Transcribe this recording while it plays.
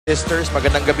Sisters,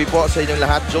 magandang gabi po sa inyong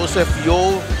lahat. Joseph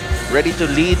Yo, ready to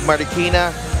lead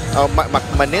Marikina,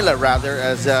 Manila rather,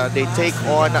 as they take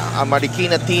on a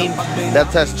Marikina team that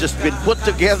has just been put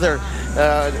together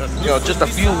just a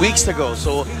few weeks ago.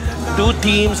 So two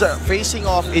teams facing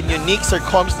off in unique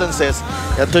circumstances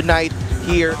tonight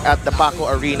here at the Paco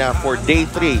Arena for day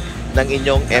 3 ng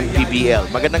inyong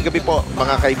mpbl. Magandang gabi po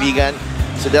mga kaibigan.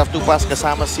 So they have to pass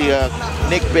kasama si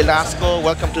Nick Velasco.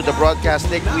 Welcome to the broadcast,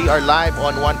 Nick. We are live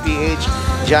on 1PH.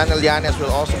 Gianna Llanes will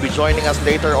also be joining us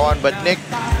later on. But Nick,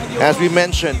 as we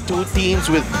mentioned, two teams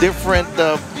with different,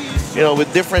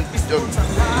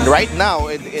 right now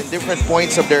in different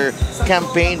points of their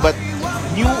campaign, but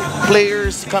new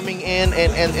players coming in,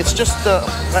 and it's just the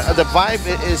vibe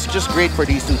is just great for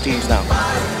these two teams now.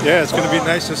 Yeah, it's going to be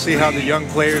nice to see how the young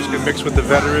players can mix with the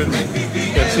veterans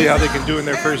and see how they can do in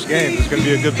their first game. It's going to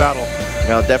be a good battle.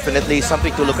 Well, definitely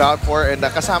something to look out for. And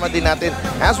kasama din natin,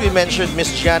 as we mentioned,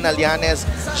 Miss Gianna Llanes.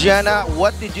 Gianna,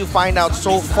 what did you find out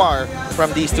so far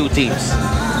from these two teams?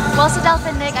 Well, so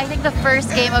Delphin, Nick, I think the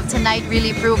first game of tonight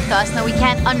really proved to us that we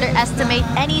can't underestimate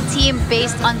any team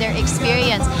based on their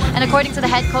experience. And according to the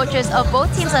head coaches of both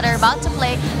teams that are about to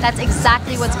play, that's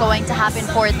exactly what's going to happen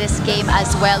for this game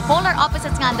as well. Polar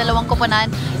opposites nga ang dalawang koponan.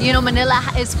 You know, Manila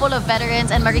is full of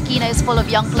veterans and Marikina is full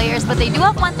of young players, but they do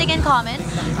have one thing in common.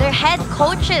 They're head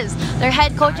coaches. Their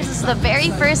head coaches, this is the very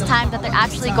first time that they're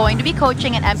actually going to be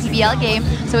coaching an mpbl game.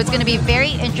 So it's going to be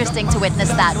very interesting to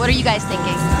witness that. What are you guys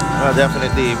thinking? Well,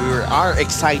 definitely. We are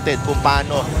excited kung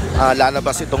paano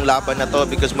lalabas itong laban na to,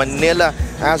 because Manila,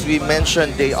 as we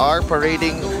mentioned, they are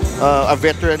parading a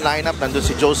veteran lineup. Nandun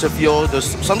si Joseph Yo,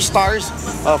 there's some stars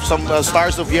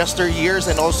of yesteryears,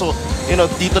 and also,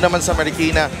 dito naman sa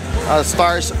Marikina,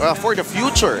 stars for the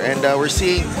future. And we're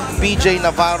seeing PJ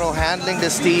Navarro handling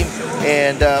this team,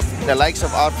 and the likes of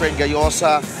Alfred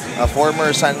Gayosa,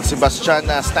 former San Sebastian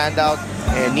standout,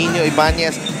 and Nino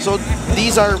Ibanez. So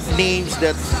these are names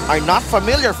that are not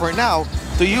familiar for now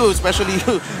to you, especially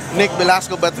you, Nick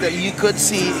Velasco, but you could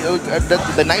see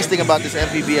the nice thing about this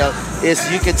mpbl is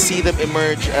you could see them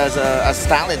emerge as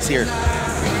talents here.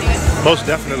 Most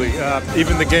definitely.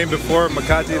 Even the game before,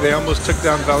 Makati, they almost took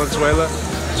down Valenzuela.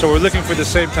 So we're looking for the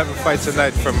same type of fight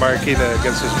tonight from Marikina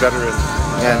against his veteran.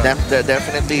 Yeah,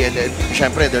 definitely. And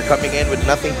syempre, they're coming in with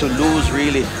nothing to lose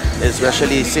really,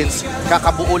 especially since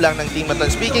kakabuo lang ng team.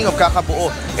 At speaking of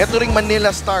kakabuo, eto ring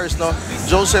Manila Stars, no?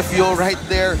 Joseph Yo right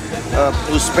there,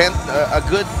 who spent a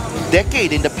good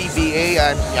decade in the PBA,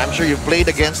 and I'm sure you've played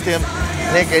against him,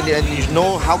 Nick, and you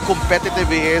know how competitive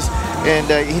he is, and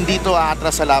hindi to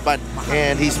aatras sa laban.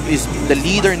 And he's the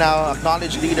leader now,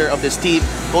 acknowledged leader of this team,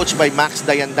 coached by Max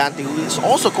Dayandante, who is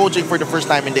also coaching for the first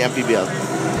time in the mpbl.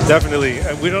 Definitely.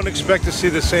 We don't expect to see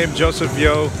the same Joseph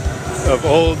Yo of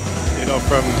old,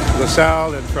 from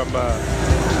LaSalle and from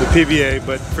the PBA,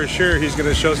 but for sure he's going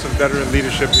to show some veteran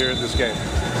leadership here in this game.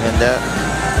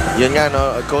 And yun nga,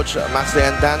 no, Coach Max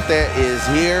Dayandante is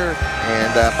here,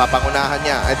 and papangunahan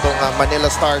niya itong Manila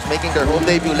Stars making their home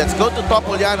debut. Let's go to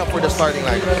Topoliano for the starting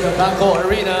line. Paco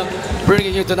Arena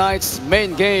bringing you tonight's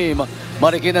main game.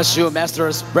 Marikina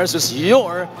Shoemasters versus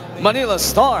your Manila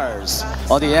Stars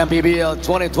on the mpbl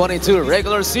 2022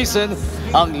 regular season,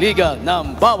 ang liga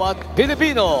ng bawat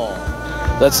Pilipino.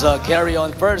 Let's carry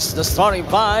on first the starting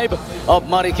five of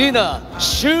Marikina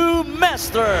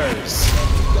Shoemasters.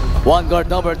 One guard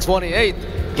number 28,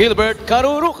 Gilbert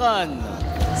Karurukan.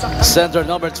 Center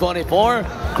number 24,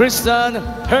 Christian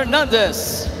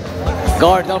Hernandez.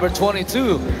 Guard number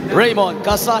 22, Raymond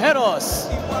Casajeros.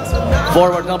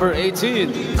 Forward number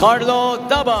 18, Carlo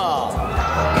Daba.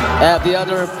 At the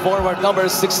other forward number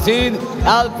 16,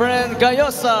 Alfred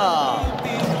Gayosa.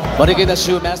 Marikina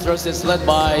Shoemasters is led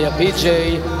by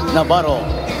PJ Navarro.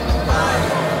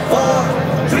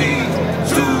 4, 3,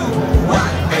 2, 1,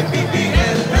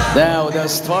 mpbl. Now the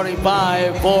starting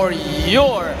five for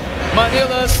your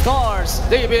Manila Stars,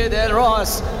 David and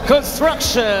Ross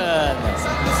Construction.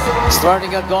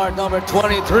 Starting at guard number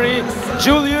 23,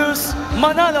 Julius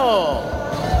Manalo.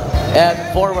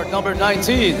 At forward number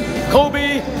 19,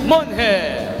 Kobe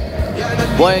Monje.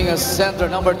 Playing as center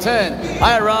number 10,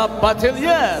 Ira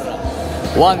Batilier.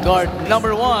 One guard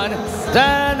number 1,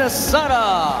 Dan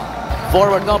Sara.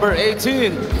 Forward number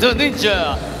 18, the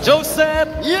Ninja, Joseph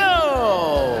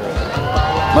Yo.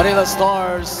 Manila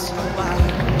Stars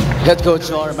head coach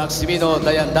are Maximino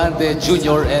Dayandante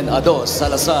Jr. and Ado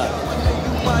Salazar.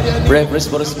 Referees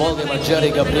for small game are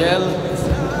Jerry Gabriel,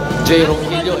 J.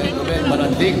 Roquillo, and Ruben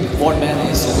Manandig. Fourth man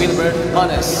is Wilbert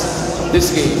Panes.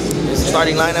 This game is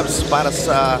Starting lineups para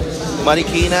sa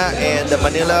Marikina and the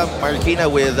Manila. Marikina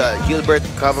with Gilbert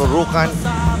Karurukan,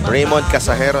 Raymond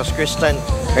Casajeros, Christian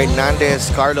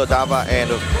Hernandez, Carlo Dava,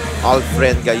 and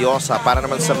Alfred Gayosa. Para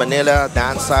naman sa Manila,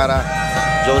 Dan Sara,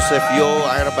 Joseph Yo,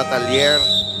 Ira Batalier,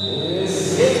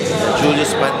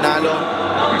 Julius Manalo.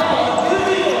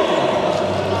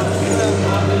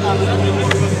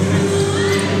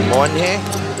 Monje,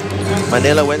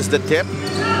 Manila wins the tip.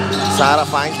 Sara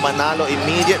finds Manalo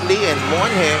immediately, and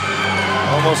Monje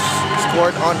almost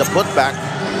scored on the putback.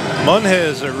 Monje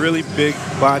is a really big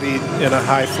body and a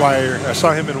high flyer. I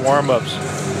saw him in warm-ups.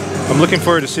 I'm looking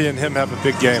forward to seeing him have a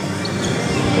big game.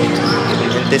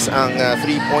 This ang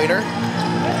three-pointer.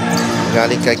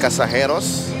 Galing kay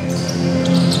Casajeros.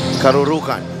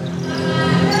 Karurukan.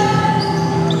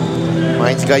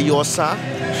 Finds Gayosa.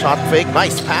 Shot fake.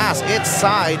 Nice pass.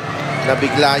 Inside.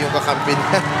 Nabigla yung kakampi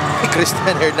niya.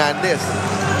 Christian Hernandez.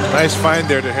 Nice find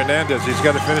there to Hernandez. He's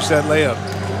got to finish that layup.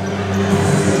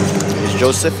 Here's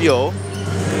Joseph Yo.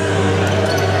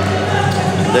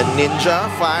 The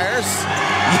Ninja fires.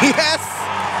 Yes!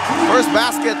 First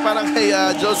basket para kay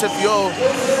Joseph Yo.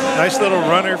 Nice little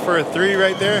runner for a three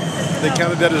right there. They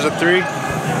counted that as a three.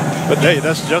 But hey,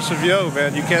 that's Joseph Yo,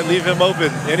 man. You can't leave him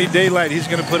open. Any daylight, he's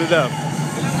going to put it up.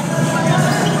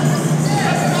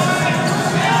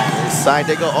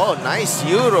 Inside they go. Oh, nice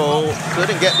Euro.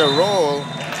 Couldn't get the roll.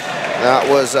 That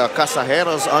was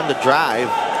Casajeros on the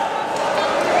drive.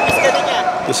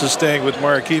 This is staying with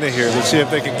Marikina here. Let's see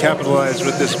if they can capitalize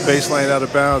with this baseline out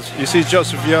of bounds. You see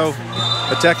Joseph Yo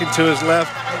attacking to his left.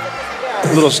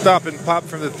 A little stop and pop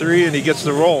from the three, and he gets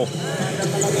the roll.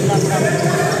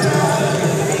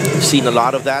 We've seen a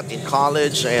lot of that in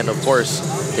college and, of course,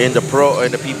 in the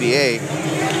PBA.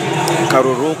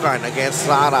 Karurukan against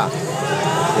Sara.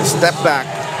 They step back,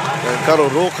 and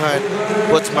Karurukan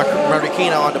puts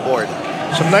Marikina on the board.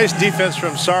 Some nice defense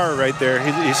from Sara right there.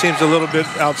 He seems a little bit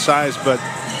outsized, but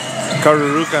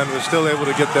Karurukan was still able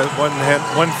to get that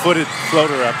one-footed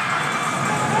floater up.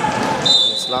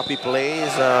 Sloppy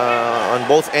plays on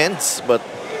both ends, but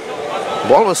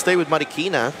ball will stay with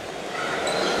Marikina.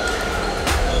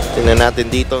 Tingnan natin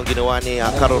dito ang ginawa ni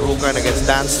Karurukan against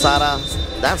Dan Sara.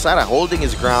 Dan Sara holding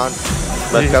his ground,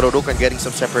 but Karurukan getting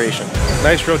some separation.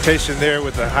 Nice rotation there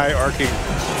with the high arcing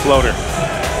floater.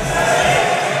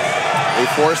 They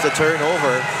force the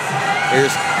turnover.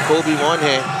 Here's Kobe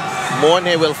Monje.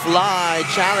 Monje will fly,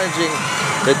 challenging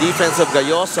the defense of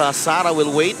Gayosa. Sara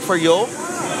will wait for Yo.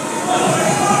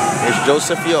 Here's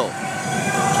Joseph Yo.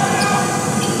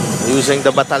 Using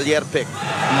the Batalier pick.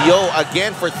 Yo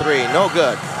again for three. No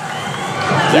good.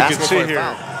 You can see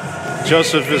here,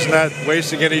 Joseph is not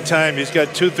wasting any time. He's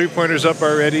got 2 3-pointers up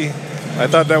already. I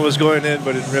thought that was going in,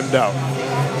 but it rimmed out.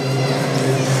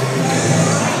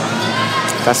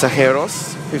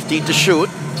 Casajeros, 15 to shoot.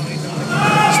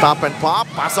 Stop and pop.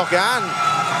 Pasok yan.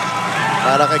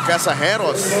 Para kay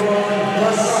Casajeros.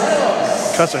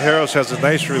 Casajeros has a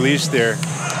nice release there.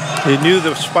 He knew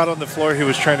the spot on the floor he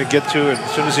was trying to get to, and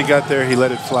as soon as he got there, he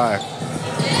let it fly.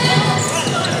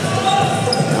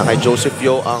 Kay Joseph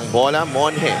Yo ang bola.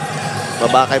 Monje.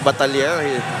 Baba kay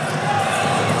Batalier.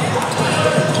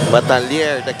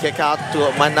 Batalier, the kick out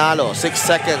to Manalo. 6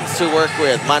 seconds to work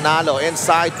with. Manalo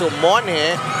inside to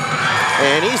Monje.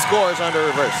 And he scores on the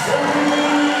reverse.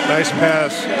 Nice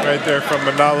pass right there from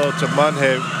Manalo to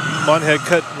Monje. Monje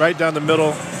cut right down the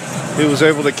middle. He was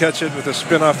able to catch it with a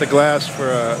spin off the glass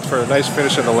for a nice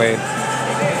finish in the lane.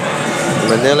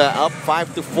 Manila up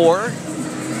 5-4.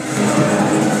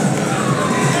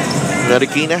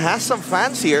 Marikina has some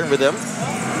fans here with them.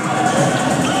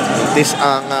 This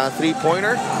ang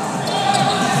three-pointer.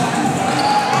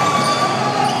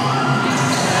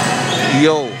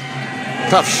 Yo.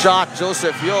 Tough shot.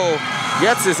 Joseph Yo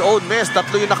gets his own miss.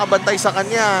 Tatlo yung nakabantay sa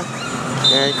kanya.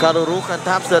 And Karurukan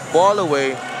taps that ball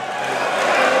away.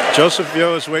 Joseph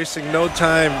Yo is wasting no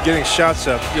time getting shots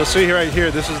up. You'll see right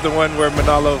here, this is the one where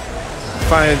Manalo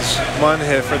finds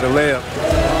Monje for the layup.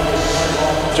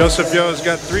 Joseph Yo has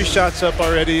got 3 shots up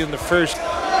already in the first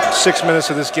 6 minutes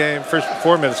of this game, first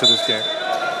 4 minutes of this game.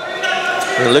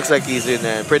 It looks like he's in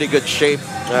pretty good shape,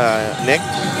 Nick.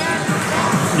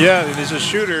 Yeah, and he's a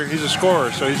shooter, he's a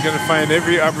scorer, so he's going to find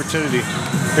every opportunity.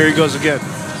 Here he goes again.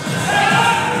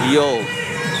 Yo.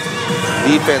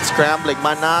 Defense scrambling.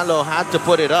 Manalo had to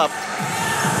put it up.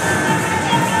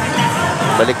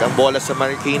 Balik ang bola sa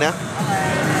Marikina.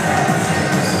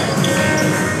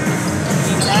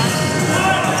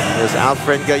 There's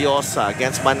Alfred Gayosa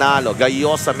against Manalo.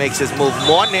 Gayosa makes his move.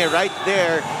 Monje right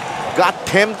there. Got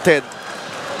tempted.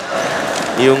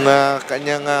 Yung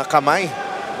kanyang kamay.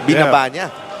 Binaba niya.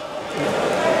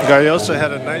 Gayosa had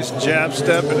a nice jab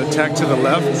step and attack to the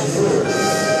left.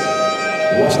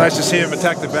 It's nice to see him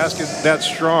attack the basket that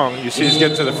strong. You see he's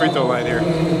getting to the free throw line here.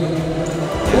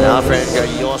 Alfred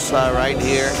Gayosa right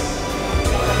here.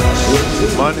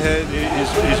 Monhead,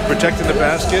 he's protecting the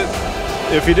basket.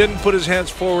 If he didn't put his hands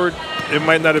forward, it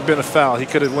might not have been a foul. He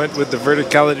could have went with the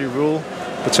verticality rule,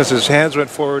 but since his hands went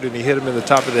forward and he hit him in the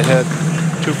top of the head,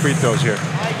 2 free throws here.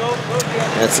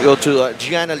 Let's go to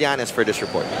Gianna Llanes for this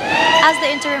report. As the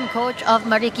interim coach of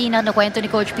Marikina, nakwento ni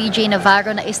Coach PJ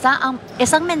Navarro na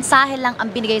isang mensahe lang ang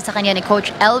binigay sa kanya ni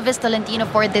Coach Elvis Tolentino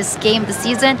for this game this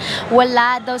season.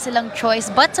 Wala daw silang choice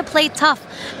but to play tough,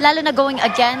 lalo na going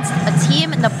against a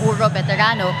team na puro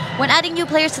veterano. When adding new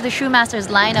players to the Shoemasters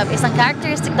lineup, isang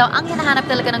characteristic daw ang hinahanap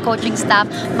talaga ng coaching staff,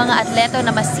 mga atleto na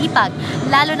masipag,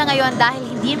 lalo na ngayon dahil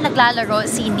hindi naglalaro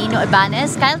si Nino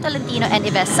Ibanez, Kyle Tolentino, and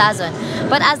Ives Sazon.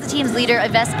 But as the team's leader,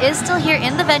 Ives is still here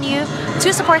in the venue to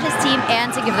support his team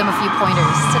and to give them a few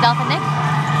pointers. So, Delphin Nick?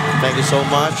 Thank you so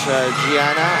much,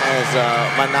 Gianna, as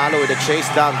Manalo with a chase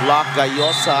down block.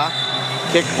 Gayosa,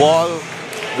 kick ball.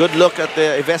 Good look at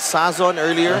the Ives Sazon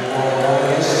earlier.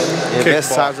 Ives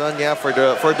Sazon, yeah, for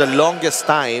the longest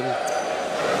time,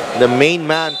 the main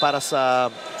man para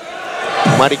sa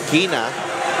Marikina.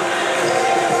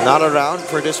 Not around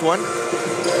for this one.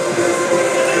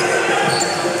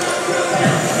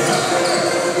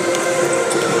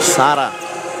 Sara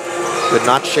could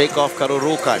not shake off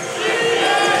Karurukan.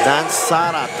 Dan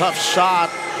Sara, tough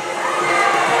shot.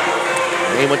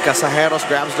 Raymond Casajeros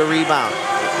grabs the rebound.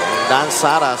 Dan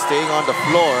Sara staying on the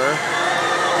floor.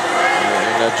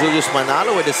 And Julius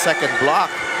Manalo with his second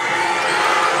block.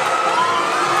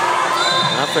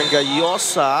 Alfred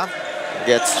Gayosa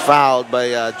gets fouled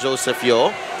by Joseph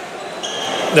Yo.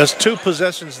 There's 2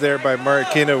 possessions there by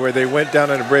Marikina where they went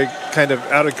down on a break kind of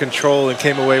out of control and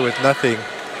came away with nothing.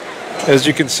 As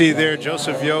you can see there,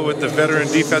 Joseph Yo with the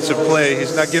veteran defensive play.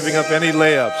 He's not giving up any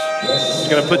layups. He's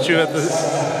going to put you at the...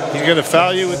 He's going to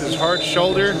foul you with his hard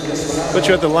shoulder, put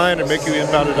you at the line, and make you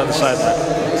inbound it on the sideline.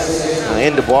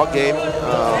 In the ball game,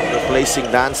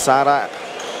 replacing Dan Sara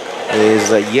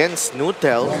is Jens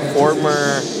Nutel,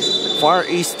 former Far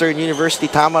Eastern University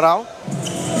Tamarao.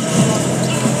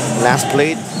 Last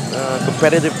played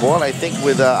competitive ball, I think,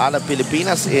 with Ala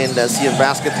Pilipinas in the CF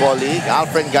Basketball League.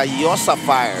 Alfred Gayosa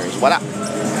fires. Wala.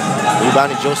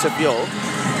 Rebounding Joseph Yo.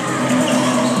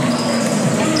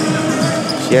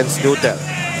 Jens Nutel.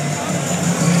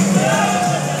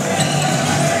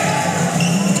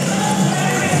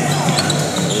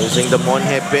 Using the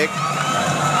Monhe pick.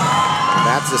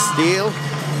 That's a steal.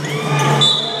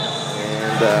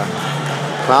 And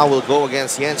foul will go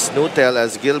against Jens Nutel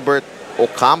as Gilbert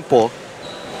Ocampo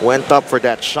went up for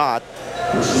that shot.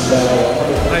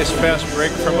 Nice fast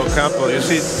break from Ocampo. You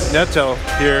see Neto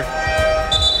here.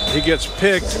 He gets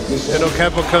picked, and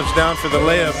Ocampo comes down for the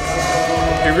layup.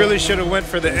 He really should have went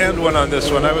for the end one on this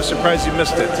one. I was surprised he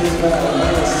missed it.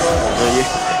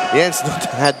 Jens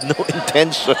Nutel had no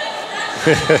intention.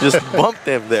 Just bumped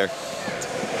him there.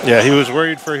 Yeah, he was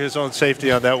worried for his own safety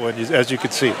on that one, as you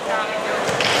could see.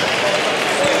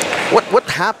 What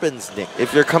happens, Nick,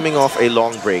 if you're coming off a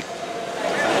long break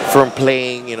from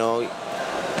playing, you know,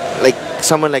 like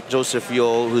someone like Joseph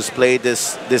Yo, who's played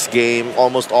this game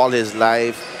almost all his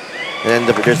life, and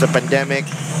then there's a pandemic,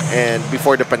 and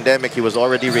before the pandemic, he was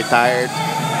already retired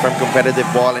from competitive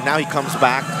ball, and now he comes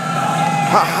back.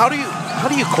 How do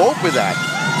you cope with that?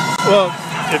 Well,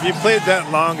 if you played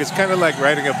that long, it's kind of like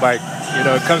riding a bike. You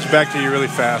know, it comes back to you really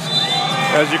fast.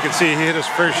 As you can see, he hit his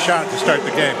first shot to start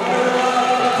the game.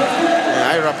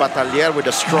 Ira Batalier with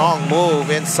a strong move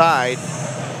inside.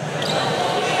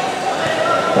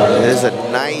 It is a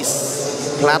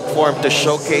nice platform to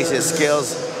showcase his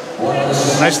skills.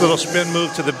 Nice little spin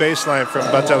move to the baseline from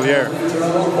Batalier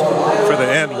for the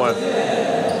end one.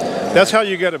 That's how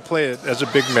you got to play it as a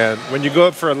big man. When you go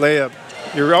up for a layup,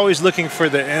 you're always looking for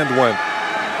the end one.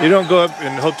 You don't go up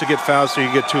and hope to get fouled so you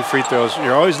get 2 free throws.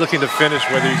 You're always looking to finish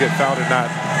whether you get fouled or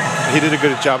not. He did a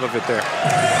good job of it there.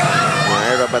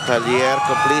 Ira Batalier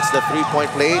completes the 3-point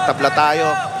play. Tabla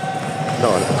tayo.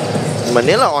 No,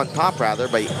 Manila on top rather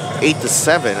by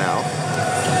 8-7 now.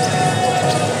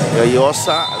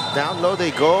 Gayosa, down low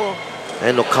they go.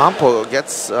 And Ocampo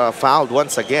gets fouled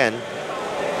once again.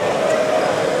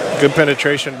 Good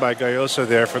penetration by Gayosa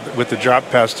there with the drop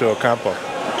pass to Ocampo.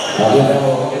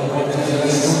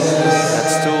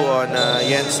 That's 2 on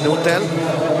Jens Nutel.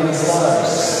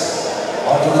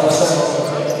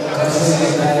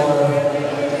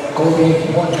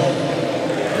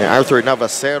 Yeah, Arthur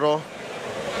Navacero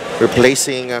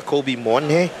replacing Kobe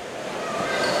Monhe.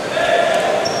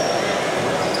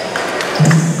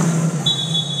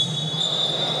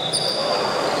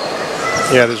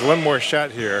 Yeah, there's one more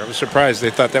shot here. I was surprised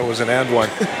they thought that was an and one.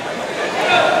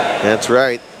 That's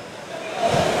right.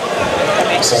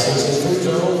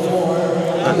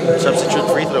 Substitute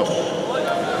free throw.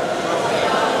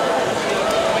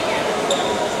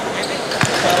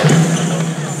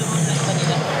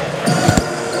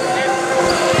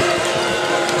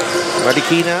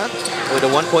 Marikina with a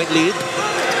 1-point lead.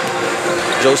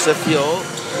 Joseph Yo.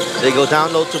 They go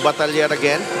down low to Batalier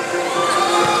again.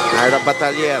 Ira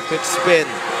Batalier, quick spin.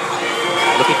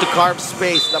 Looking to carve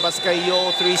space. Labas kay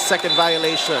Yo, 3-second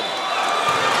violation.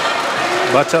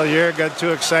 Batalier got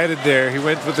too excited there. He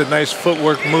went with a nice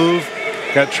footwork move,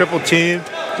 got triple teamed,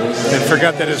 and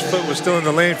forgot that his foot was still in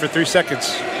the lane for 3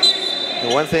 seconds.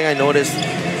 The one thing I noticed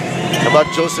about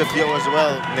Joseph Yo as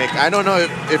well, Nick, I don't know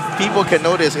if people can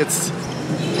notice, it's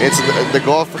the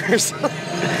golfers.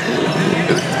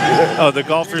 Oh, the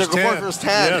golfer's The tan. golfer's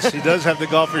tan. Yes, he does have the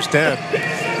golfer's tan.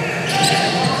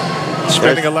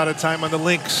 Spending a lot of time on the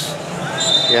links.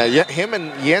 Yeah, him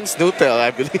and Jens Nutel,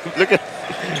 I believe. Look at,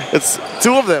 it's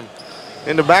two of them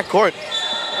in the backcourt.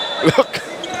 Look.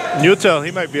 Nutel,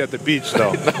 he might be at the beach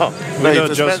though. We know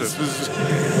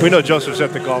Joseph. We know Joseph's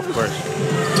at the golf course.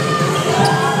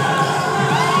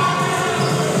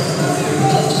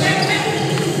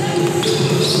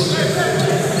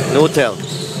 Nutel.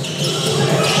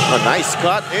 A nice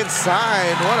cut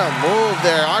inside. What a move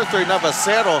there. Arthur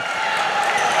Navasero.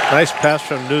 Nice pass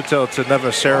from Nutel to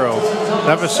Navasero.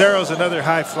 Navasero's another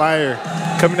high flyer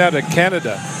coming out of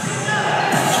Canada.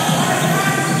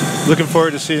 Looking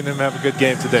forward to seeing him have a good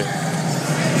game today.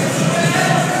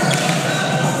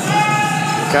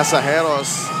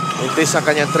 Casajeros. Intis ang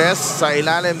kanyang tres. Sa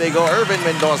ilalim they go Irvin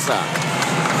Mendoza.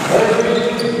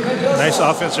 Nice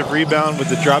offensive rebound with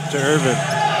the drop to Irvin.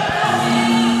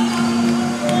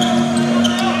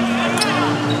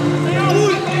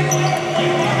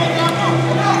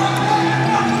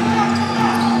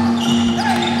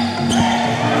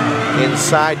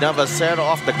 Inside, Navasero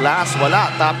off the glass.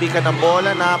 Wala. Tapi ka ng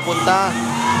bola na punta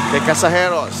kay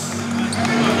Casajeros.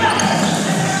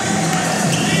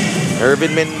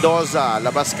 Irvin Mendoza.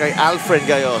 Labas kay Alfred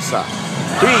Gayosa.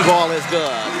 3-ball is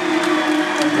good.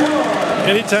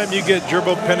 Anytime you get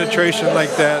dribble penetration like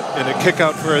that and a kick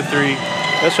out for a three,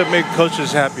 that's what makes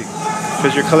coaches happy.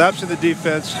 Because you're collapsing the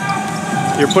defense,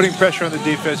 you're putting pressure on the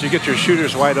defense, you get your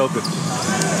shooters wide open.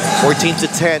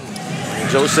 14-10.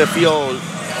 Joseph Yo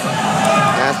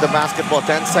has the basketball,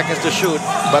 10 seconds to shoot.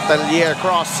 Batalier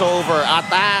crossover,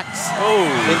 attacks.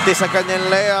 Mintis ang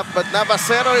kanyang layup, but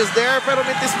Navasero is there, pero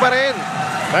mintis pa rin.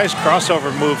 Nice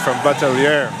crossover move from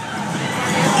Batalier.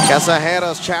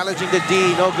 Casajeros challenging the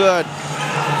D, no good.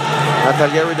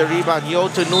 Batalier with the rebound, Yo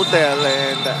to Nutel,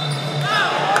 and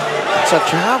it's a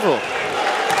travel.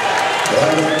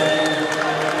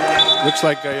 Looks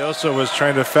like Gayoso was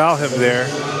trying to foul him there.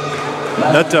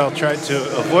 Nuttall tried to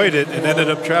avoid it and ended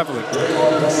up traveling.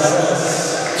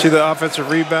 See the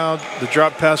offensive rebound, the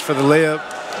drop pass for the layup.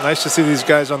 Nice to see these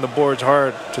guys on the boards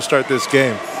hard to start this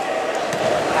game.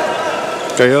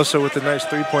 Gayoso with a nice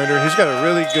three-pointer. He's got a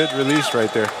really good release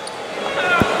right there.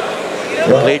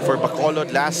 Played for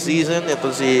Bacolod last season.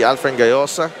 Ito si Alfred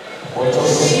Gayosa.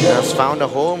 Has found a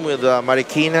home with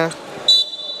Marikina.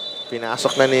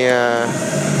 Pinasok na ni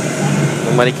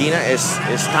Marikina is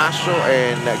Estacio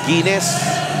and Guinness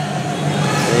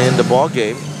in the ball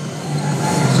game.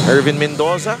 Irvin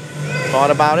Mendoza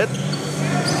thought about it.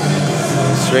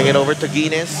 Swing it over to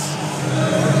Guinness.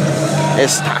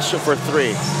 Estacio for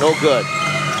three. No good.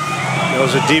 That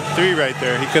was a deep three right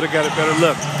there. He could have got a better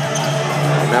look.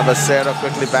 Navasero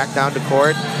quickly back down the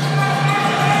court.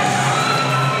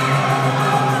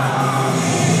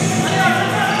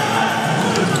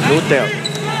 Nutel.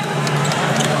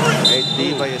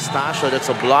 AD by Estacio. That's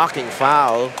a blocking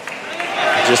foul.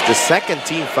 Just the second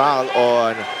team foul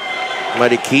on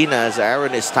Marikina as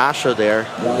Aaron Estacio there.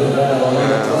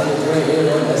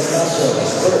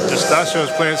 Estacio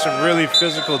is playing some really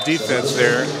physical defense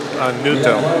there on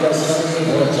Nutel.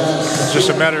 It's just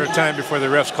a matter of time before the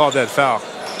refs called that foul.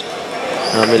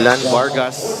 Milan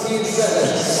Vargas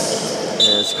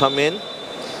has come in.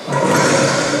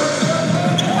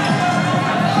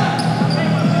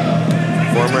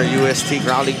 Former UST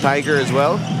Growling Tiger as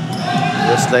well.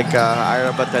 Just like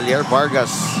Ira Batalier.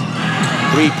 Vargas,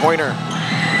 three-pointer.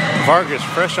 Vargas,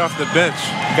 fresh off the bench,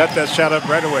 got that shot up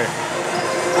right away.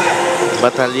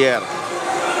 Batalier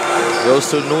goes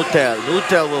to Nutel.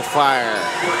 Nutel will fire.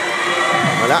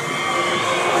 Wala.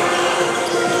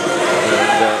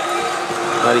 And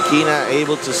Marikina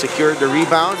able to secure the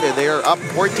rebound, and they are up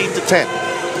 14-10.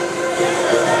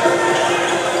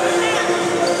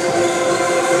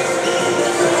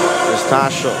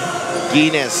 Estacio,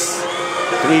 Guinness,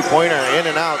 three-pointer, in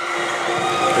and out.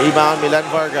 Rebound, Milan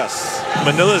Vargas.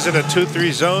 Manila's in a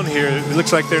 2-3 zone here. It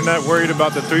looks like they're not worried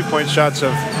about the three-point shots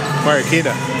of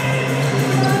Marikina.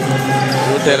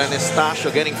 Nutel and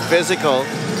Estacio getting physical.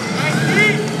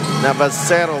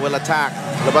 Navacero will attack.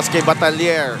 Labas kay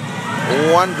Batalier.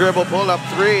 One dribble pull up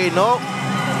three. No.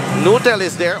 Nutel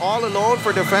is there all alone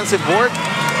for defensive board.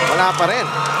 Wala pa rin.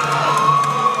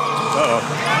 Uh-oh.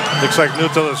 Looks like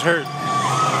Nutel is hurt.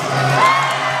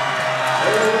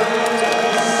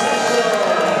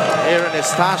 Aaron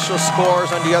Estacio scores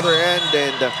on the other end,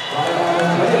 and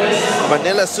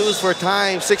Manila sues for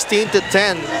time.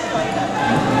 16-10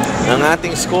 ang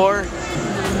ating score.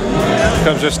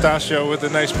 Comes Estacio with a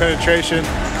nice penetration.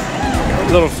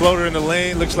 Little floater in the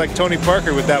lane. Looks like Tony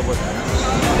Parker with that one.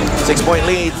 6-point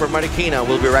lead for Marikina.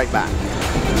 We'll be right back.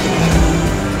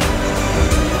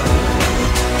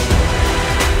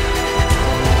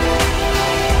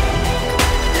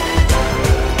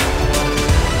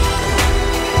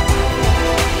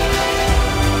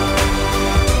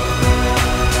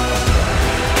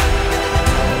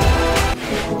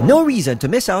 No reason to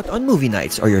miss out on movie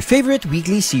nights or your favorite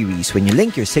weekly series when you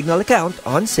link your Signal account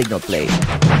on Signal Play.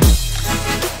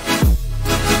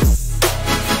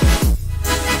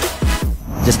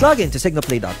 Just log in to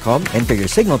signalplay.com, enter your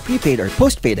Signal prepaid or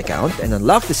postpaid account, and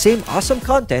unlock the same awesome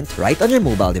content right on your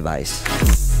mobile device.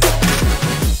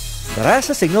 Tara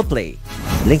sa Signal Play.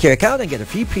 Link your account and get a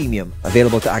free premium.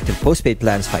 Available to active postpaid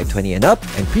plans 520 and up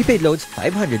and prepaid loads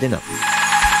 500 and up.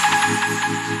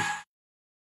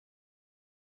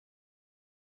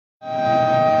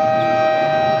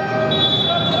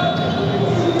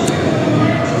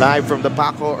 Live from the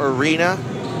Paco Arena.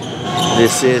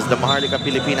 This is the Maharlika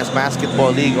Pilipinas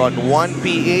Basketball League on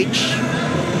 1PH.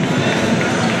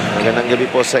 Magandang gabi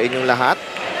po sa inyong lahat.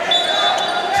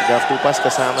 Si Gaf Tupas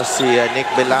kasama si Nick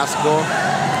Velasco.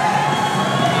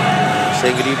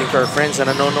 Saying good evening to our friends na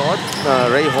nanonood.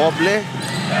 Ray Hoble.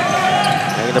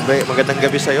 Magandang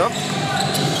gabi sa'yo.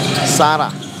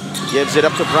 Sara gives it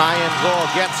up to Brian Go.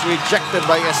 Gets rejected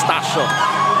by Estacio.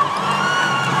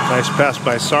 Nice pass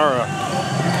by Sara.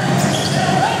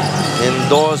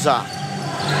 Mendoza.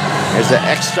 There's an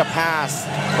extra pass.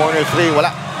 Corner three.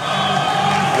 Wala.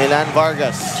 Milan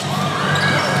Vargas.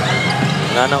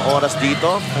 Wala ng oras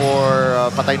dito for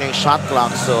patay na yung shot clock.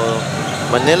 So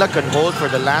Manila can hold for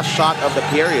the last shot of the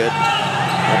period.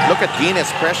 But look at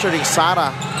Guinness pressuring Sara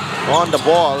on the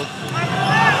ball.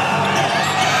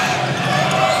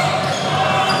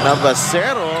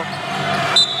 Navacero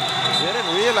didn't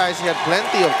realize he had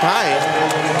plenty of time.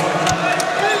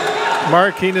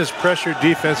 Marikina's pressure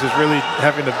defense is really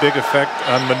having a big effect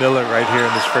on Manila right here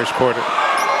in this first quarter.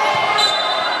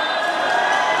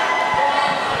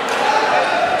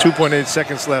 2.8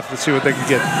 seconds left. Let's see what they can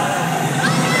get.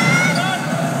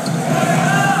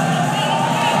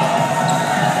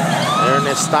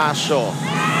 Estacio,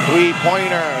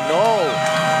 three-pointer, no.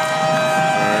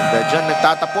 And dyan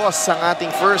nagtatapos ang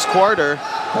ating first quarter.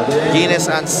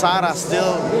 Guinness and Sara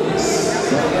still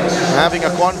having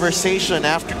a conversation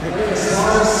after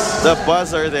the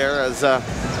buzzer there as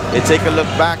they take a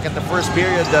look back at the first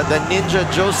period. The Ninja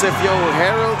Joseph Yo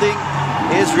heralding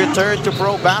his return to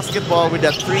pro basketball with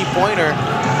that three-pointer.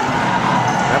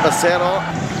 Navacero,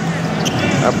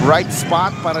 a bright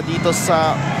spot para dito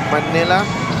sa Manila.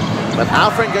 But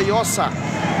Alfred Gayosa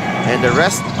and the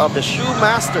rest of the Shoe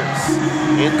Masters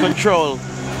in control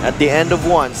at the end of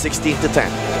one, 16-10. 5,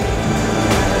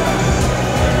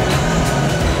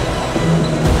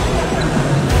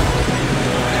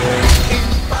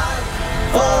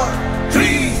 4,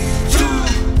 3, 2,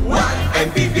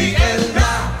 1, mpbl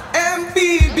na,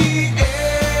 mpbl.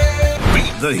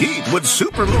 Beat the heat with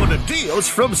super loaded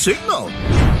deals from Signal.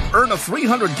 Earn a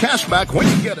 300 cashback when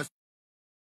you get a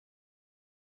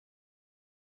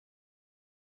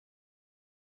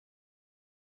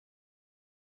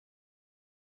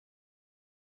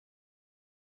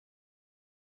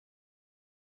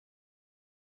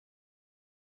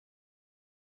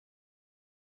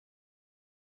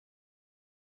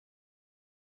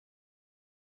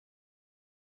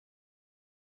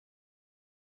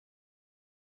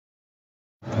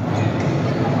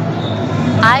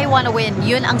I want to win.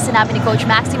 Yun ang sinabi ni Coach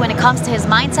Maxi when it comes to his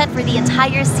mindset for the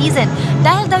entire season.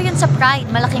 Dahil daw yun sa pride,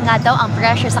 malaki nga daw ang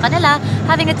pressure sa kanila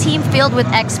having a team filled with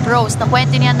ex-pros.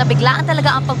 Nakwento niya na biglaan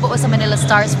talaga ang pagbuo sa Manila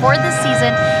Stars for this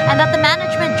season and that the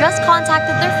management just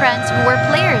contacted their friends who were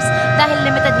players dahil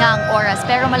limited nga ang oras.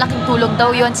 Pero malaking tulong daw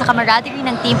yun sa camaraderie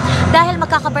ng team dahil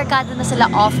magkakabarkada na sila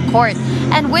off-court.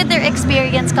 And with their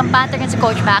experience, kampante rin si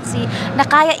Coach Maxi na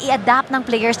kaya i-adapt ng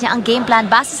players niya ang game plan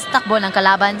base sa takbo ng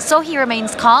kalaban. So he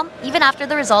remains calm even after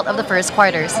the result of the first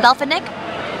quarter. Delphinic?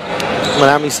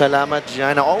 Maraming salamat,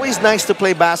 Gianna. Always nice to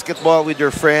play basketball with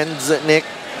your friends, Nick.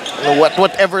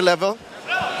 Whatever level.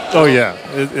 Oh, yeah.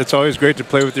 It's always great to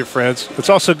play with your friends. It's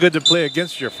also good to play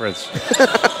against your friends.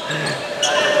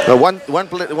 One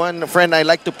friend I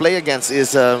like to play against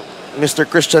is Mr.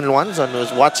 Christian Wanzon,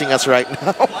 who's watching us right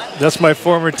now. That's my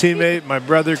former teammate, my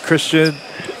brother Christian.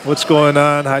 What's going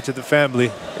on? Hi to the family.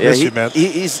 Yeah, Miss you, man.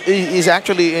 He's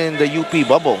actually in the UP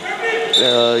bubble.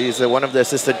 He's one of the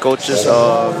assistant coaches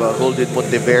of Golden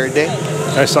Monteverde.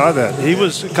 I saw that. He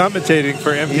was commentating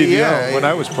for mpbl when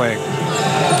I was playing.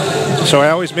 So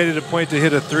I always made it a point to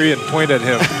hit a 3 and point at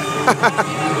him.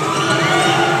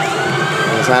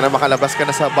 Sana makalabas ka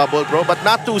na sa bubble, bro, but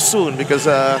not too soon because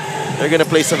they're gonna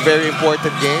play some very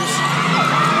important games.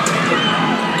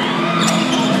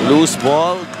 Loose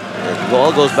ball. The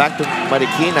ball goes back to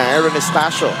Marikina. Aaron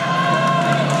Estacio.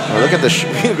 Look at the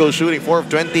field goal shooting. 4 of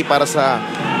 20 para sa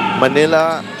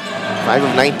Manila. 5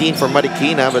 of 19 for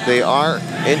Marikina, but they are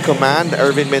in command.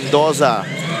 Ervin Mendoza.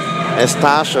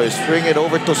 Estacio is swinging it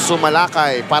over to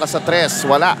Sumalakay para sa 3.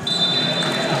 Wala.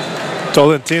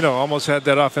 Tolentino almost had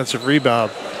that offensive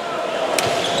rebound.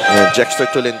 And Jexter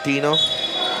Tolentino.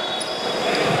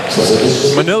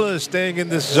 Manila is staying in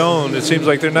this zone. It seems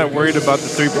like they're not worried about the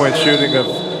three-point shooting of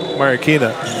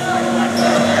Marikina.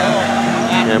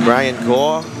 And Brian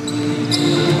Go.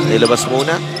 Nilabas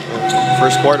muna.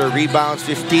 First quarter rebounds,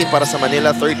 15 para sa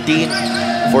Manila, 13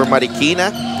 for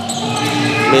Marikina.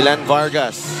 Milan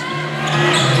Vargas.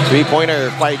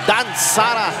 Three-pointer by Dan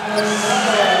Sara.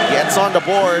 Gets on the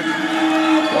board.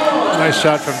 Nice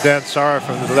shot from Dan Sara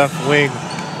from the left wing.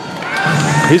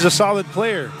 He's a solid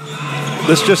player.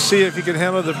 Let's just see if he can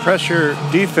handle the pressure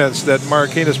defense that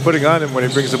Marikina is putting on him when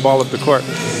he brings the ball up the court.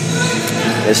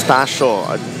 Estacio,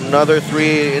 another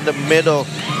 3 in the middle.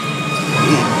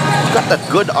 He's got a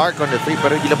good arc on the 3,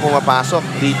 pero hindi lang pumapasok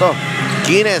dito.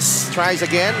 Guinness tries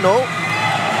again, no.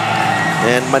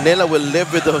 And Manila will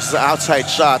live with those outside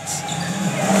shots.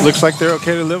 Looks like they're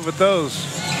okay to live with those.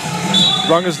 As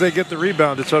long as they get the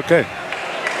rebound, it's okay.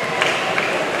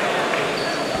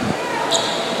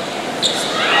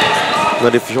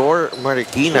 But if you're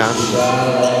Marikina,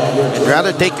 you'd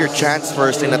rather take your chance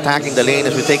first in attacking the lane.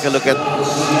 As we take a look at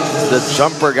the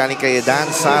jumper galing kay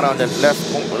Dan Sara on the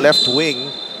left wing.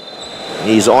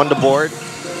 He's on the board.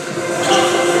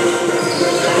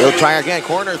 He'll try again.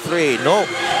 Corner 3. No.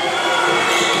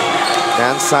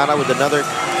 Dan Sara with another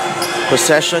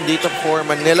possession dito for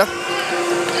Manila.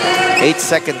 8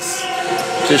 seconds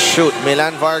to shoot.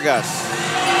 Milan Vargas.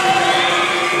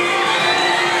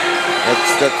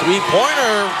 It's the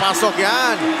three-pointer. Pasok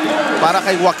yan. Para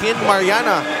kay Joaquin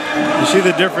Mariana. You see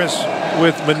the difference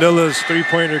with Manila's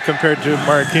three-pointer compared to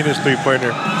Marikina's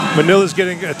three-pointer. Manila's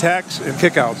getting attacks and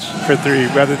kickouts for 3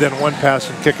 rather than one pass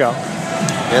and kickout.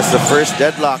 That's the first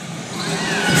deadlock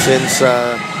since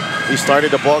we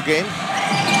started the ball game.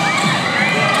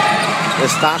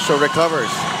 Estacio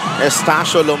recovers.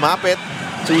 Estacio lumapit.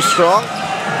 Too strong.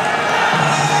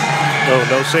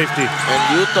 No safety. And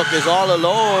Utok is all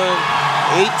alone.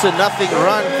 8-0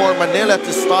 run for Manila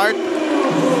to start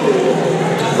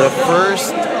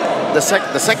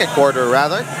the second quarter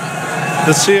rather.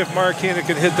 Let's see if Marikina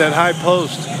can hit that high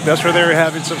post. That's where they were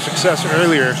having some success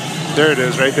earlier. There it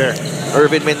is, right there.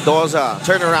 Ervin Mendoza,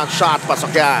 turnaround shot,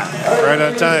 pasok yan. Right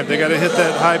on time. They got to hit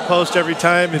that high post every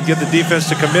time and get the defense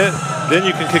to commit. Then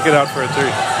you can kick it out for a 3.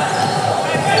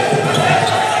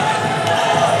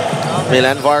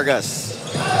 Milan Vargas.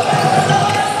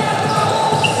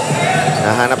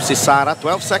 Nahanap si Sara.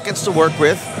 12 seconds to work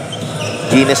with.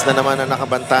 Guinness na naman ang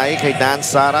nakabantay kay Dan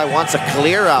Sara. Wants a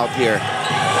clear out here.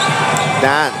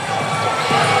 Dan.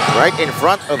 Right in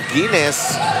front of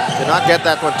Guinness. Cannot get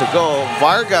that one to go.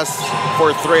 Vargas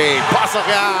for 3. Pasok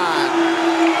yan!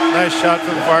 Nice shot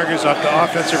from Vargas off the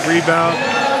offensive rebound.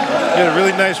 He had a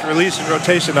really nice release and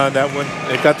rotation on that one.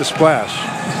 It got the splash.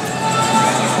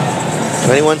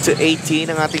 21-18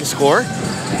 ang ating score.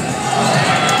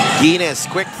 Guinness,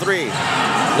 quick 3.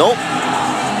 Nope.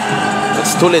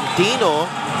 It's Tolentino.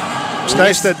 It's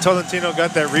nice that Tolentino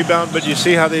got that rebound, but you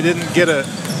see how they didn't get a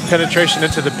penetration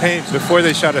into the paint before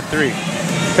they shot a 3.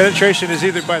 Penetration is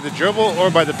either by the dribble or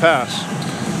by the pass.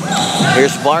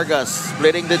 Here's Vargas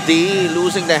splitting the D,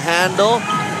 losing the handle.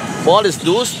 Ball is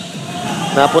loose.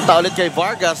 Napunta ulit kay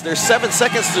Vargas. There's 7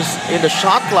 seconds in the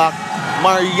shot clock.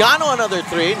 Mariano another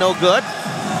 3, no good.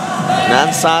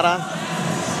 Dan Sara.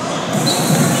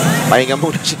 Pahinga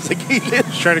muna siya sa gilid.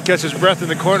 He's trying to catch his breath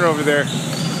in the corner over there.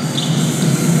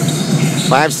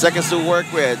 5 seconds to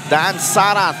work with. Dan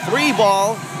Sara, 3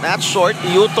 ball. That's short.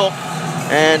 Utok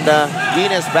and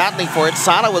Guinness battling for it.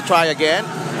 Sara will try again.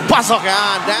 Pasok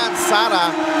yan. Dan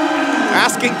Sara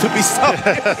asking to be stopped.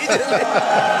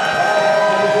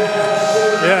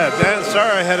 Yeah, Dan Sara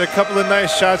Sara had a couple of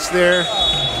nice shots there.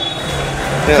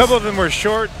 A couple of them were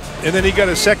short, and then he got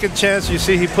a second chance. You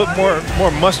see he put more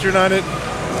mustard on it,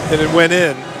 and it went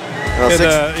in.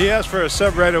 And he asked for a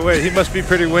sub right away. He must be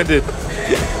pretty winded.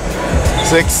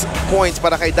 6 points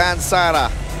para kay Dan Sara.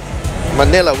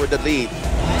 Manila with the lead.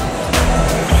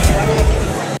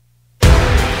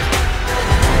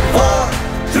 4,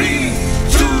 3,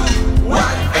 2, 1,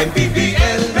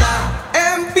 mpbl na!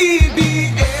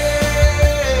 mpbl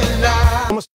na!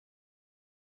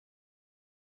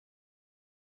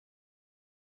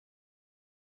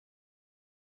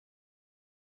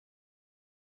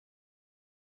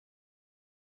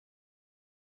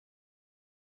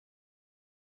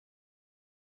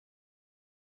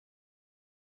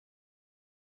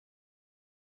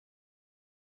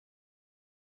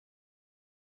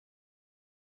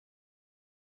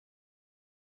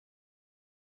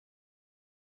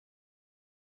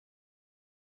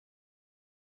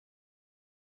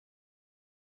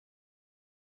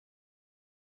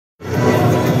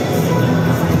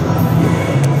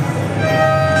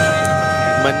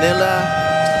 Manila,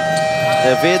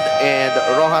 David, and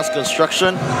Rojas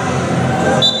Construction.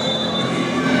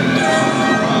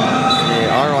 They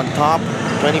are on top,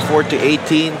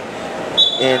 24-18.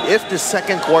 And if the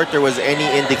second quarter was any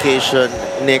indication,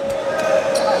 Nick,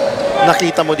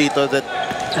 nakita mo dito that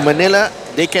Manila,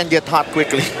 they can get hot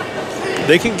quickly.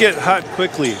 They can get hot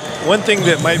quickly. One thing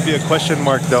that might be a question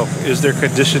mark, though, is their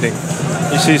conditioning.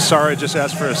 You see Sara just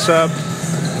asked for a sub.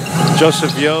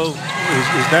 Joseph Yo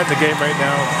is not in the game right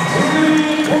now.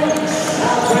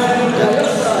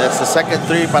 That's the second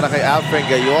three para kay Alfred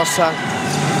Gayosa.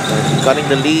 Cutting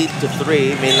the lead to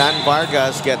 3. Milan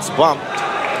Vargas gets bumped.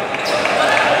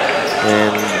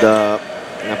 And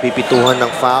napipituhan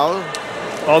ng foul.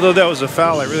 Although that was a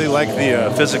foul, I really like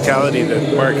the physicality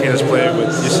that Marikina's playing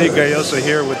with. You see Gayosa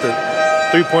here with the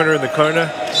three-pointer in the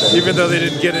corner. Even though they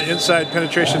didn't get an inside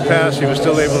penetration pass, he was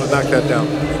still able to knock that down.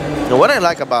 Now, what I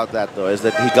like about that, though, is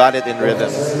that he got it in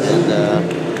rhythm.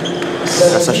 And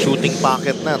nasa shooting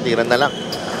pocket na, tira na lang.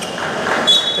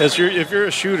 If you're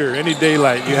a shooter, any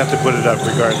daylight, you have to put it up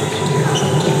regardless.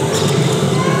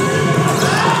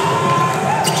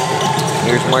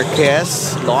 Here's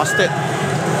Marquez, lost it.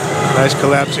 Nice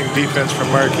collapsing defense from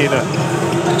Marikina.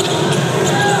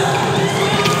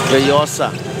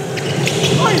 Gayosa.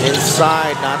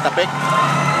 Inside, natapik.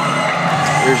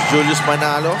 Here's Julius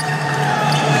Manalo.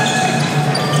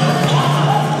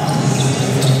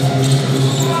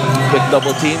 Quick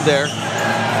double team there.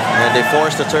 And they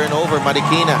forced the turnover,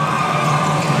 Marikina.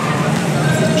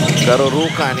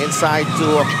 Karurukan inside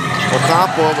to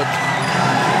Ocampo, but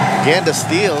again the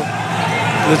steal.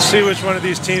 Let's see which one of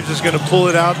these teams is going to pull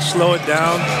it out, slow it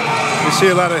down. You see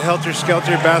a lot of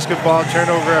helter-skelter basketball,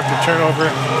 turnover after turnover.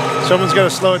 Someone's got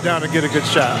to slow it down and get a good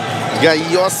shot.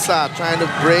 Gayosa trying to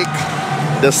break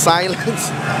the silence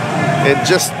and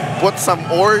just put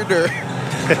some order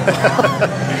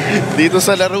dito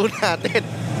sa laro natin.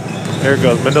 There it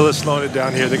goes. Manila's slowing it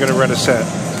down here. They're going to run a set.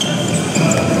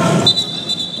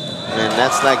 And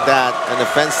that's like that, an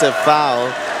offensive foul.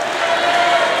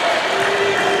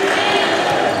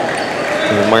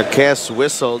 And Marquez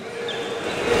whistled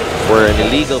for an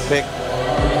illegal pick.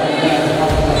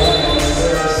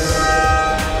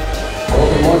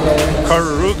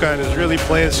 Karurukan is really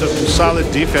playing some solid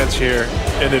defense here,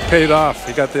 and it paid off.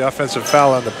 He got the offensive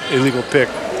foul on the illegal pick.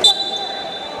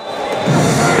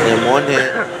 And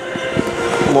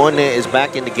Mone is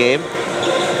back in the game.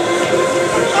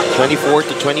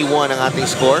 24-21 ang ating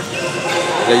score.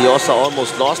 Gayosa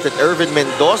almost lost it. Irvin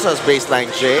Mendoza's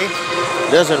baseline J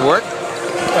doesn't work.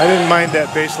 I didn't mind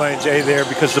that baseline J there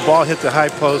because the ball hit the high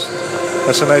post.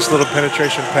 That's a nice little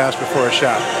penetration pass before a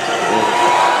shot.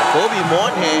 Kobe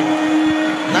Monhe,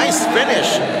 nice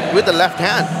finish with the left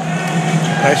hand.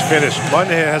 Nice finish.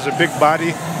 Monhe has a big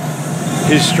body.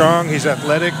 He's strong. He's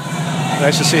athletic.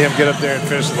 Nice to see him get up there and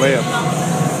finish the layup.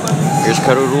 Here's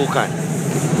Karurukan.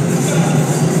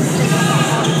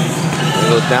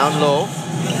 Go down low.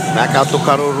 Back out to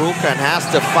Karurukan. Has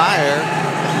to fire.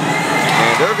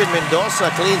 And Irvin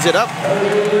Mendoza cleans it up.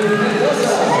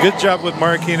 Good job with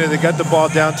Marikina. They got the ball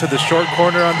down to the short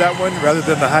corner on that one rather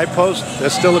than the high post.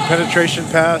 That's still a penetration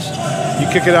pass. You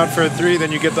kick it out for a 3,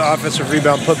 then you get the offensive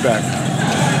rebound putback.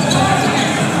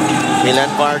 Milan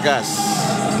Vargas.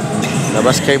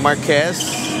 Labas kay Marquez.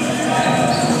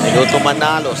 They go to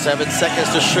Manalo. 7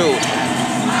 seconds to shoot.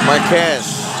 Marquez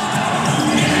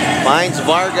finds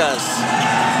Vargas.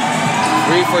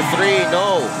 3 for 3.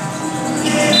 No.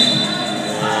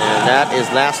 And that is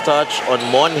last touch on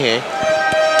Monhe.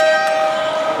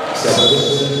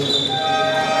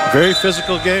 Very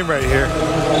physical game right here.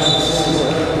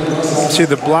 See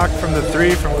the block from the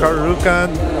three from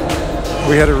Karurukan.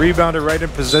 We had a rebounder right in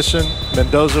position.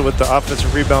 Mendoza with the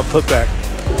offensive rebound putback.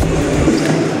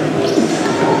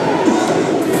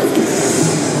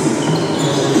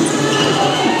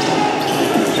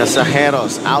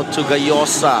 Casajeros out to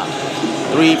Gayosa.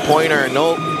 Three-pointer,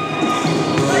 no.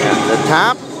 And the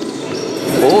tap.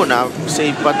 Oh, now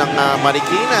save pa ng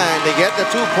Marikina, and they get the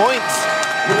 2 points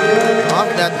off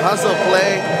that hustle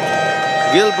play.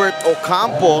 Gilbert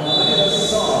Ocampo.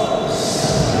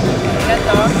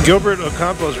 Gilbert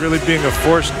Ocampo is really being a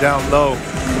force down low.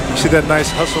 You see that nice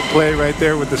hustle play right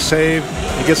there with the save.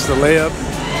 He gets the layup.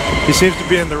 He seems to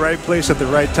be in the right place at the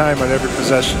right time on every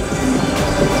possession.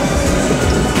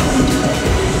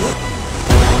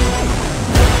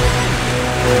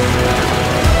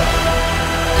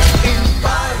 In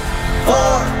 5,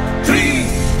 4, 3,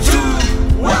 2,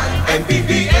 1,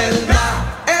 mpbl na,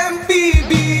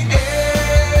 mpbl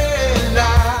na.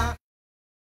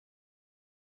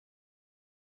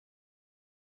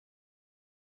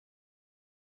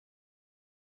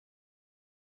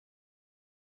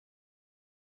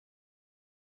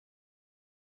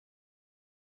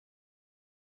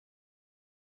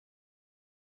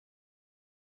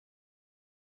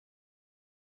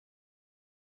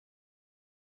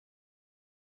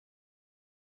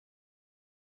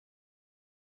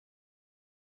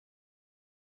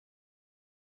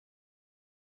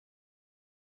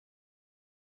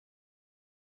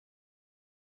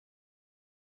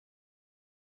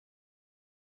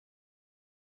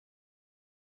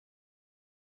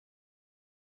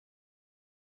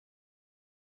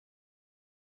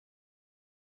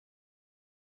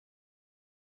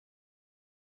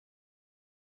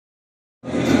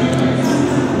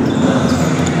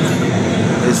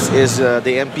 This is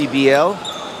the mpbl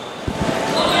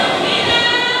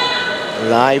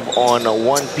live on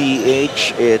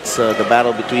 1PH. It's the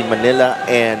battle between Manila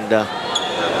and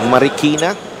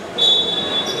Marikina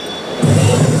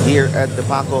here at the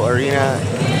Paco Arena.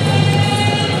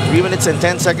 3 minutes and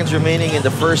 10 seconds remaining in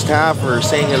the first half. We're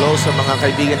saying hello sa mga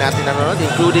kaibigan natin nanonood,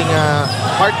 including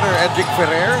partner Edric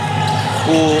Ferrer,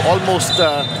 who almost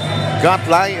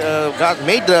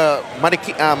made the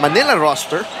Manila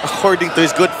roster, according to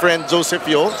his good friend Joseph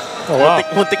Yo. Oh, wow.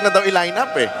 Muntik na daw i-line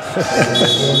up eh.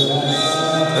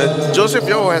 Joseph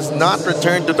Yo has not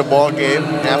returned to the ball game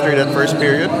after that first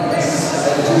period.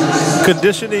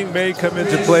 Conditioning may come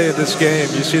into play in this game.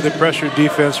 You see the pressure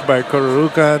defense by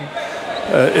Karurukan.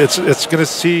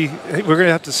 We're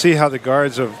gonna have to see how the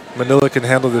guards of Manila can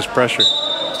handle this pressure.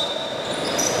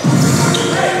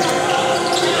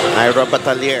 Ira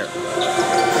Batalier.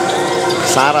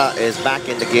 Sara is back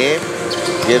in the game.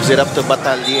 Gives it up to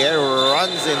Batalier.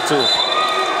 Runs into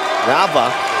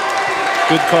Rava.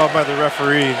 Good call by the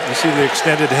referee. You see the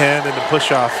extended hand and the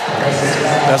push-off.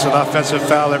 That's an offensive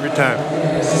foul every time.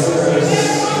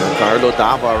 Carlo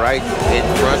Dava right in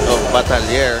front of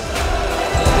Batalier.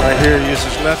 Right here, he uses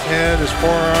his left hand, his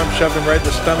forearm, shoved him right in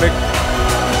the stomach.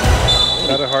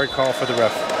 Not a hard call for the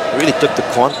ref. Really took the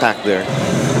contact there.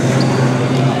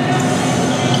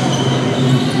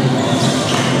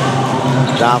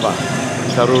 Dava.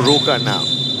 Karurukan now.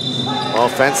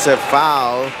 Offensive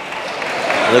foul.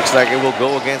 Looks like it will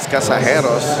go against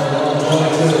Casajeros.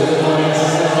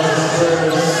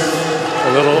 A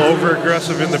little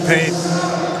over-aggressive in the paint.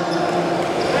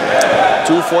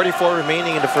 2:44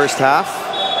 remaining in the first half.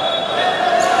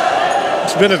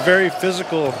 It's been a very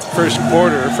physical first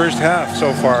half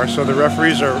so far, so the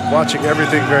referees are watching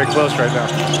everything very close right now.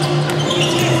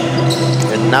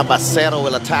 And Nabacero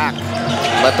will attack.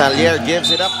 Batalier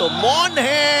gives it up to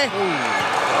Monje.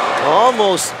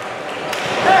 Almost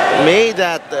made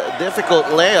that difficult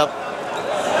layup.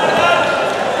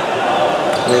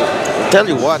 I'll tell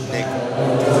you what, Nick.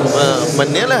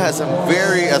 Manila has some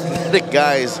very athletic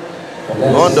guys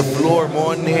on the floor.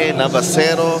 Monje,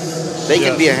 Nabacero. They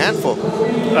can be a handful.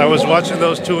 I was watching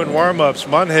those two in warm-ups.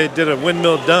 Monje did a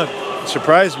windmill dunk. It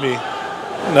surprised me.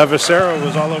 Navacero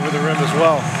was all over the rim as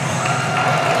well.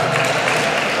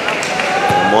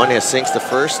 Monje sinks the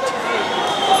first.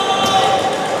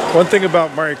 One thing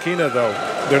about Marikina, though,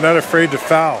 they're not afraid to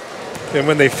foul. And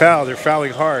when they foul, they're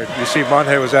fouling hard. You see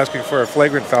Monje was asking for a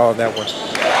flagrant foul on that one.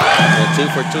 And 2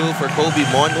 for 2 for Kobe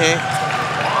Monje.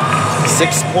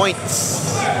 6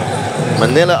 points.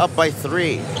 Manila up by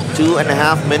 3.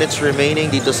 2.5 minutes remaining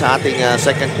dito sa ating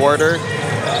second quarter.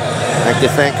 I'd like to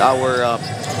thank our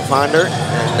founder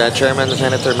and Chairman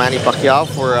Senator Manny Pacquiao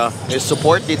for his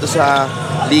support dito sa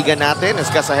liga natin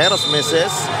as Casajeros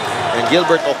misses and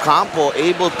Gilbert Ocampo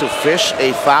able to fish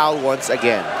a foul once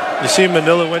again. You see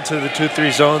Manila went to the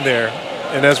 2-3 zone there.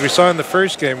 And as we saw in the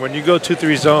first game, when you go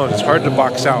 2-3 zone, it's hard to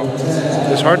box out.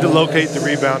 It's hard to locate the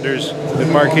rebounders,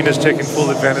 and Marikina's taking full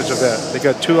advantage of that. They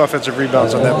got 2 offensive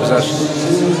rebounds on that possession.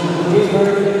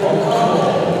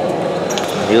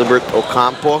 Gilbert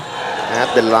Ocampo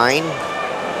at the line.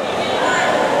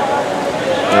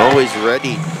 Always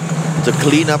ready to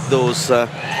clean up those the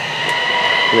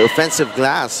offensive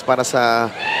glass para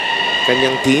sa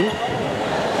kanyang team.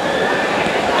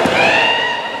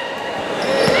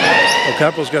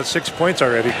 Ocampo's got 6 points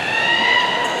already.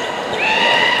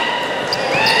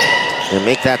 And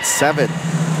make that 7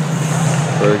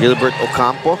 for Gilbert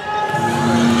Ocampo.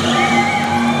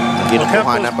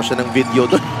 Kinukuha na pa siya ng video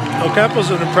doon.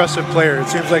 Ocampo's an impressive player. It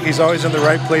seems like he's always in the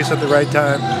right place at the right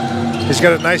time. He's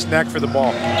got a nice knack for the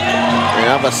ball.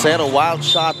 Yeah, Bacero, wild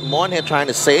shot. Monje trying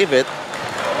to save it.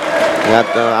 Got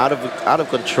out of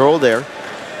control there.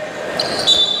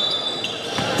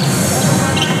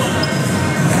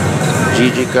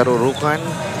 Gigi Karurukan,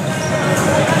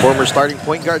 former starting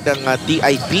point guard ng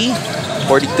TIP,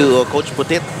 according to Coach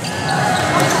Putit.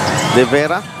 De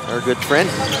Vera, our good friend.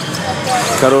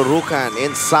 Karurukan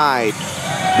inside.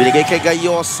 Binigay kay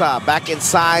Gayosa. Back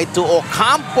inside to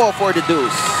Ocampo for the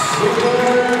deuce.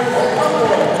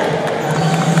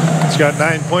 He's got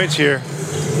 9 points here.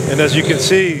 And as you can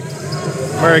see,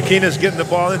 Marikina's getting the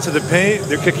ball into the paint.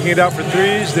 They're kicking it out for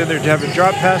threes. Then they're having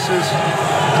drop passes.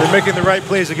 They're making the right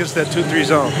plays against that 2-3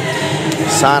 zone.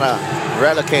 Sara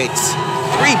relocates.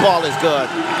 3 ball is good.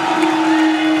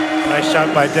 Nice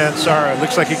shot by Dan Sara.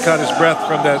 Looks like he caught his breath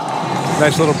from that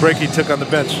nice little break he took on the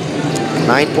bench.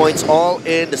 9 points all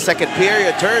in the second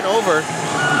period. Turnover.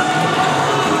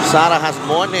 Sara has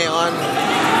Monje on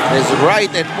his right,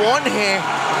 and Monje,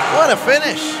 what a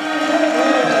finish.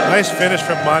 Nice finish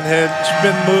from Monje.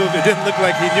 Spin move. It didn't look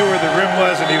like he knew where the rim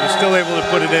was, and he was still able to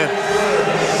put it in.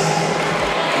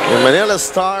 The Manila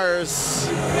Stars,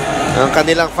 ang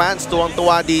kanilang fans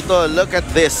tuwang-tuwa dito. Look at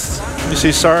this. You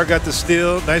see Sara got the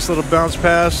steal. Nice little bounce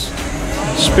pass.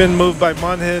 Spin move by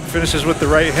Monje. Finishes with the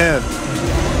right hand.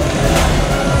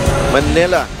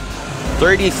 Manila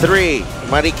 33,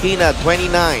 Marikina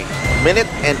 29.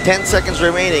 Minute and 10 seconds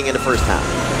remaining in the first half.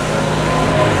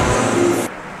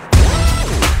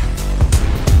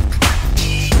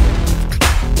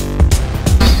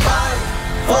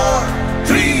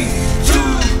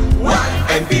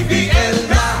 mpbl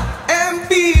na,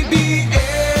 mpbl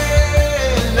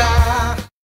na.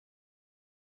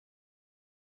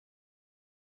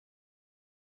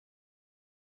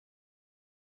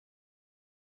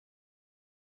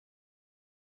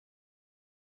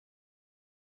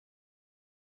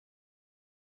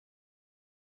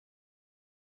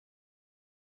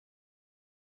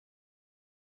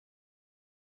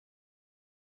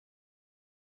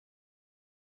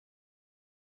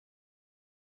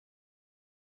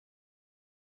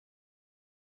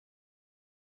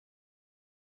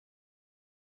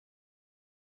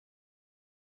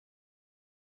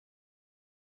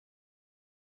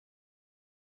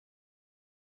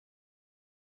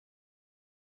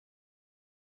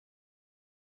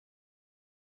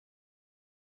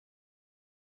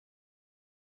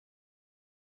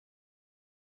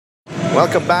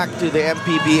 Welcome back to the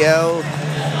mpbl.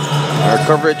 Our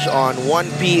coverage on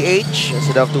 1PH.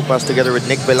 Sedaf Tupas together with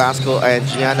Nick Velasco and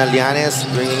Gianna Llanes,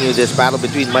 bringing you this battle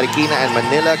between Marikina and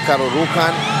Manila.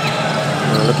 Karurukan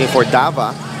looking for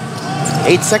Dava.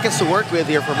 8 seconds to work with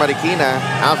here for Marikina.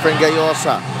 Alfred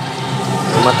Gayosa.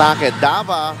 Matake.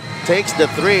 Dava takes the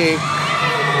 3.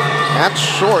 That's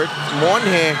short.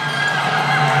 Monje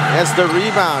has the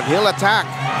rebound. He'll attack.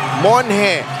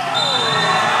 Monje.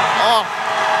 Oh.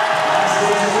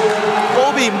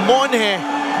 Kobe Monje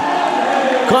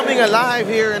coming alive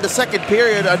here in the second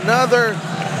period. Another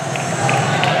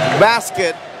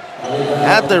basket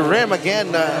at the rim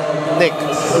again, Nick.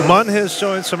 Monje is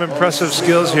showing some impressive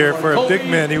skills here for a big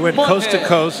man. He went coast to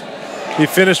coast. He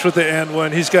finished with the and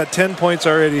one. He's got 10 points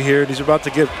already here, and he's about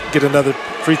to get another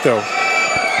free throw.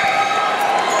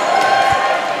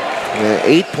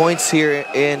 8 points here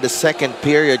in the second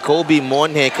period. Kobe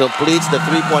Monje completes the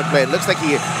three-point play. It looks like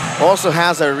he also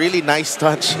has a really nice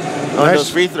touch on those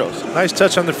free throws. Nice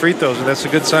touch on the free throws, and that's a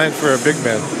good sign for a big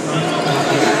man.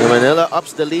 Manila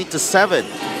ups the lead to 7.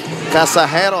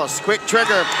 Casajeros, quick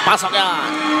trigger, pasok yan.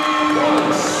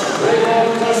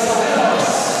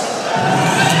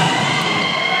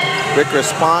 Quick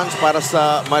response para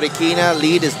sa Marikina.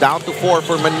 Lead is down to 4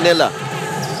 for Manila.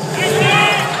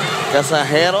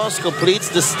 Casajeros completes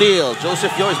the steal.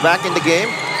 Joseph Yo is back in the game.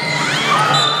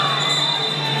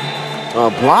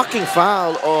 Blocking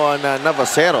foul on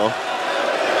Navacero.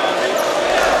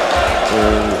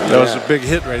 That was a big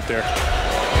hit right there.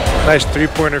 Nice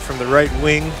three-pointer from the right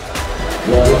wing.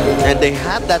 And they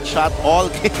had that shot all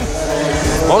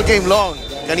game long.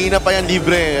 Kanina pa yan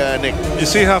libre, Nick. You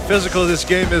see how physical this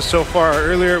game is so far.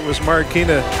 Earlier it was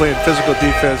Marikina playing physical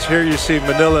defense. Here you see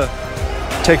Manila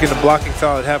taking the blocking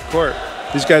foul at half court.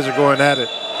 These guys are going at it.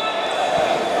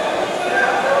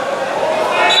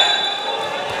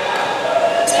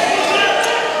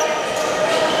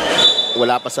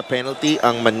 Wala pa sa penalty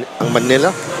ang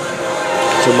Manila.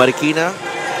 So Marikina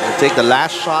will take the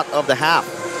last shot of the half.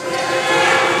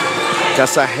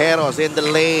 Casajeros in the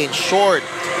lane, short.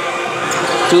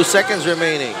 2 seconds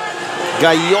remaining.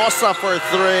 Gayosa for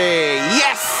three.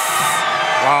 Yes!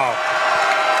 Wow.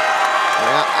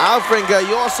 Alfred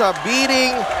Gayosa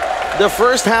beating the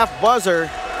first half buzzer.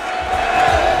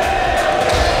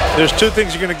 There's two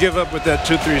things you're going to give up with that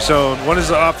 2-3 zone. One is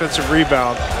the offensive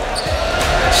rebound.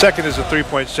 Second is a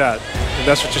three-point shot. And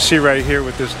that's what you see right here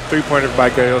with this three-pointer by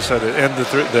Gayosa to end the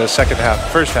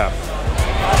first half.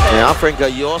 And Alfred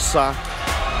Gayosa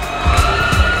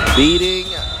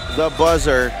beating the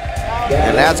buzzer.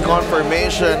 And that's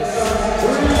confirmation.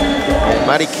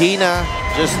 Marikina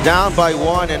just down by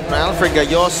one, and Alfred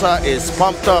Gayosa is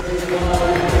pumped up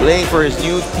playing for his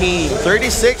new team.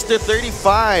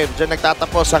 36-35. Diyan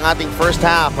nagtatapos ang ating first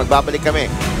half. Magbabalik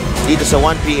kami dito sa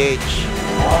 1PH.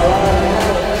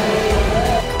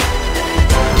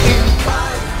 In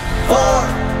 5,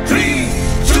 4, 3,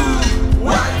 2,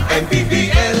 1,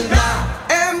 mpbl na!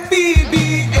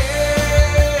 mpbl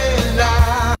na!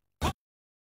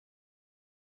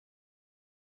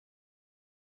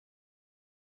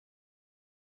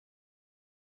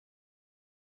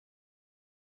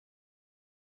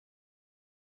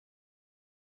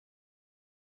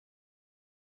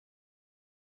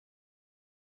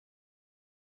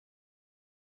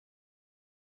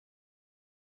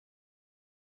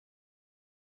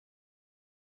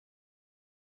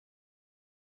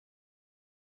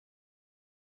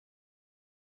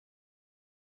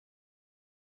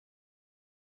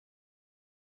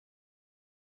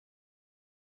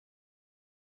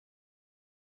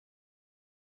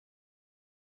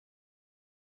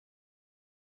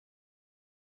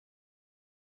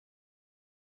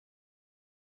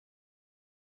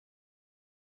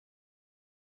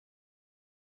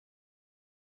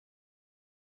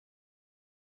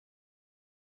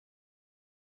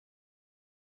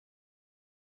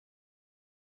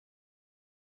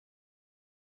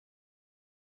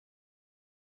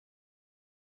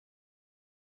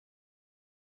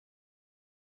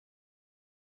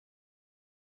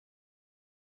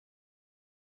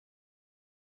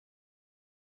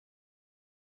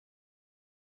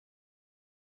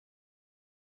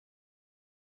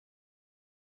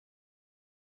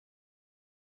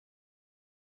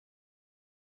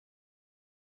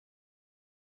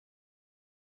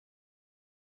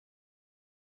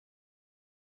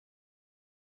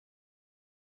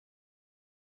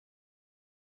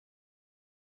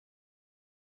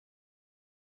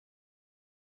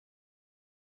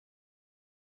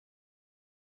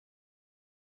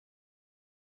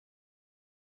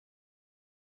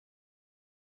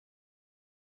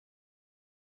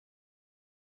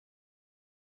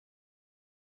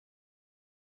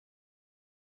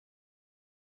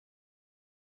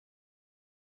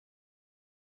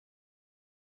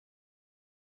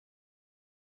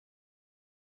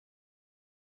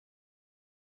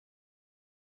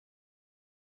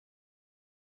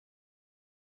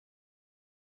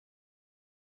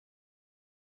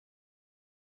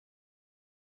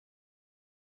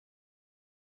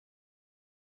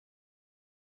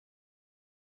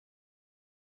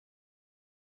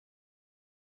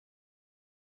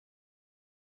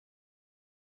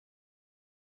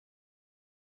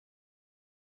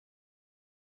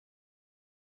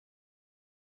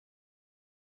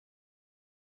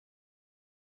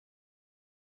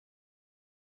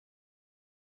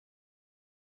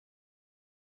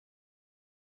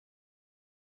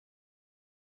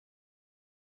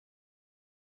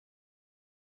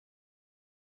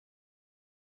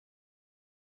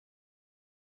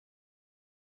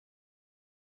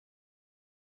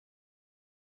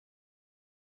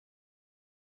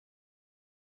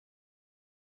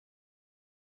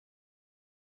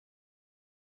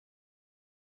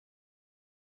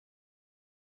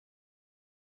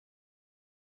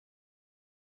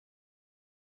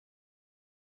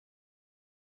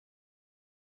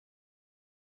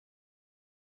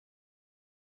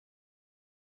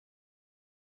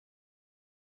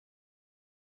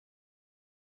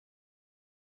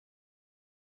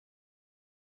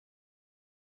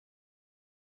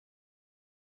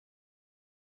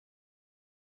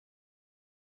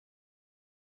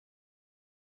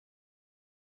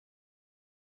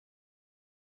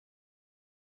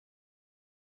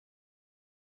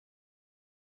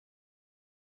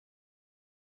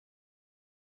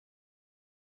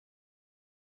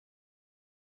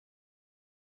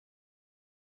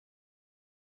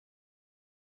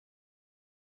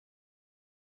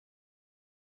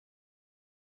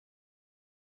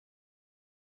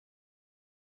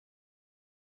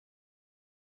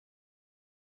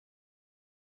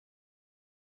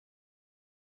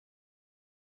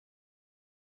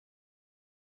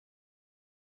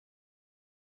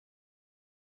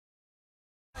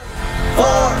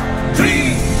 4,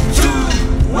 3,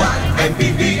 2, 1,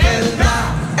 mpbl na,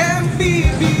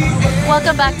 mpbl.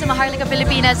 Welcome back to Maharlika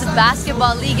Pilipinas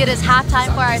Basketball League. It is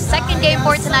halftime for our second game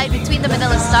for tonight between the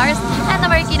Manila Stars and the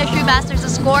Marikina Shoemasters.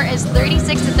 The score is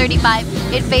 36-35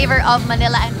 in favor of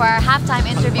Manila. And for our halftime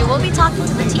interview, we'll be talking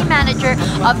to the team manager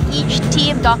of each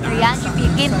team, Dr. Yanji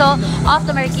Quinto of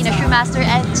the Marikina Shoemaster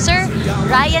and Sir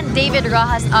Ryan David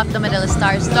Rojas of the Manila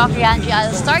Stars. Dr. Yanji,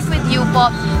 I'll start with you po.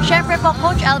 Siyempre po,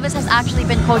 Coach Elvis has actually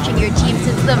been coaching your team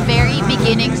since the very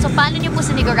beginning. So paano niyo po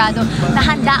sinigurado na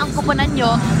handa ang kupunan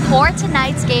niyo for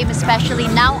tonight's game, especially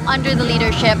now under the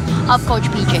leadership of Coach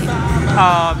PJ?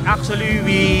 Actually,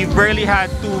 we barely had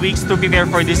 2 weeks to prepare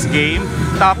for this game.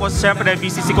 Tapos, syempre,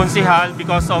 busy si Konsehal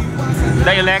because of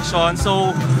the election.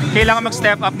 So, kailangan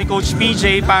mag-step up ni Coach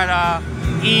PJ para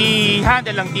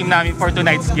i-handle ang team namin for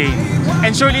tonight's game.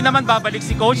 And surely naman babalik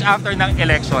si Coach after ng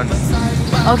elections.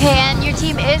 Okay, and your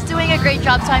team is doing a great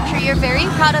job, so I'm sure you're very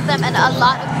proud of them, and a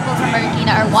lot of people from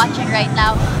Marikina are watching right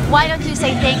now. Why don't you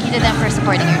say thank you to them for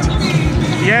supporting your team?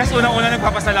 Yes, unang-una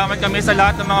nagpapasalamat kami sa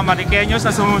lahat ng mga Marikeños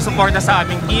na sumusuporta sa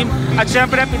aming team. At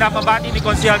syempre, pinapabati ni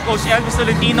Konsehal Coach Elvis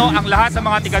Tolentino ang lahat ng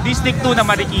mga tiga-District 2 ng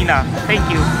Marikina. Thank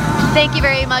you. Thank you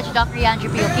very much, Dr. Yanji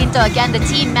Quinto. Again, the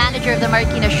team manager of the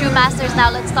Marikina Shoemasters.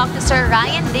 Now let's talk to Sir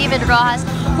Ryan David Rojas,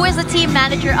 who is the team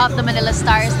manager of the Manila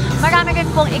Stars. Marami rin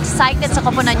pong excited sa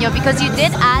koponan nyo because you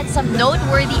did add some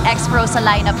noteworthy ex-pros sa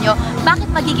lineup nyo.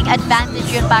 Bakit magiging advantage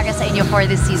yun para sa inyo for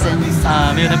this season?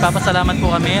 Yun, nagpapasalamat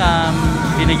po kami.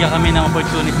 Binigyan kami ng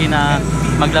opportunity na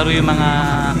maglaro yung mga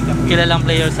kilalang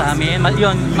players sa amin.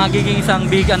 Yun, magiging isang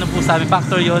big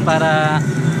factor yun para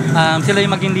sila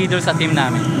yung maging leader sa team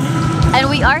namin. And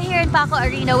we are here in Paco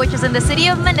Arena, which is in the city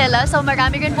of Manila. So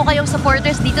marami rin po kayong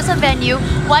supporters dito sa venue.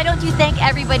 Why don't you thank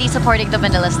everybody supporting the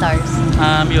Manila Stars?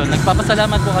 Yun,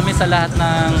 nagpapasalamat po kami sa lahat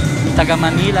ng taga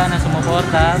Manila na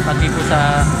sumuporta, pati po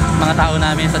sa mga tao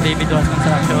namin sa David Ross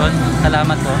Construction.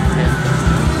 Salamat po.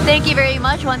 Thank you very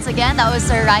much once again. That was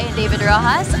Sir Ryan David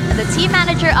Rojas, the team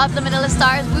manager of the Manila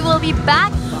Stars. We will be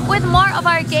back with more of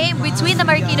our game between the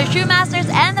Marikina Shoemasters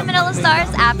and the Manila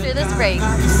Stars after this break.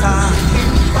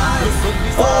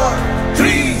 4,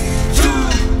 3,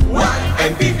 2,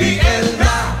 1, mpbl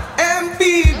na,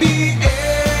 mpbl.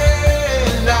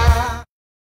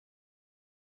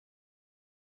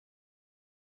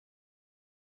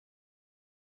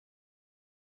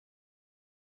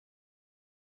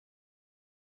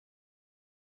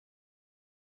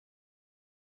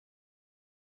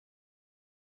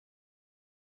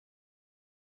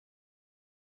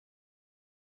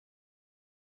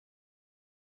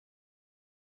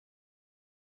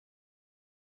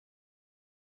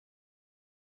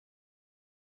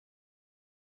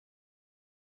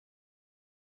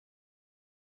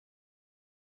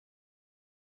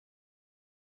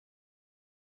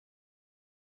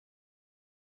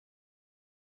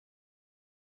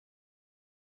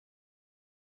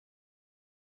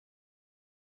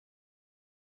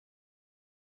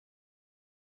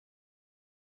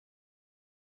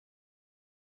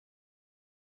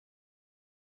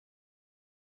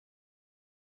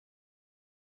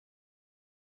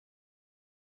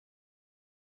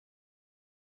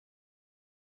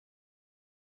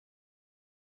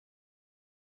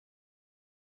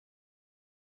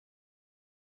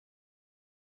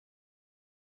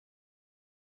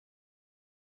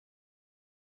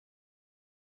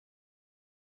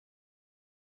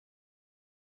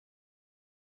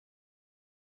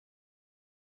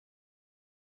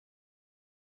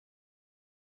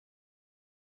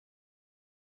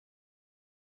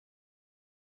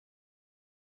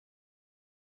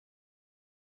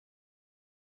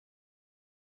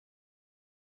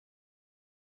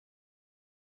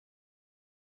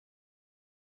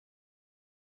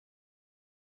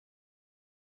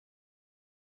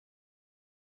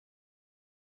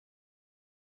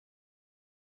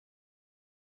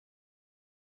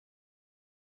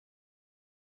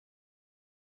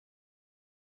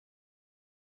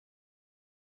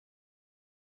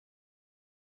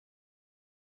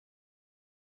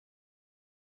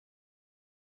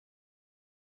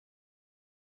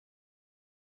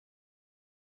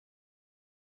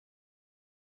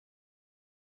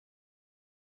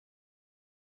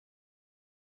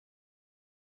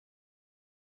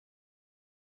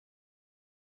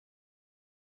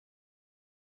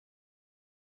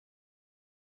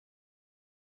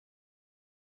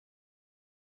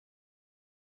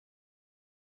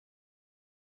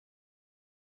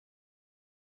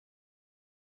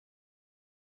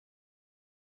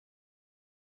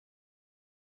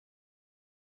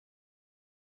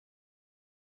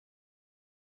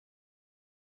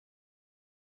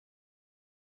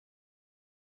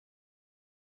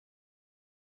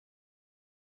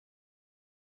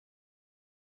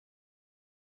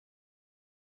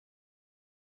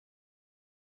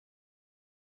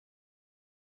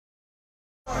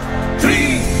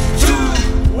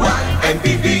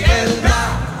 mpbl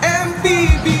na,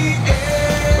 mpbl.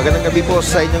 Magandang gabi po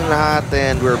sa inyong lahat,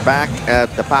 and we're back at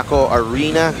the Paco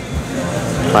Arena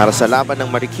para sa laban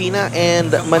ng Marikina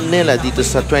and Manila dito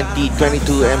sa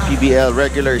 2022 mpbl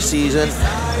regular season.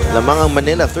 Lamang ang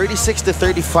Manila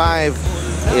 36-35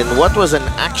 in what was an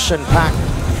action-packed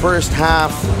first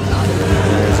half.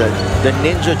 The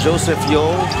Ninja Joseph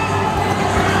Yo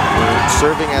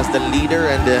serving as the leader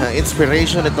and the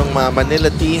inspiration. Itong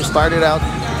Manila team started out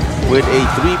with a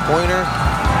three-pointer,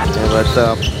 but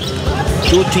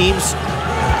two teams,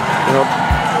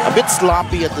 a bit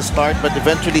sloppy at the start, but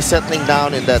eventually settling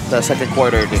down in that second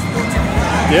quarter.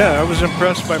 Yeah, I was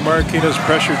impressed by Marikina's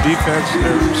pressure defense.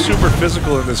 They're super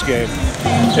physical in this game,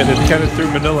 and it kind of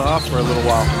threw Manila off for a little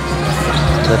while.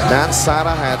 But Dan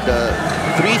Sara had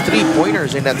three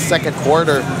three-pointers in that second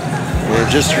quarter,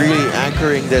 just really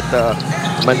anchoring that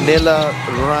Manila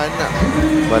run.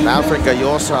 But Alfred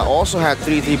Gayosa also had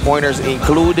three three-pointers,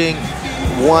 including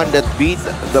one that beat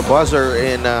the buzzer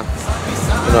in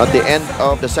at the end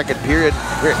of the second period.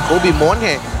 Kobe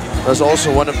Monhe was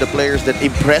also one of the players that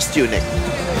impressed you, Nick.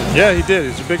 Yeah, he did.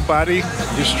 He's a big body.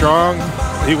 He's strong.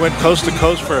 He went coast to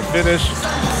coast for a finish,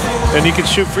 and he can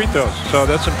shoot free throws. So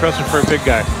that's impressive for a big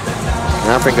guy.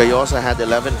 Alfred Gayosa had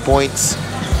 11 points.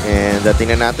 And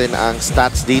tingnan natin ang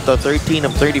stats dito. 13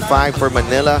 of 35 for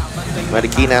Manila.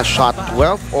 Marikina shot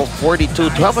 12 of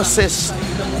 42. 12 assists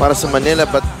para sa Manila,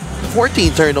 but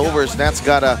 14 turnovers. That's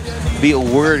gotta be a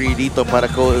worry dito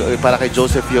para kay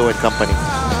Joseph Yo and company.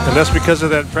 And that's because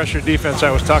of that pressure defense I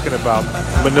was talking about.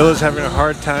 Manila's having a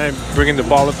hard time bringing the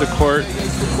ball up the court.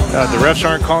 The refs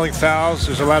aren't calling fouls.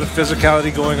 There's a lot of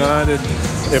physicality going on, and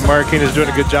Marikina's doing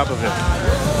a good job of it.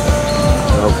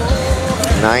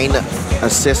 9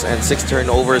 assists and 6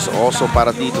 turnovers also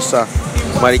para dito sa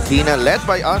Marikina, led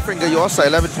by Alfred Gayosa,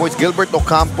 11 points. Gilbert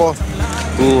Ocampo,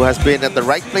 who has been at the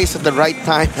right place at the right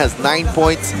time, has 9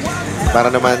 points. Para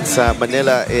naman sa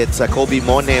Manila, it's Kobe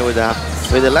Monhe with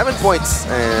 11 points.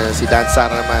 Si Dan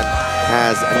Sara naman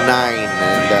has 9.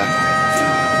 And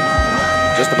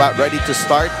just about ready to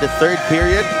start the third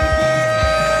period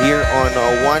here on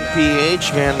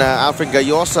 1PH. And Alfred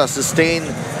Gayosa sustained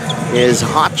his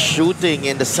hot shooting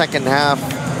in the second half.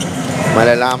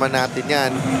 Malalaman natin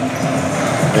yan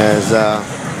as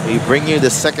we bring you the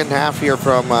second half here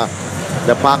from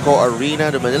the Paco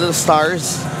Arena. The Manila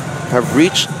Stars have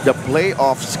reached the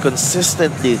playoffs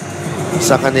consistently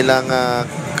sa kanilang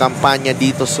kampanya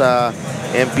dito sa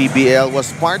mpbl.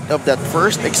 Was part of that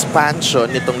first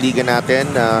expansion nitong liga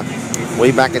natin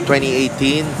way back in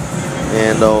 2018,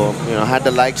 and had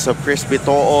the likes of Chris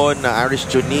Bitoon, Aris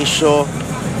Junicio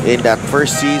in that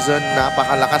first season.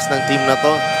 Napakalakas ng team na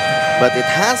to, but it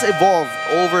has evolved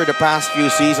over the past few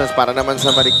seasons. Para naman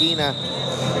sa Marikina,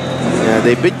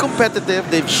 they've been competitive.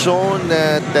 They've shown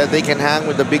that they can hang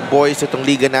with the big boys itong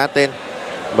liga natin.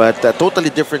 But a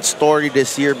totally different story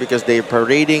this year because they're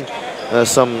parading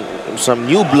some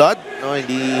new blood.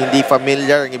 Hindi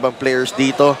familiar ang ibang players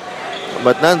dito.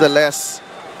 But nonetheless,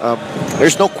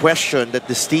 there's no question that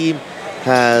this team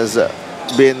has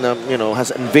been,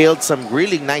 has unveiled some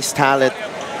really nice talent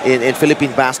in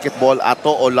Philippine basketball.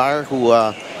 Ato Olar, who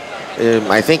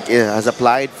I think has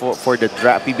applied for the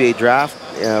PBA draft,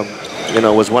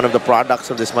 was one of the products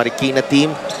of this Marikina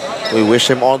team. We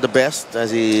wish him all the best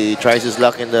as he tries his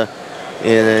luck in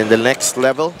the next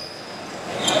level.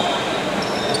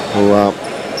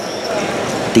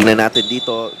 Tingnan natin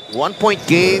dito. 1-point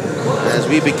game as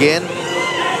we begin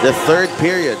the third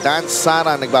period. Dan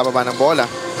Sara nagbababa ng bola.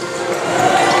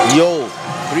 Yo,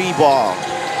 3-ball.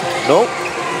 Nope.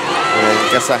 And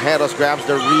Casajeros grabs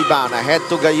the rebound. Ahead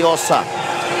to Gayosa.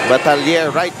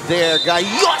 Batalier right there.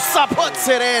 Gayosa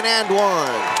puts it in and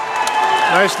one.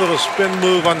 Nice little spin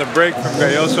move on the break from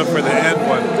Gayosa for the end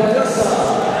one.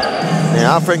 And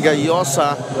Alfred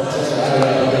Gayosa,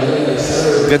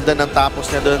 ganda ng tapos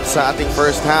niya dun sa ating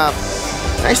first half.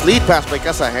 Nice lead pass by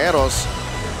Casajeros.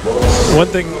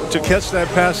 One thing, to catch that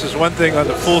pass is one thing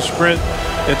on the full sprint,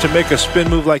 and to make a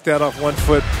spin move like that off one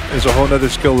foot is a whole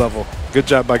nother skill level. Good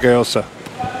job by Gayosa.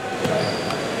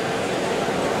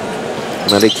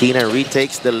 Marikina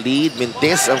retakes the lead.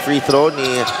 Mintis ang free throw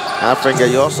ni Alfred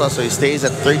Gayosa, so he stays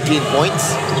at 13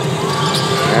 points.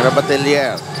 And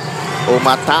Batalier,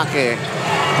 umatake,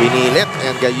 pinilit,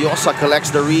 and Gayosa collects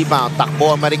the rebound.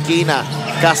 Takbo ang Marikina.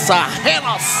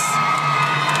 Casajeros.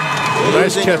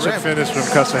 Nice catch and finish from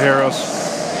Casajeros.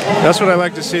 That's what I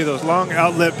like to see, those long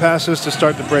outlet passes to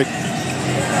start the break.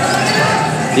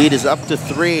 Lead is up to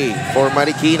 3 for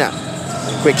Marikina.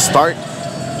 Quick start.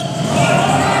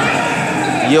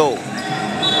 Yo,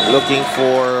 looking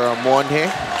for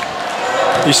Monhe.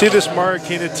 You see this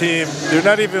Marikina team, they're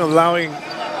not even allowing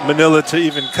Manila to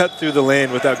even cut through the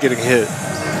lane without getting hit.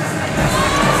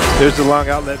 There's the long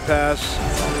outlet pass.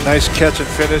 Nice catch and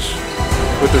finish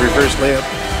with the reverse layup.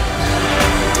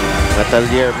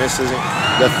 Batalier misses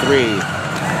the three.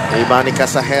 Ibani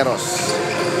Casajeros.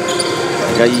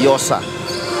 Gayosa.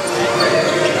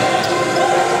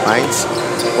 Finds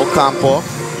Ocampo.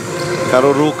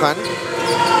 Karurukan.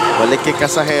 Balik kay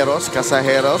Casajeros.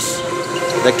 Casajeros.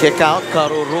 The kick out.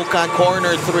 Karurukan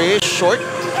corner three. Short.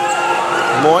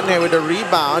 Monhe with a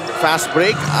rebound. Fast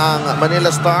break ang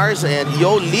Manila Stars. And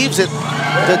Yo leaves it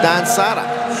to Dan Sara.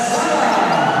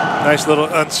 Nice little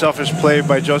unselfish play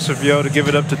by Joseph Yo to give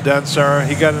it up to Dan Sara.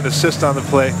 He got an assist on the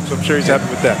play, so I'm sure he's happy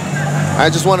with that. I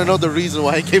just want to know the reason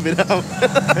why he gave it up.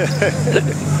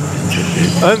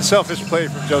 Unselfish play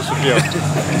from Joseph Yo.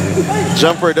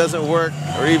 Jumper doesn't work.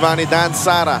 Rebound ni Dan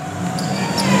Sara.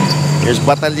 Here's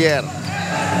Batalier.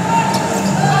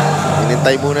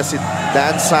 Inintay muna si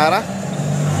Dan Sara.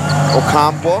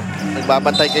 Ocampo.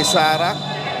 Nagbabantay kay Sara.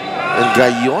 And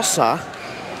Gayosa.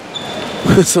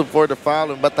 Whistle for the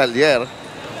foul in Batalier.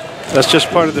 That's just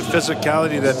part of the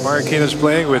physicality that Marikina is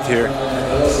playing with here.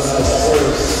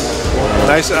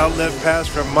 Nice outlet pass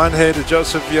from Monhe to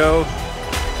Joseph Yo.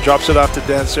 Drops it off to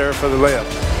Dan Sara for the layup.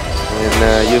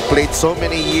 And you've played so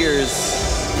many years,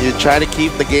 you try to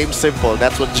keep the game simple.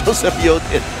 That's what Joseph Yo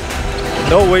did.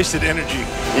 No wasted energy.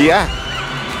 Yeah.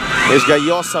 There's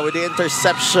Gayosa with the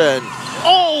interception.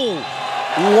 Oh!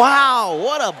 Wow,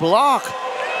 what a block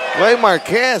by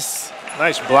Marquez.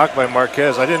 Nice block by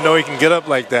Marquez. I didn't know he can get up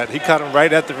like that. He caught him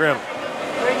right at the rim.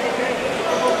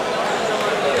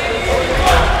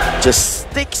 Just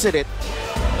sticks at it.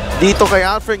 Dito kay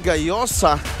Alfred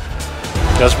Gayosa.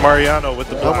 That's Mariano with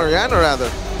the block. Mariano rather.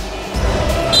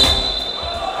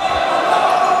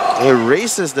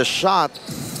 Erases the shot.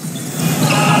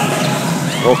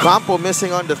 Ocampo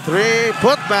missing on the three.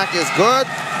 Putback is good.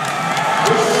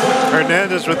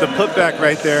 Hernandez with the putback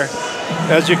right there.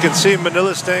 As you can see,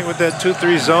 Manila staying with that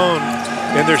 2-3 zone,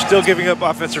 and they're still giving up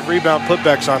offensive rebound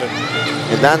putbacks on it.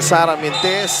 And Dan Sara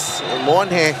Mintes,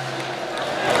 Monhe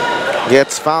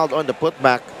gets fouled on the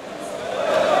putback.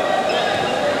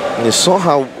 And you saw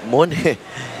how Monhe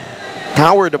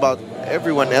towered about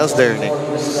everyone else there, Nick.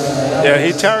 Yeah,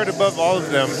 he towered above all of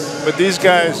them, but these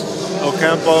guys,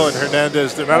 Ocampo and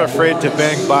Hernandez, they're not afraid to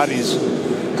bang bodies.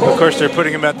 Of course, they're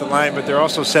putting him at the line, but they're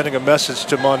also sending a message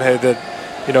to Monhe that,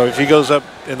 you know, if he goes up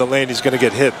in the lane, he's going to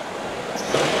get hit.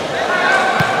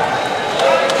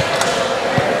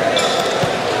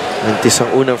 Mintis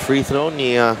ang unang free throw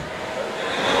ni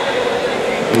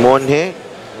Monhe.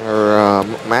 Our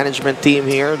management team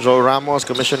here, Joe Ramos,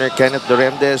 Commissioner Kenneth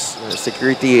Doremdes,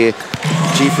 Security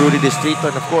Chief Rudy Distrito,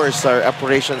 and of course our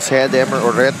operations head, Emer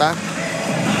Oreta.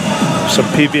 Some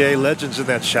PBA legends in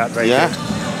that shot right there.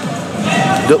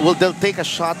 They'll take a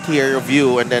shot here of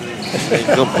you, and then it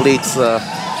completes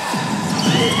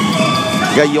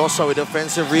Gayosa with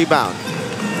offensive rebound.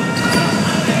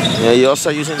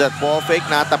 Gayosa using that ball fake,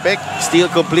 natapik. Steal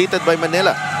completed by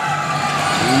Manila.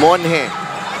 Monhe.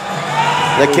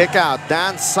 The kick out.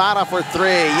 Dan Sara for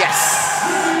three. Yes.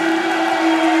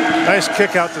 Nice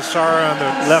kick out to Sara on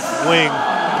the left wing.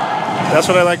 That's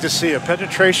what I like to see. A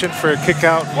penetration for a kick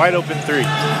out, wide open three.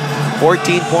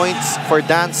 14 points for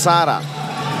Dan Sara.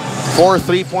 4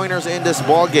 3-pointers in this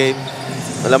ball game.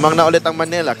 Malamang na ulit ang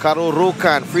Manila.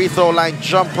 Karurukan, free throw line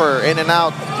jumper, in and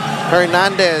out.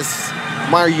 Hernandez,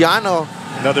 Mariano.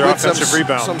 Another offensive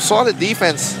rebound. Some solid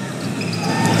defense.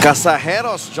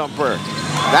 Casajeros jumper.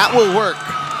 That will work.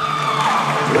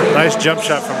 Nice jump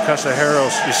shot from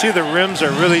Casajeros. You see the rims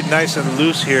are really nice and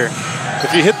loose here.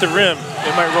 If you hit the rim,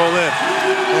 it might roll in.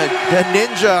 The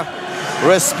Ninja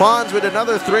responds with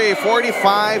another three,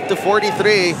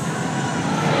 45-43.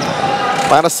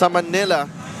 Para sa Manila.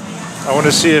 I want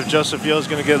to see if Joseph Yo is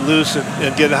going to get loose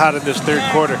and get hot in this third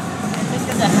quarter.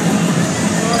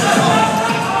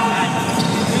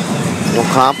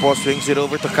 Ocampo swings it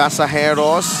over to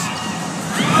Casajeros.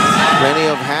 Plenty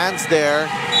of hands there,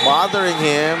 bothering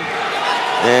him.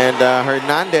 And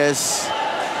Hernandez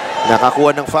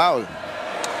nakakuha ng foul.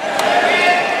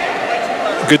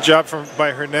 Good job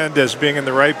by Hernandez being in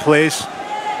the right place.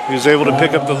 He was able to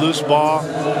pick up the loose ball.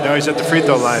 Now he's at the free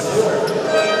throw line.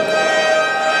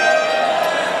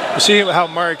 You see how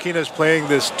Marikina is playing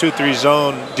this 2-3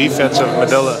 zone defense of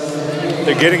Manila.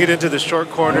 They're getting it into the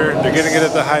short corner. They're getting it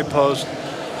at the high post.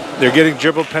 They're getting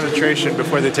dribble penetration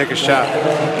before they take a shot.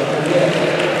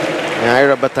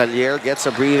 Ira Batalier gets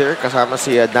a breather. Kasama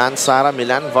si Dan Sara.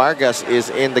 Milan Vargas is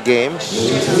in the game.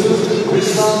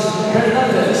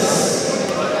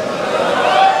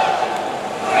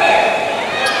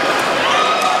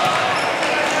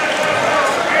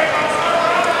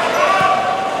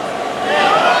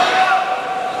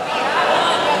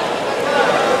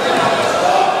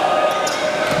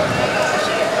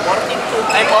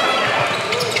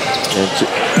 1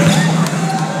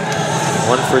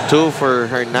 for 2 for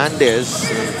Hernandez.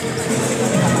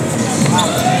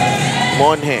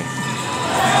 Monje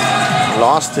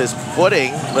lost his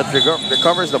footing but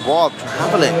recovers the ball,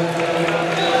 traveling.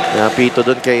 Pito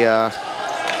dun kay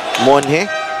Monje.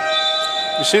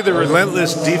 You see the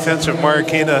relentless defense of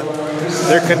Marikina.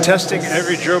 They're contesting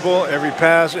every dribble, every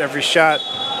pass, every shot.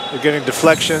 They're getting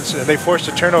deflections, and they forced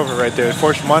a turnover right there. They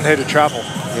forced Monje to travel.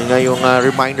 Yun nga yung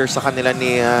reminder sa kanila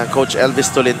ni Coach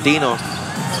Elvis Tolentino.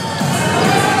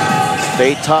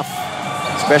 Stay tough,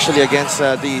 especially against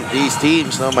these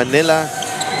teams. No, Manila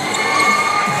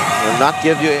will not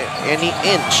give you any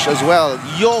inch as well.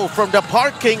 Yo, from the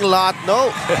parking lot,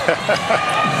 no.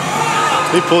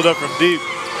 He pulled up from deep.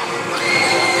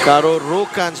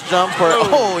 Karurukan's jumper.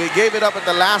 Oh, he gave it up at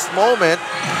the last moment.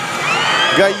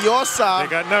 Gayosa. They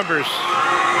got numbers.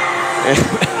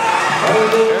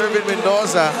 Ervin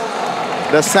Mendoza.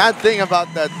 The sad thing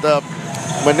about that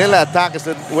Manila attack is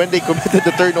that when they committed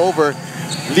the turnover,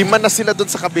 5 na sila dun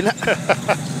sa kabila.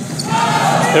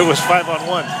 It was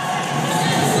 5-on-1.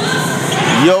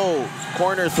 Yo,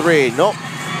 corner 3. Nope.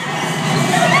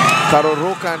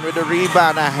 Karurukan with the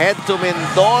rebound ahead to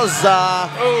Mendoza.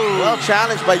 Well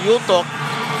challenged by Yutok.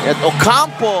 And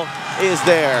Ocampo is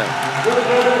there.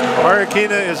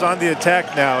 Marikina is on the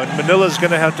attack now, and Manila's going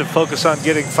to have to focus on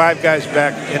getting 5 guys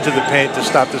back into the paint to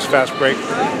stop this fast break.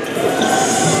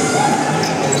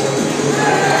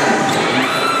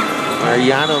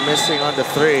 Mariano missing on the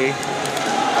 3.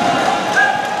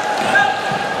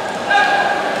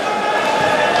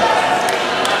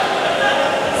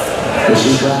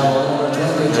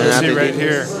 See right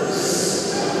here,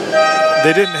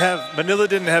 Manila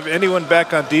didn't have anyone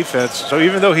back on defense, so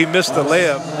even though he missed the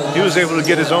layup, he was able to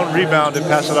get his own rebound and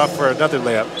pass it off for another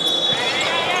layup.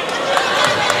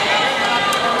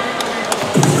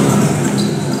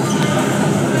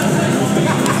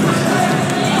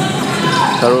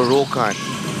 Karurukan.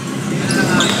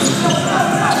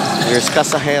 Here's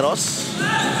Casajeros.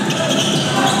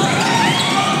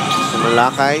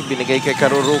 Malakay, binigay kay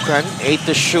Karurukan. 8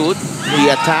 to shoot. He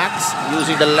attacks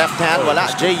using the left hand. Wala.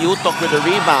 Jay Yutok with the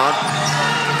rebound.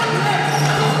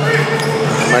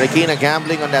 Marikina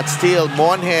gambling on that steal.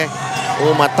 Monje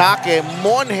umatake.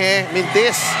 Monje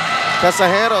mintis.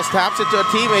 Casajeros taps it to a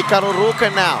teammate.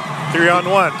 Karurukan now.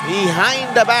 3-on-1. Behind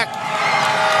the back.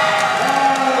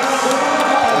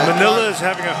 Manila is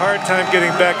having a hard time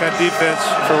getting back on defense.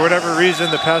 For whatever reason,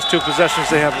 the past 2 possessions,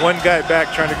 they have 1 guy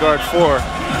back trying to guard 4.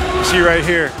 You see right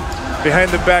here,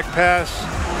 behind the back pass.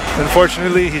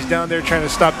 Unfortunately, he's down there trying to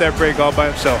stop that break all by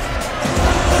himself.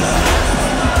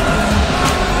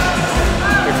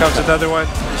 Here comes another one.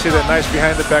 You see that nice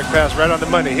behind the back pass right on the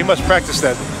money. He must practice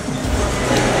that.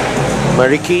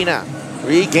 Marikina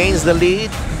regains the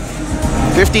lead.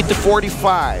 50 to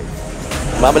 45.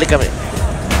 Babalik kami.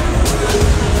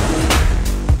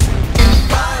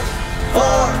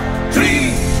 4,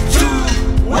 3, 2,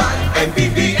 1,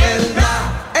 mpbl na!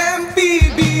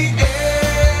 mpbl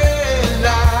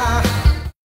na!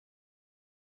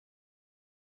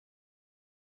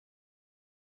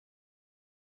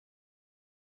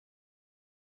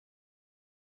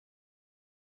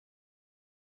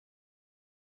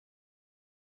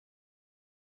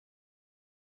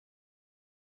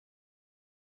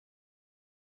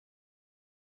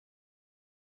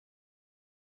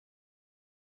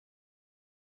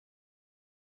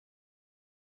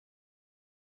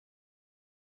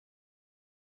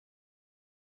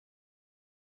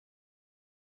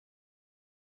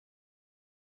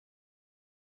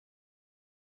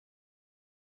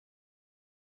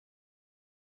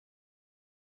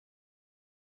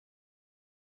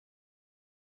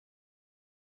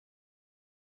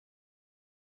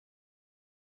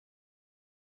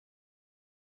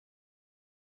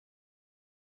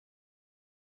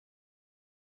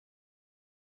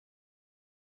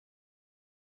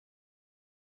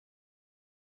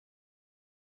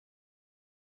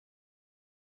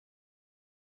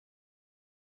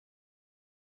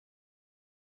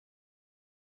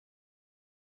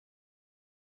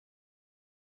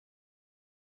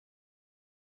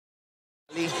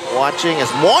 Watching as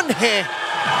Monje.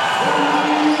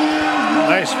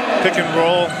 Nice pick and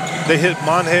roll. They hit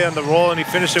Monje on the roll, and he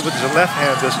finished it with his left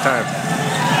hand this time.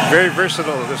 Very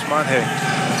versatile, this Monje.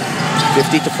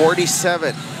 50 to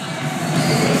 47.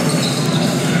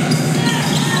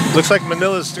 Looks like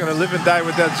Manila's going to live and die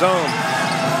with that zone.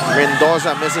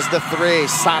 Mendoza misses the 3.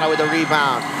 Sana with the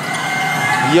rebound.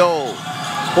 Yo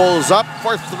pulls up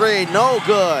for 3. No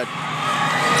good.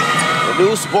 The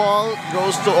loose ball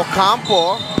goes to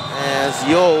Ocampo as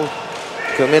Yo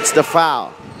commits the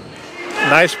foul.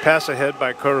 Nice pass ahead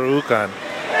by Karurukan.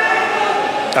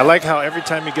 I like how every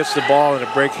time he gets the ball in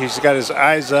a break, he's got his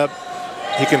eyes up.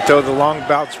 He can throw the long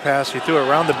bounce pass. He threw a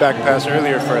round the back pass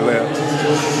earlier for a layup.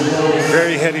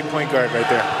 Very heady point guard right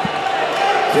there.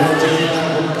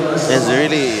 He's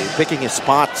really picking his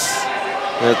spots.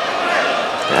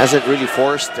 Hasn't really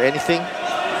forced anything.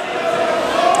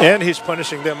 And he's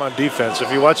punishing them on defense.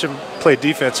 If you watch him play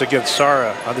defense against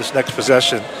Sara on this next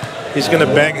possession, he's going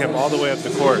to bang him all the way up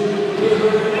the court.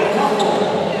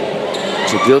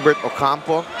 So Gilbert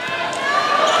Ocampo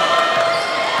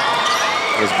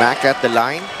is back at the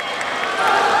line.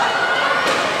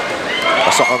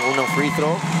 Pasok ang unang free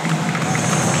throw.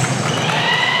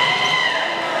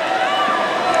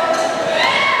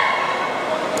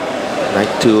 I'd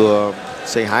like to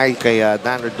say hi kay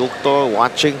Dan Reducto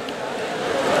watching.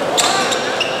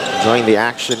 Enjoying the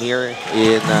action here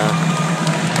in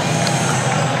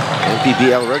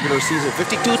mpbl regular season.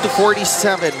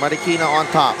 52-47, Marikina on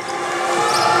top.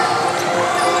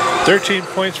 13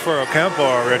 points for Ocampo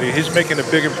already. He's making a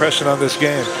big impression on this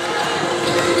game.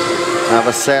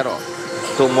 Navacero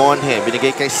to Monje.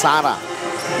 Binigay kay Sara.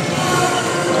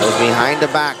 That was behind the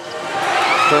back.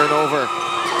 Turnover.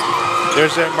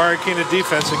 There's that Marikina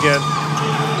defense again.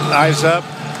 Eyes up.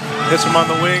 Hits him on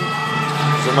the wing.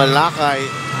 So Malakay,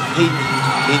 he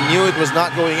knew it was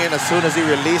not going in as soon as he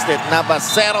released it.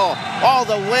 Navacero all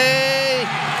the way.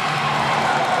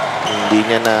 Hindi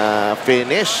niya na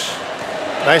finish.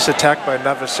 Nice attack by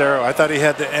Navacero. I thought he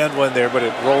had the end one there, but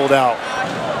it rolled out.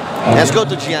 Let's go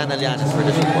to Gianna Llanes for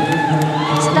this report.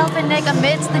 So Delphin Nick,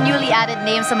 amidst the newly added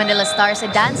names sa Manila Stars, si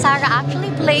Dan Sara actually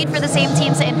played for the same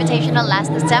team sa Invitational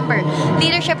last December.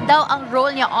 Leadership daw ang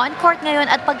role niya on-court ngayon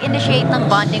at pag-initiate ng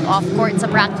bonding off-court. Sa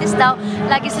practice daw,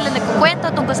 lagi sila nagkukwento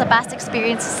tungkol sa past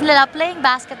experiences nila playing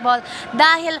basketball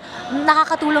dahil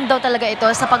nakakatulong daw talaga ito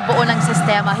sa pagbuo ng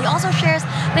sistema. He also shares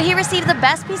that he received the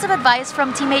best piece of advice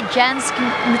from teammate Jens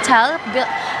Mutel,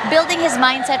 building his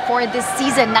mindset for this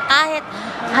season na kahit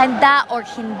handa or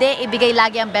hindi, ibigay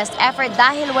lagi ang best effort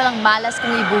dahil walang malas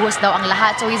kung ibuhos daw ang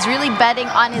lahat. So he's really betting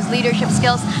on his leadership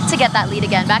skills to get that lead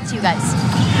again. Back to you guys.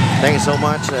 Thank you so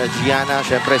much, Gianna.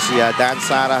 Siyempre si Dan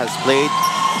Sara has played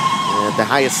at the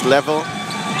highest level.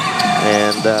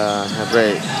 And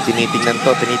siyempre,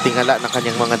 tinitingala ng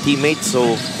kanyang mga teammates.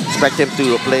 So expect him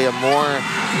to play a more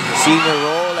senior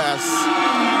role as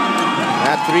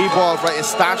that three ball from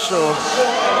Estacio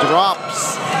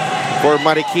drops for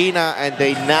Marikina, and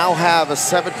they now have a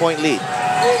 7-point lead.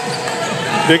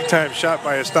 Big time shot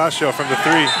by Estacio from the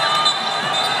three.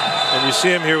 And you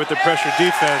see him here with the pressure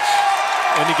defense,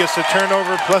 and he gets a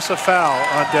turnover plus a foul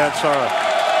on Dan Sara.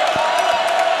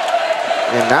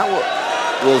 And that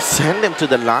will send him to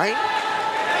the line.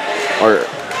 Or,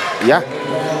 yeah.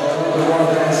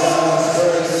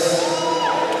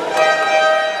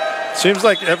 Seems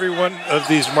like every one of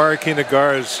these Marikina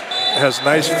guards has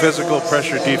nice physical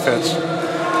pressure defense.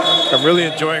 I'm really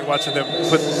enjoying watching them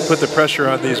put the pressure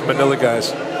on these Manila guys.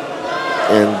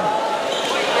 And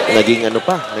naging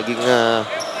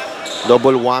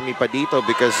double whammy pa dito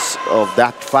because of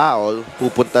that foul.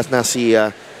 Pupuntas na si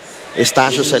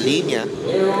Estacio sa linya.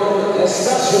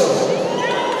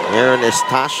 Aaron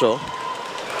Estacio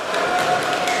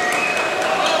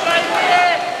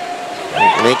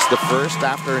makes the first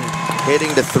after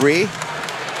hitting the three.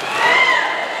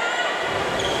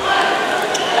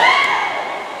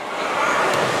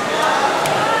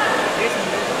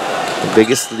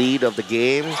 Biggest lead of the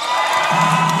game, 9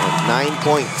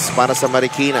 points para sa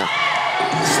Marikina.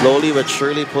 Slowly but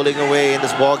surely pulling away in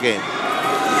this ball game.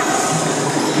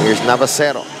 Here's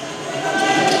Navacero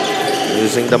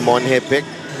using the Monje pick.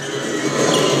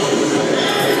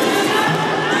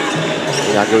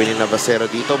 Gagawin ni Navacero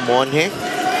dito. Monje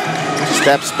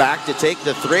steps back to take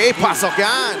the three. Pasok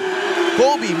yan!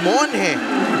 Kobe Monje.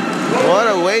 What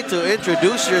a way to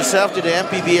introduce yourself to the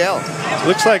mpbl.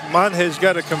 Looks like Monje's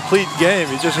got a complete game.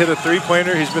 He just hit a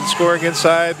three-pointer. He's been scoring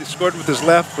inside. He scored with his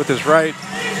left, with his right.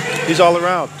 He's all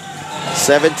around.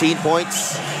 17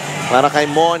 points para kay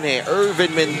Monje.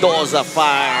 Irvin Mendoza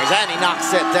fires and he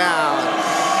knocks it down.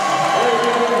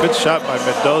 Good shot by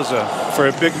Mendoza.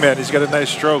 For a big man, he's got a nice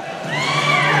stroke.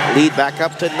 Lead back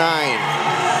up to 9.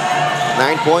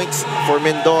 9 points for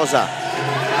Mendoza.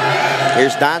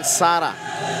 Here's Dan Sara.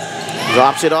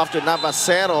 Drops it off to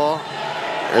Navacero.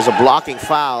 There's a blocking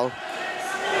foul.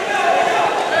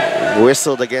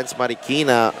 Whistled against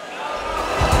Marikina.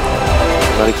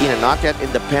 Marikina not yet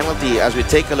in the penalty as we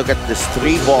take a look at this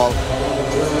three ball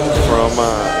from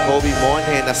Kobe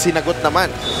Monje na sinagot naman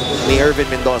ni Irvin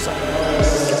Mendoza.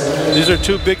 These are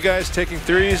two big guys taking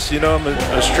threes. You know, I'm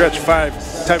a stretch five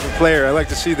type of player. I like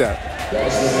to see that.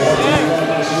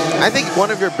 I think one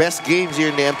of your best games here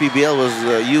in the MPBL was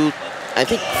you, I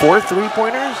think, 4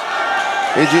 3-pointers?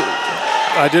 Did you?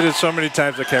 I did it so many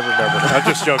times I can't remember. I'm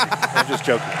just joking. I'm just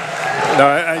joking. No,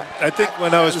 I think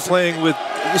when I was playing with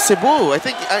Cebu, I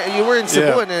think you were in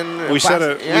Cebu, and then we set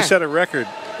a record.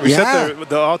 We set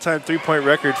the all-time 3-point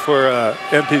record for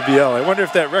mpbl. I wonder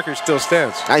if that record still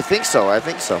stands. I think so. I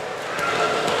think so.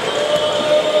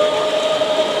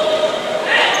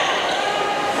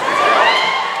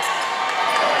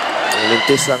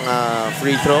 Lintis ang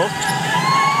free throw.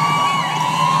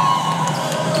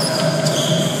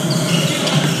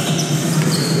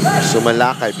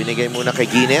 Sumalakay, binigay muna kay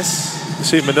Guinness. You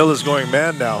see, Manila's going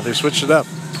man now. They switched it up.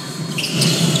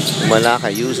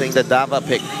 Sumalakay using the Dava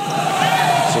pick.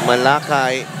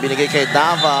 Sumalakay, binigay kay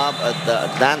Dava,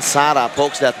 but Dan Sara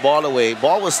pokes that ball away.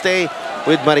 Ball will stay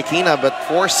with Marikina, but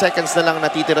 4 seconds na lang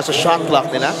natitira sa shot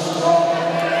clock nila.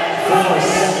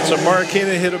 So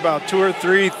Marikina hit about 2 or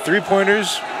 3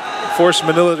 3-pointers, forced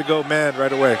Manila to go man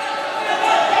right away.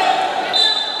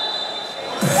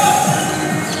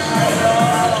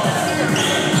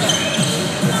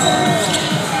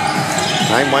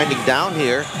 Time winding down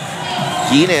here.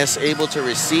 Guinness able to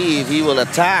receive. He will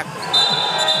attack.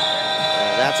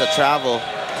 That's a travel.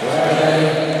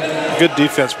 Good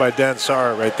defense by Dan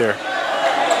Sara right there.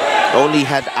 Only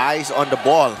had eyes on the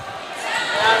ball.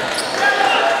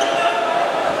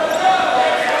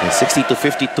 And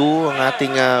 60-52 ang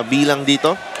ating bilang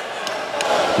dito.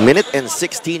 Minute and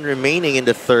 16 remaining in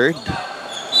the third.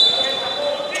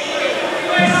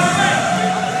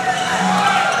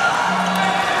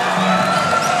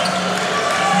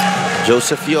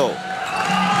 Joseph Yo.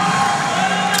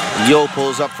 Yo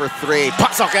pulls up for 3.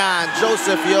 Pasokan,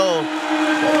 Joseph Yo.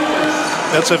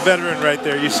 That's a veteran right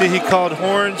there. You see he called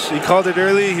horns. He called it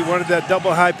early. He wanted that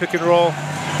double high pick and roll.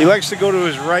 He likes to go to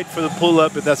his right for the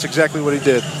pull-up, and that's exactly what he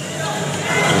did.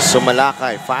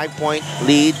 Sumalakay, 5-point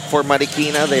lead for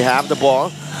Marikina. They have the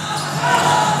ball.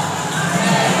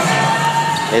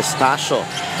 Estacio.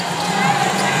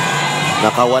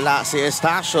 Nakawala si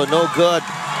Estacio, no good.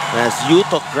 As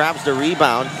Yutok grabs the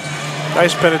rebound.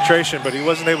 Nice penetration, but he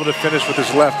wasn't able to finish with his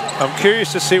left. I'm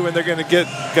curious to see when they're going to get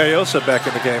Gayosa back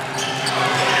in the game.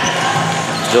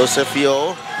 Joseph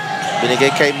Yo,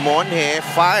 binigay kay Monje,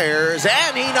 fires,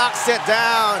 and he knocks it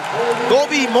down.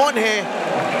 Gobi Monje.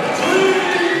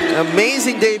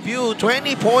 Amazing debut,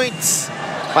 20 points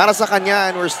para sa kanya,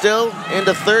 and we're still in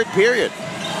the third period.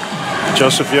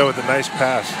 Joseph Yo with a nice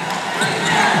pass.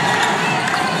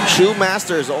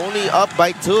 Shoemasters only up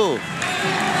by 2.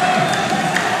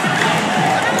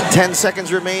 10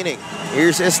 seconds remaining.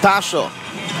 Here's Estacio.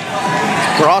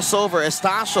 Crossover,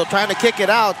 Estacio trying to kick it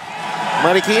out.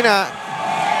 Marikina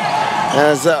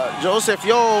as Joseph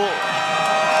Yo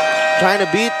trying to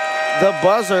beat the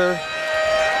buzzer.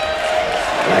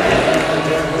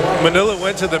 Manila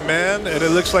went to the man, and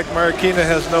it looks like Marikina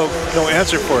has no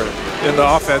answer for it in the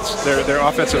offense. Their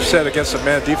offensive set against the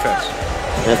man defense.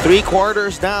 And 3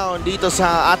 quarters down dito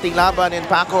sa ating laban in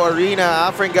Paco Arena.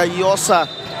 Afren Gayosa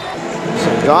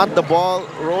got the ball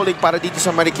rolling para dito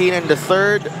sa Marikina in the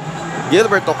third.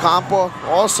 Gilbert Ocampo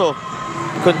also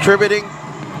contributing.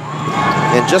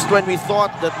 And just when we thought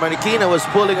that Marikina was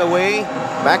pulling away,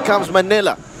 back comes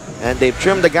Manila. And they've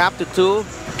trimmed the gap to 2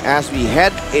 as we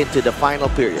head into the final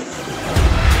period.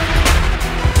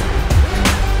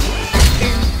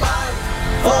 In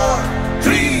 5, 4,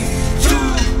 3, 2,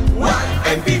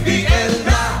 1, mpbl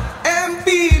na!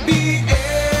 mpbl!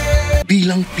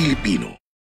 Bilang Pilipino,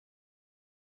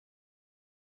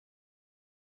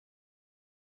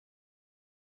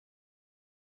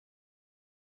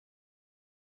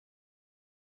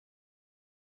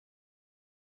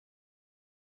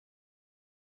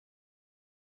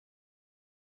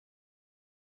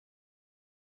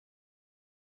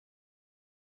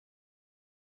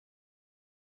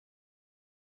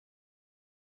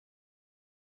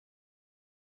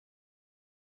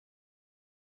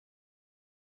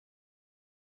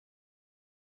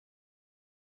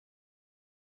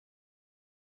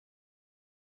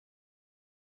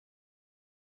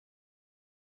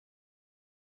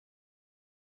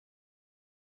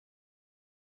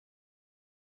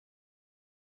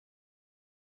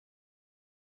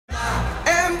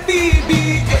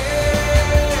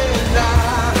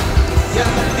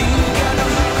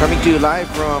 Coming to you live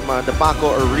from the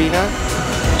Paco Arena.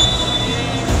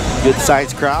 Good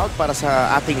sized crowd para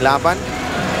sa ating laban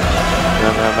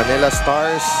ng Manila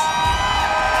Stars.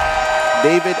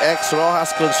 David X.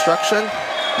 Rojas Construction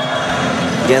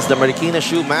against the Marikina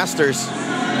Shoemasters.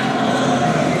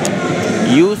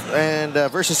 Youth and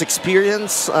versus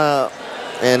experience,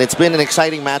 and it's been an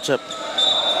exciting matchup.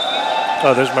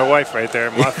 Oh, there's my wife right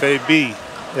there, Mafe B,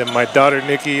 and my daughter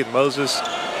Nikki and Moses.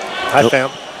 Hi, fam.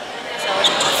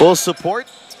 Full support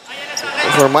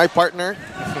for my partner,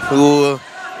 who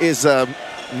is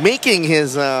making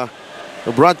his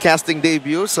broadcasting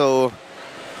debut. So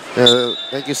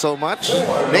thank you so much,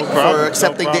 Nick, for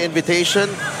accepting the invitation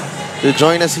to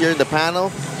join us here in the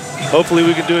panel. Hopefully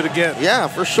we can do it again. Yeah,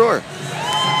 for sure.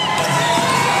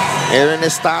 Aaron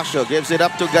Estacio gives it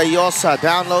up to Gayosa.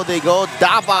 Down low they go.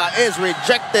 Dava is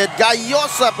rejected.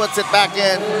 Gayosa puts it back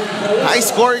in. High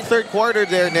scoring third quarter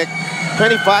there, Nick.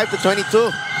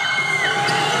 25-22.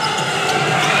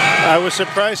 I was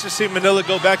surprised to see Manila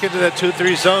go back into that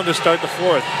 2-3 zone to start the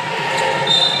fourth.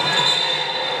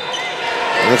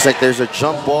 Looks like there's a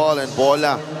jump ball and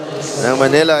bola. Now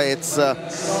Manila, it's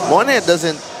Monhead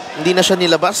hindi na siya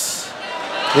nilabas.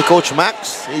 The Coach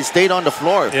Max, he stayed on the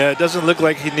floor. Yeah, it doesn't look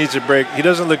like he needs a break. He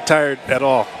doesn't look tired at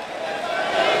all.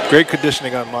 Great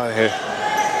conditioning on Monhead.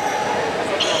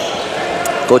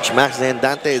 Coach Max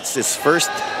Dante, it's his first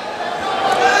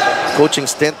coaching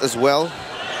stint as well.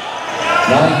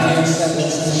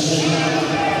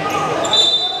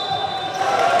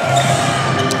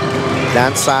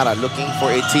 Dan Sara looking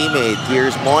for a teammate.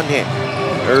 Here's Monhe.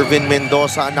 Irvin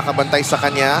Mendoza nakabantay sa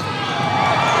kanya.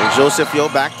 And Joseph Yo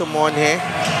back to Monhe.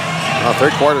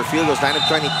 Third quarter field goes 9 of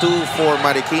 22 for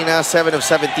Marikina, 7 of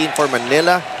 17 for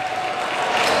Manila.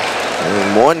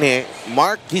 And Monhe,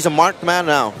 he's a marked man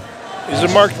now. He's a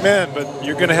marked man, but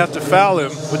you're going to have to foul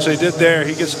him, which they did there.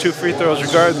 He gets 2 free throws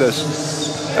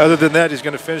regardless. Other than that, he's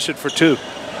going to finish it for 2.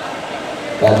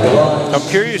 I'm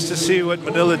curious to see what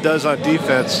Manila does on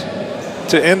defense.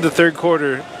 To end the third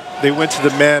quarter, they went to the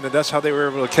man, and that's how they were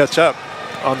able to catch up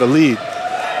on the lead.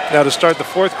 Now to start the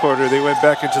fourth quarter, they went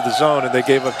back into the zone, and they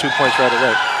gave up 2 points right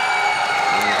away.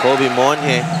 And Kobe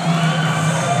Monhe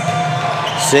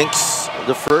sinks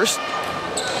the first.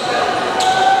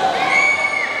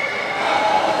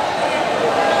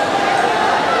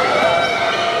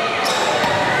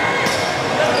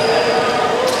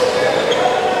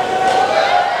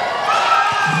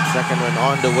 Second one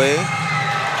on the way.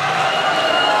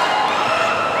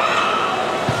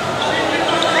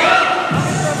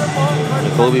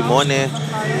 Kobe Monhe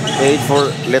played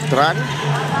for Letran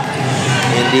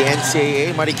in the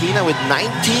NCAA. Marikina with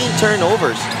 19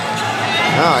 turnovers.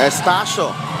 Now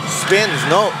Estacio spins,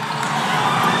 no.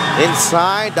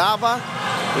 Inside, Dava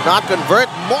did not convert.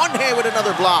 Monhe with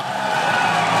another block.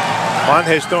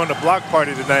 Monhe's throwing a block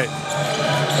party tonight.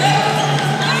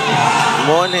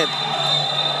 Monhe.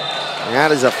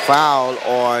 That is a foul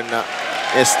on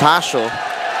Estacio.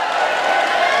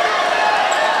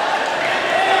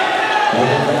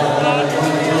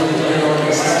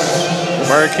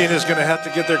 Marikina's going to have to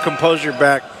get their composure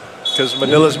back because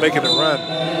Manila's making a run.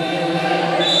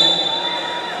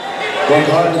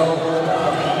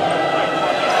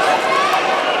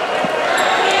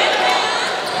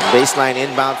 Baseline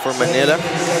inbound for Manila.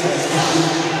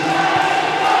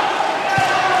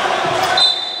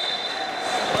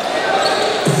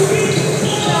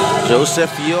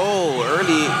 Joseph Yo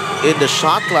early in the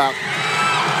shot clock.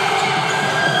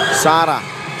 Sara.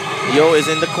 Yo is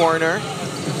in the corner.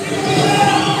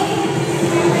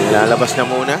 Lalabas na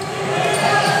muna.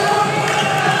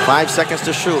 5 seconds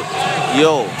to shoot.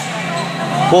 Yo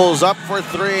pulls up for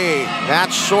 3.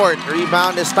 That's short.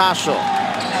 Rebound Estacio.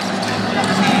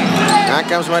 Here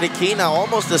comes Marikina.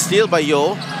 Almost a steal by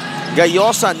Yo.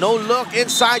 Gayosa, no look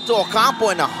inside to Ocampo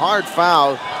and a hard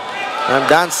foul. And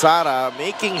Dan Sara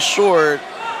making sure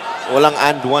walang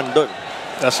and one dun.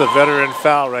 That's a veteran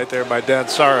foul right there by Dan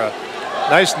Sara.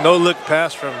 Nice no-look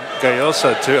pass from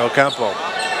Gayosa to Ocampo.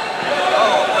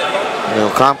 And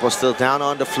Ocampo still down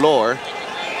on the floor.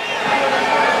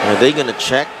 Are they going to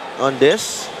check on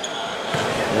this?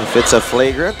 If it's a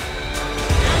flagrant.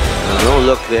 No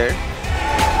look there.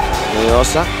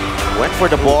 Gayosa went for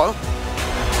the ball.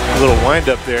 A little wind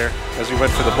up there as he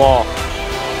went for the ball.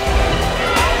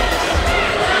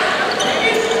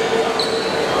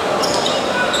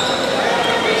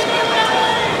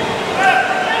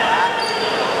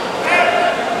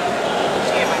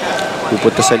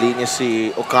 Pupunta sa linya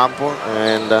si Ocampo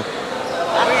and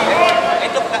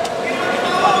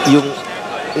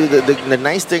the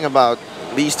nice thing about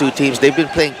these two teams, they've been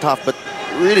playing tough, but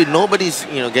really nobody's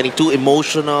getting too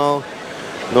emotional.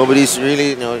 Nobody's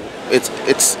really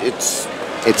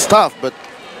it's tough, but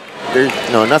there's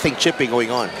nothing chippy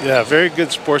going on. Yeah, very good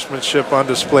sportsmanship on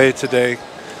display today,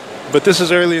 but this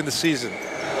is early in the season.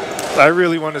 I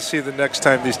really want to see the next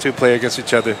time these two play against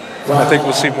each other. I think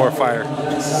we'll see more fire.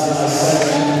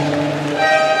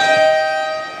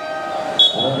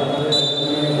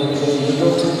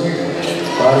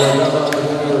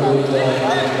 We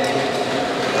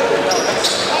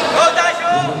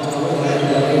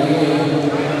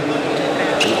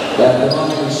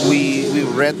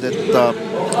read that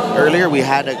earlier we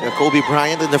had a Kobe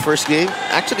Bryant in the first game.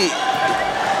 Actually,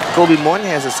 Kobe Mon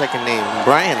has a second name,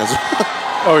 Bryant as well.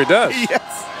 Oh, he does?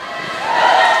 Yes.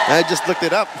 I just looked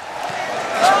it up.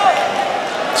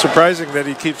 Surprising that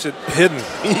he keeps it hidden.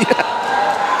 Yeah.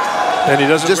 And he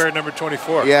doesn't wear number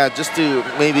 24. Yeah, just to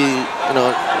maybe,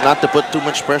 not to put too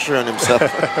much pressure on himself.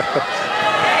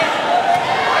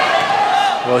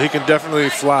 Well, he can definitely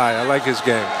fly. I like his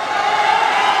game.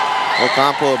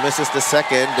 Ocampo misses the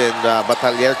second, and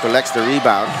Batalier collects the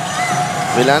rebound.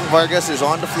 Milan Vargas is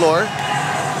on the floor.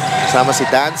 Sama si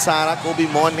Dan Sara, Kobe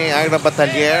Monhe, Ira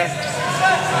Batalier,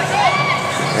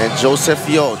 and Joseph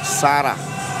Yo. Sara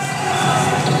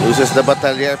loses the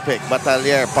Batalier pick.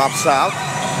 Batalier pops out.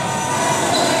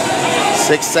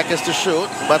 6 seconds to shoot.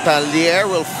 Batalier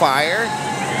will fire.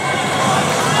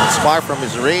 It's far from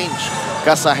his range.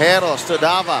 Casajeros to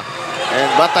Dava.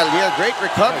 And Batalier, great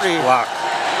recovery. Nice block.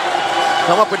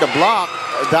 Come up with the block.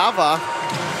 Dava.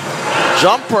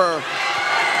 Jumper.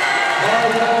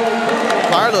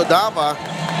 Carlo Dava.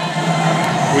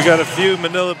 We got a few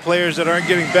Manila players that aren't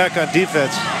getting back on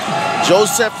defense.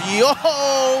 Joseph Yo.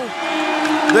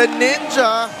 The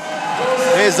Ninja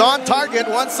is on target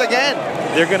once again.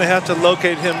 They're going to have to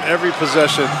locate him every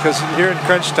possession because here in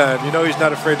crunch time, he's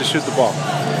not afraid to shoot the ball.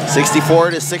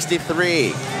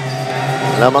 64-63.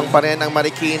 Lamang pa rin ng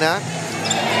Marikina.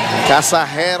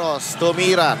 Casajeros,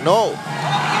 tumira, no.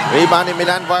 Rebound ni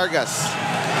Milan Vargas.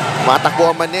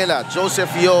 Matakbo ang Manila.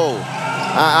 Joseph Yo,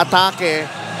 atake.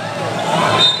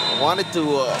 Wanted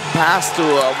to pass to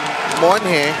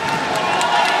Monhe.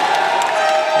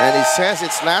 And he says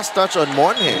it's last touch on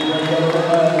Monhe.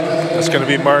 That's going to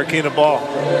be Marikina ball.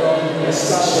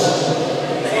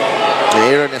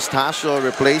 Aaron Estacio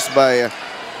replaced by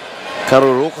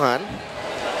Karurukan.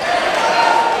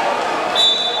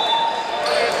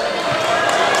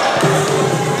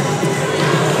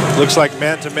 Looks like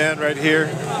man-to-man right here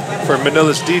for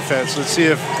Manila's defense. Let's see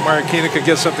if Marikina could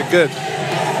get something good.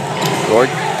 Gord.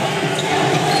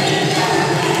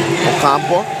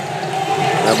 Ocampo.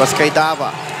 Labas kay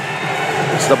Dava.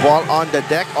 It's the ball on the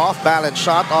deck. Off-balance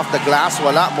shot off the glass.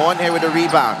 Wala. Monhe with a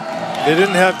rebound. They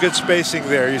didn't have good spacing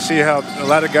there. You see how a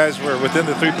lot of guys were within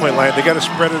the three-point line. They got to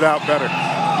spread it out better.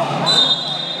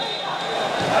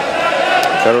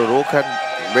 Karurukan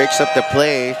breaks up the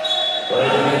play.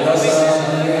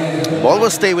 Ball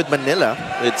will stay with Manila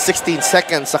with 16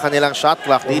 seconds sa kanilang shot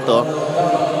clock dito.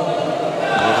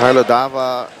 Carlo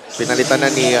Dava, pinalitan na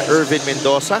ni Irvin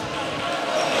Mendoza.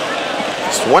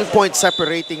 It's 1 point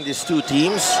separating these two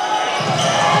teams.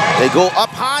 They go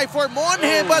up high for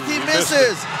Monhe, but he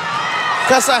misses.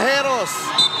 Casajeros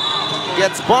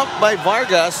gets bumped by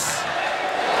Vargas.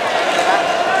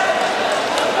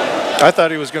 I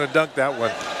thought he was going to dunk that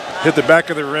one. Hit the back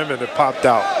of the rim and it popped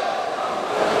out.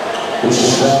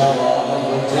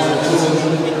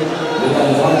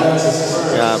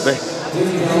 Yeah,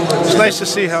 it's nice to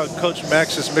see how Coach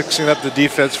Max is mixing up the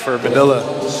defense for Manila.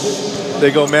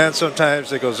 They go man sometimes,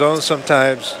 they go zone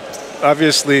sometimes.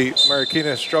 Obviously,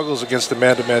 Marikina struggles against the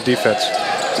man-to-man defense.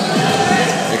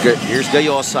 Here's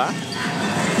Gayosa.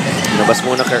 Nabas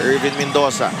muna kay Irvin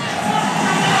Mendoza.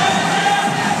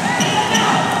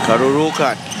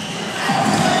 Karurukan.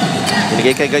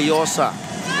 Binigay kay Gayosa.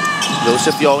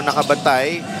 Joseph Yo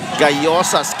nakabantay.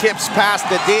 Gayosa skips past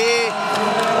the D.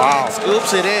 Wow.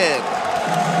 Scoops it in.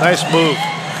 Nice move.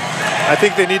 I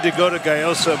think they need to go to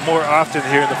Gayosa more often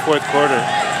here in the fourth quarter.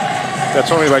 That's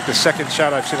only like the second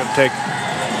shot I've seen him take.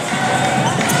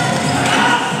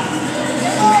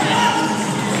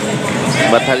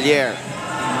 Batalier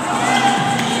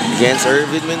against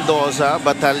Irvin Mendoza.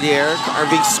 Batalier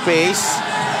carving space.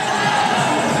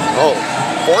 Oh,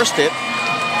 forced it.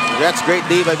 That's great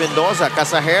D by Mendoza.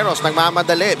 Casajeros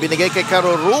nagmamadali. Binigay kay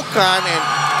Karurukan and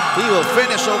he will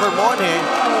finish over Monhe.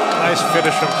 Nice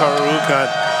finish from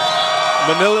Karurukan.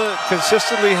 Manila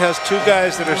consistently has two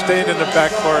guys that are staying in the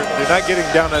backcourt. They're not getting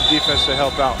down on defense to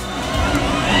help out.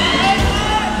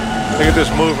 Look at this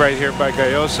move right here by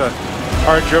Gayosa.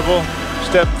 Hard dribble,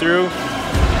 step through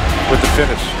with the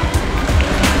finish.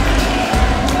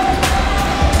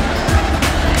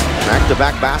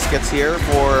 Back-to-back baskets here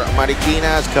for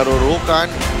Marikina's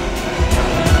Karurukan.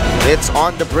 It's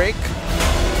on the break.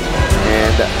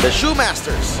 And the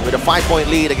Shoemasters with a 5-point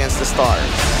lead against the Stars.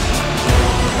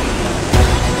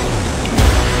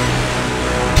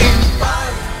 In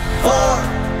 5,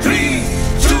 4, 3,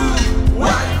 2, 1,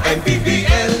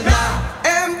 mpbl na!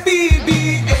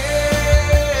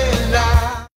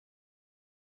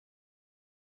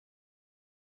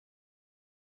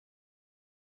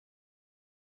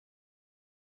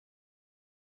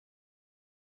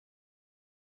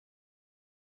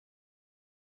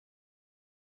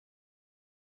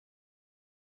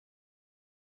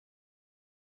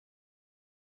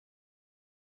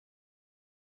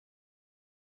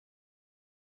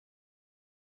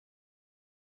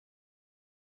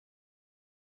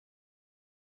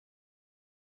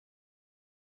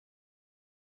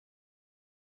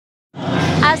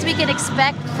 as we can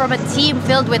expect from a team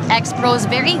filled with ex-pros,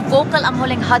 very vocal ang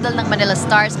huling huddle ng Manila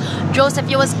Stars. Joseph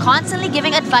Yo was constantly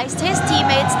giving advice to his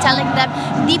teammates, telling them,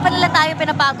 hindi pa nila tayo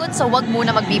pinapagod, so wag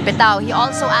muna magbibitaw. He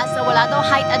also asked na wala daw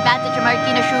height advantage ng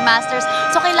Marikina Shoemasters,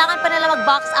 so kailangan pa nila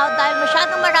mag-box out dahil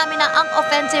masyadong marami na ang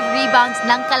offensive rebounds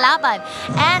ng kalaban.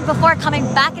 And before coming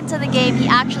back into the game, he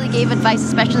actually gave advice,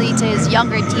 especially to his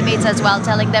younger teammates as well,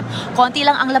 telling them, konti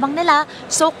lang ang lamang nila,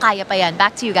 so kaya pa yan.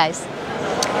 Back to you guys.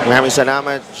 Maraming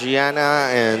salamat, Gianna,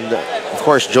 and of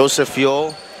course Joseph Yo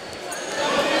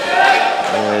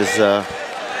has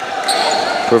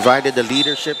provided the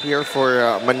leadership here for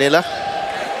Manila.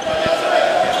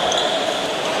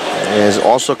 He has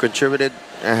also contributed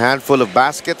a handful of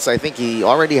baskets. I think he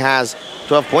already has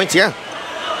 12 points. Yeah,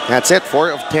 that's it. 4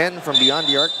 of 10 from beyond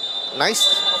the arc.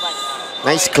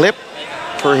 Nice clip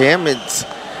for him. It's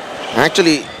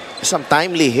actually some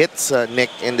timely hits, Nick,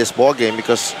 in this ball game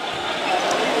because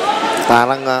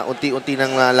parang unti-unti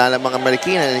nang lalamang ang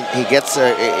Marikina. He gets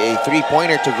a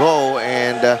three-pointer to go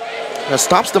and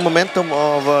stops the momentum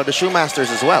of the Shoemasters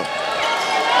as well.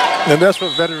 And that's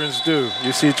what veterans do.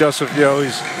 You see Joseph Yo,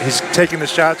 he's taking the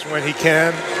shots when he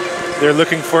can. They're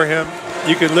looking for him.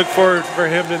 You can look forward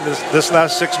for him in this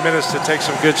last 6 minutes to take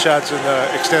some good shots and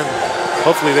extend.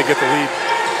 Hopefully they get the lead.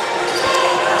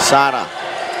 Sara.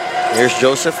 Here's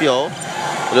Joseph Yo.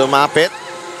 Lumapit.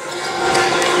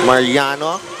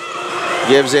 Mariano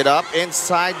gives it up.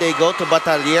 Inside they go to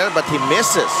Batalier, but he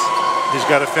misses. He's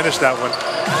got to finish that one.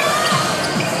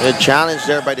 Good challenge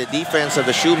there by the defense of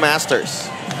the Shoemasters.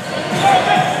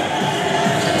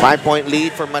 5-point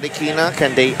lead for Marikina.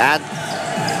 Can they add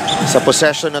sa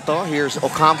possession na to? Here's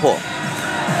Ocampo.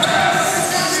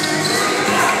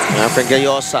 After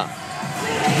Gayosa.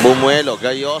 Bumuelo.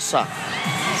 Gayosa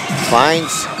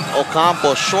finds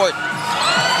Ocampo short.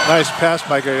 Nice pass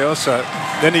by Gayosa.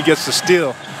 Then he gets the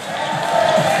steal.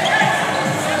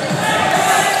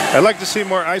 I'd like to see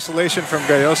more isolation from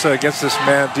Gayosa against this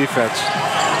man defense.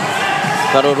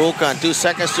 Karurukan, 2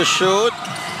 seconds to shoot.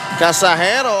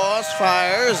 Casajeros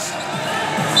fires.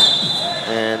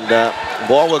 And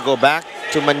ball will go back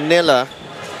to Manila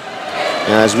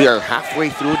as we are halfway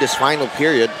through this final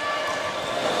period.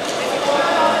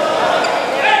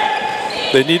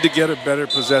 They need to get a better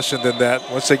possession than that.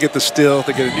 Once they get the steal,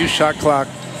 they get a new shot clock.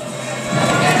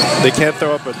 They can't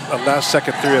throw up a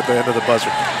last-second three at the end of the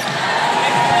buzzer.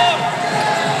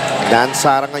 Dan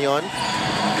Sara ngayon.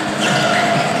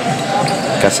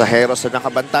 Casajeros na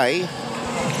nakabantay.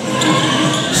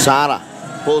 Sara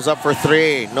pulls up for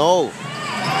 3. No.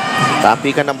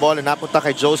 Tapikan ng ball and napunta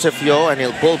kay Joseph Yo and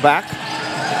he'll pull back.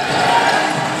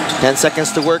 10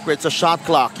 seconds to work with. It's a shot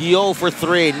clock. Yo for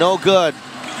 3. No good.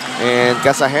 And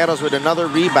Casajeros with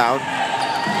another rebound.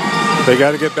 They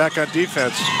got to get back on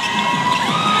defense.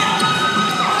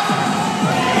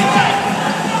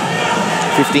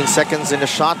 15 seconds in the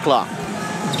shot clock.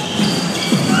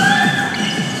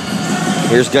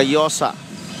 Here's Gayosa.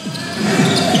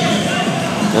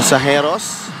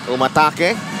 Casajeros,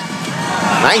 umatake.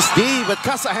 Nice D, but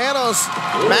Casajeros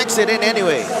backs it in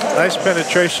anyway. Nice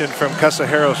penetration from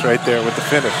Casajeros right there with the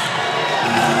finish.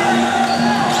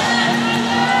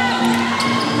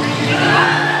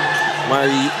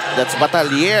 That's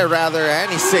Batalier rather, and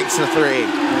he sinks a 3.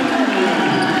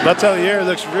 Batalier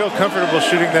looks real comfortable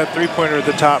shooting that three-pointer at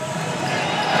the top.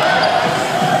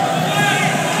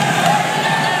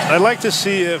 I'd like to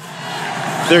see if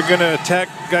they're going to attack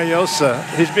Gayosa.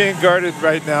 He's being guarded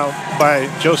right now by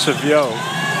Joseph Yo.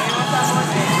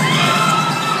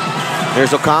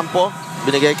 Here's Ocampo.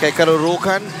 Binigay kay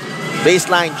Karurukan.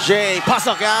 Baseline J.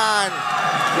 Pasok yan!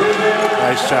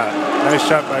 Nice shot. Nice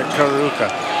shot by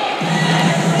Karurukan.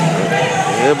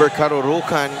 Gilbert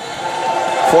Karurukan.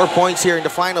 4 points here in the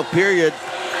final period.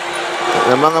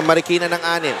 Ng mga Marikina ng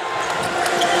 6.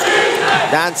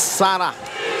 Dan Sara.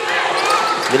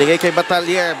 Binigay kay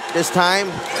Batalier. This time,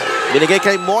 binigay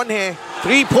kay Monje.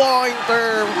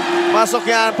 3-pointer. Pasok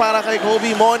yan para kay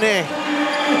Kobe Monje.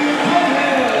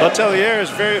 Batalier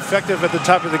is very effective at the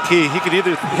top of the key. He could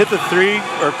either hit the 3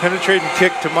 or penetrate and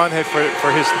kick to Monje for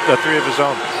the 3 of his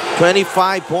own.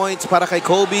 25 points para kay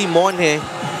Kobe Monje.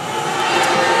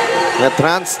 The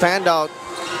trans standout.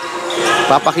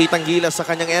 Papakitang gilas sa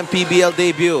kanyang mpbl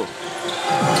debut.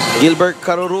 Gilbert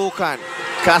Karurukan.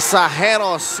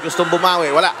 Casajeros. Gustong bumawi.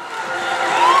 Wala.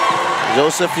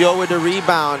 Joseph Yo with the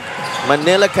rebound.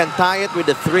 Manila can tie it with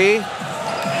the 3.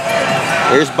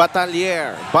 Here's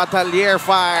Batalier. Batalier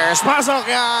fires. Pasok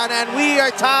yan. And we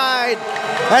are tied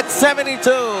at 72.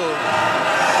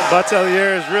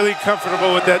 Batalier is really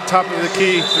comfortable with that top of the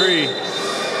key 3.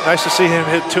 Nice to see him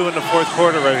hit 2 in the 4th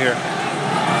quarter right here.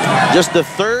 Just the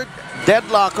 3rd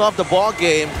deadlock of the ball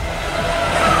game.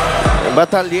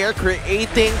 Batalier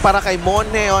creating para kay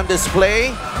Monhe on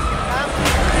display.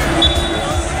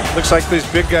 Looks like these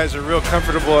big guys are real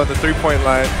comfortable on the three-point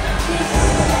line.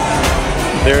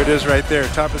 There it is right there,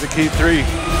 top of the key three.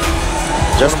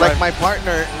 Just like my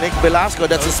partner, Nick Velasco,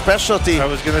 that's a specialty. I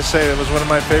was gonna say, that was one of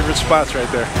my favorite spots right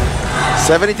there.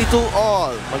 72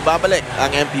 all. Magbabalik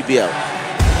ang mpbl.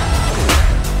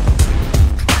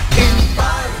 In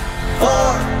 5,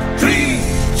 4, 3,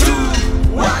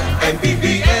 2, 1,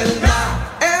 mpbl na!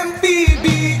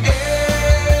 mpbl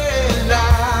na!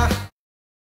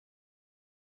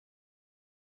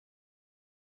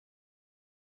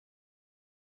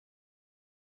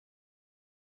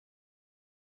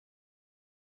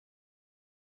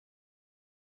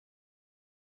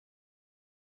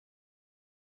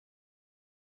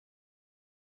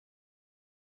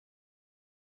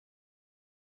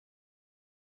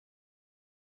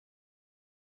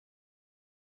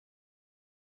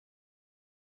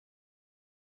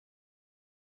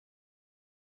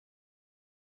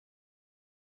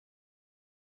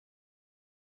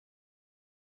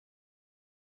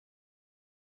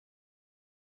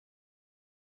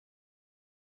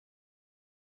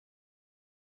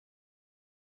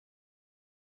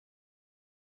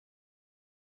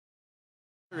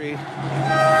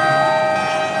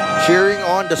 Cheering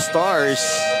on the Stars.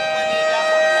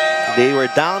 They were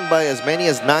down by as many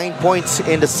as 9 points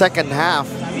in the second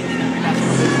half.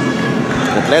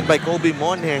 But led by Kobe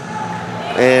Monhe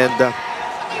and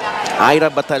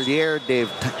Ira Batalier. They've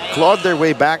clawed their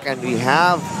way back, and we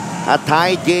have a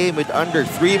tied game with under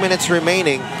 3 minutes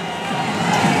remaining.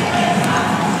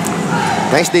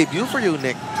 Nice debut for you,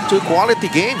 Nick. 2 quality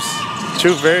games.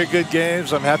 2 very good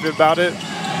games. I'm happy about it.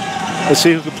 Let's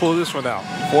see who can pull this one out.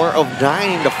 4 of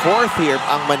 9 in the fourth here,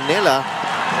 ang Manila.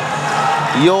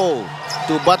 Yo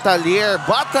to Batalier.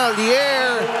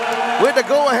 Batalier with the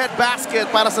go-ahead basket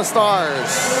para sa Stars.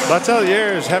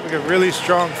 Batalier is having a really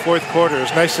strong fourth quarter.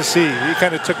 It's nice to see. He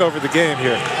kind of took over the game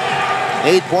here.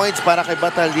 8 points para kay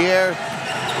Batalier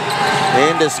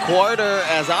in this quarter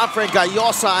as Alfred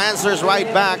Gayosa answers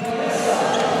right back.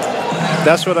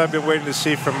 That's what I've been waiting to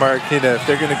see from Marikina. If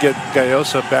they're going to get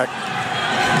Gayosa back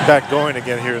going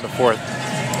again here in the fourth.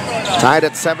 Tied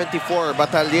at 74,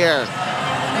 Batalier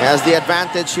has the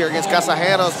advantage here against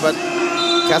Casajeros, but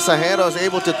Casajeros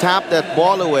able to tap that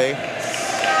ball away.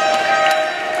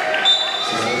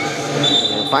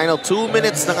 Final 2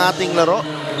 minutes ng ating laro.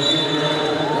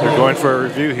 They're going for a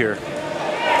review here.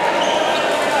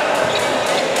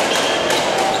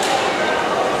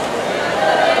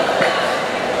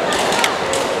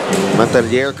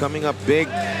 Batalier coming up big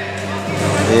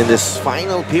in this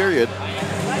final period.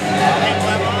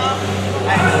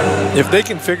 If they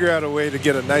can figure out a way to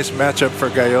get a nice matchup for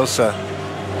Gayosa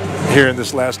here in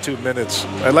this last 2 minutes,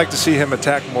 I'd like to see him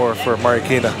attack more for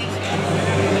Marikina.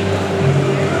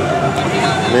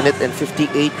 Minute and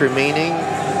 58 remaining.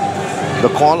 The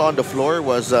call on the floor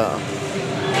was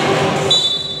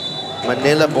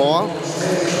Manila ball.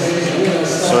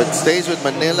 So it stays with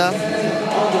Manila.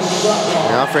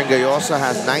 Now Alfred Gayosa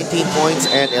has 19 points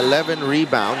and 11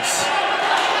 rebounds.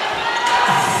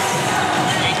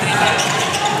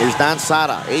 Here's Dan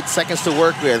Sara, 8 seconds to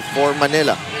work with for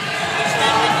Manila.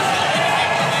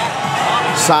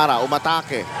 Sara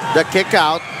umatake. The kick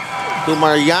out to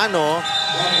Mariano.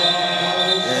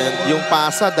 And yung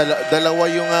pasa, dalawa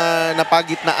yung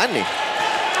napagitnaan eh.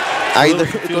 Either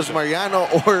it was Mariano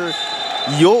or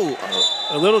Yo.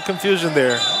 A little confusion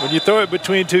there. When you throw it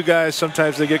between 2 guys,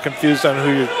 sometimes they get confused on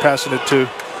who you're passing it to.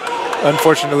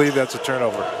 Unfortunately, that's a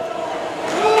turnover.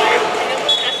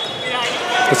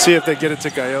 Let's see if they get it to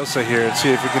Gayosa here and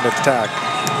see if he can attack.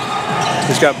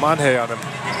 He's got Monhe on him.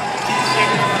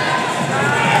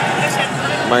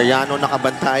 Mariano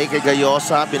nakabantay kay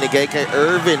Gayosa. Binigay kay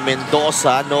Irvin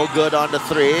Mendoza. No good on the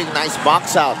 3. Nice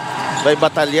box out by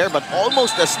Batalier, but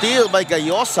almost a steal by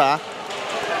Gayosa.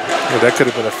 Yeah, that could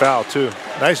have been a foul too.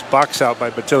 Nice box out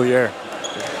by Batalier.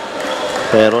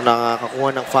 Pero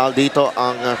nakakakuha ng foul dito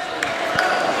ang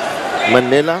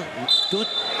Manila.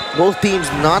 Both teams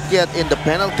not yet in the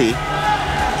penalty.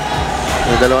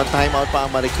 May dalawang timeout pa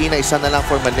ang Marikina. Isa na lang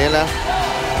for Manila.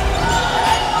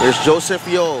 Here's Joseph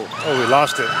Yo. Oh, we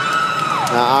lost it.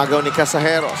 Naagaw ni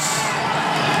Casajeros.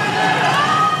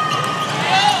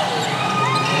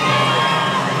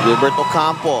 Gilbert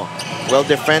Ocampo. Well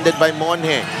defended by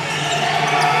Monhe.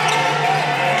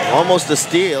 Almost a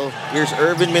steal. Here's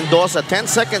Irvin Mendoza. 10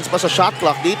 seconds pa sa shot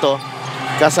clock dito.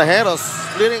 Casajeros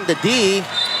splitting the D.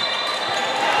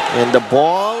 And the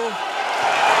ball,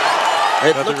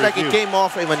 it looked like it came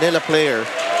off a Manila player.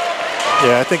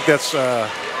 Yeah, I think that's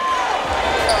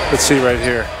Let's see right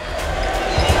here.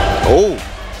 Oh!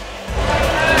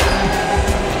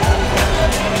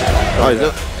 Oh,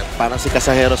 look. Parang si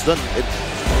Casajeros dun.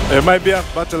 It might be on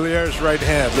Batelier's right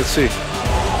hand. Let's see.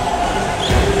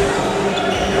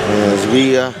 As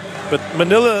we... But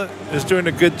Manila is doing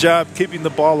a good job keeping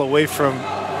the ball away from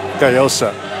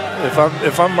Gayosa.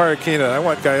 If I'm Marikina, I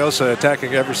want Gayosa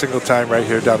attacking every single time right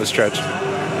here down the stretch.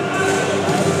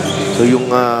 So yung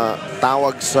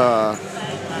tawag sa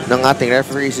ng ating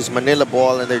referees is Manila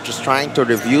ball, and they're just trying to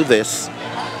review this.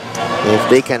 If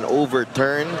they can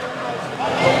overturn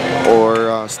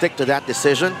or stick to that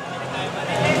decision.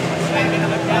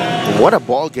 What a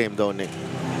ball game though, Nick.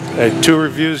 Hey, 2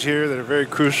 reviews here that are very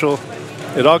crucial.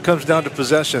 It all comes down to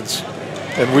possessions.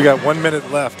 And we got 1 minute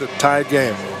left, a tied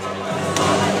game.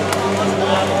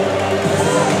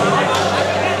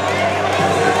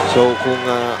 So kung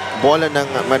bola ng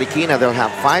Marikina, they'll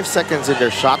have 5 seconds in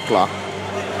their shot clock.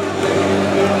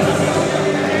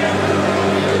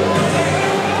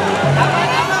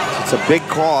 It's a big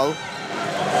call.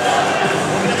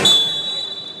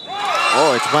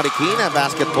 Oh, it's Marikina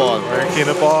basketball.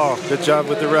 Marikina ball. Good job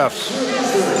with the refs.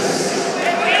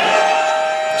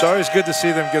 It's always good to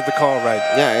see them get the call right.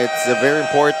 Yeah, it's very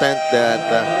important that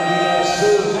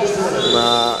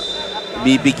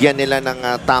bibigyan nila ng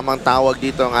tamang tawag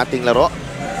dito ang ating laro.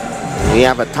 We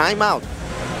have a timeout.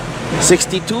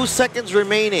 62 seconds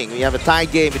remaining. We have a tie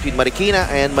game between Marikina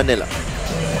and Manila.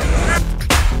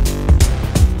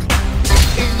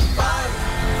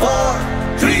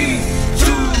 4, 3,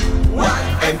 2,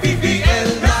 1, mpbl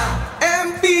na!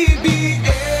 mpbl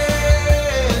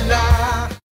na!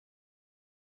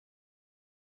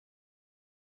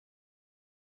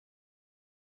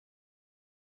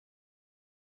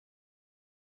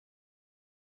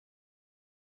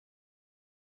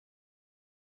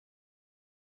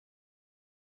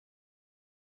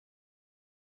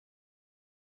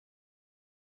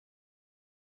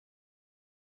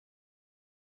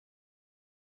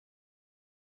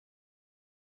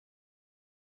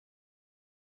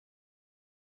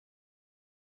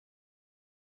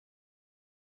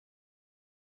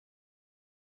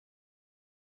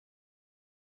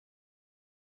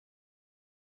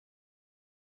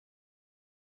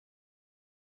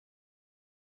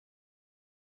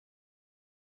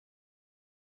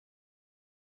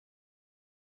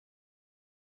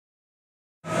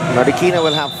 Marikina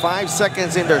will have 5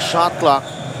 seconds in their shot clock.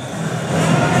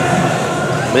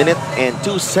 Minute and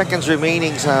 2 seconds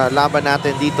remaining sa laban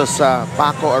natin dito sa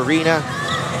Paco Arena.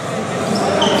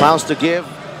 Fouls to give.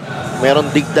 Meron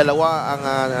dalawa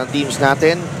ang teams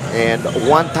natin, and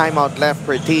 1 timeout left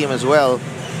per team as well.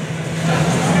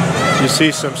 You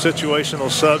see some situational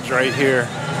subs right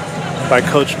here by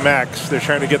Coach Max. They're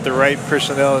trying to get the right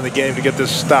personnel in the game to get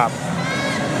this stop.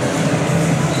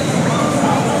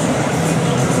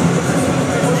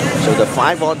 So the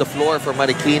 5 on the floor for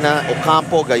Marikina: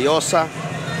 Ocampo, Gayosa,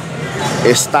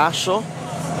 Estacio,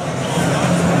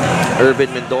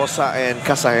 Irvin Mendoza, and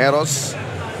Casajeros.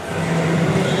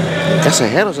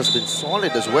 Casajeros has been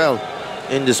solid as well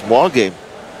in this ball game.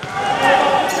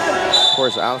 Of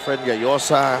course, Alfred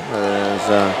Gayosa has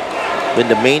been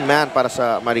the main man para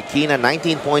sa Marikina.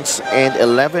 19 points and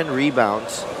 11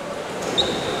 rebounds.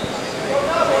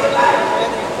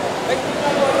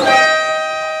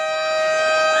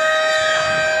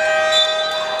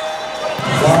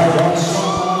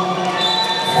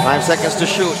 Five seconds to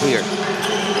shoot here.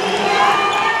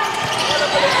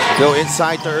 Go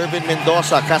inside to Irvin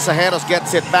Mendoza. Casajeros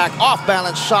gets it back.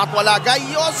 Off-balance shot. Wala.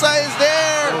 Gayosa is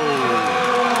there.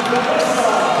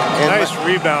 Nice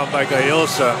rebound by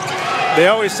Gayosa. They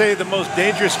always say the most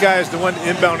dangerous guy is the one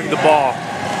inbounding the ball.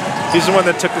 He's the one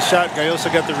that took the shot.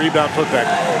 Gayosa got the rebound putback.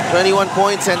 21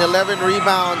 points and 11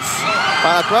 rebounds.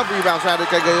 12 rebounds rather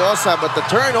kay Gayosa. But the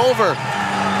turnover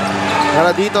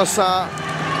para dito sa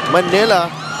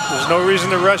Manila. There's no reason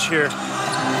to rush here.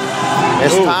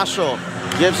 Estacio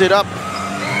gives it up.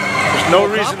 There's no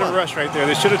reason to rush right there.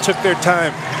 They should have took their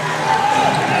time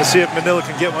to see if Manila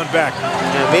can get one back.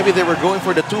 Yeah, maybe they were going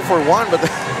for the 2-for-1, but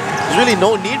there's really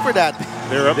no need for that.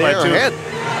 They're up by 2. Ahead.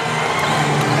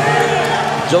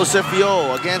 Joseph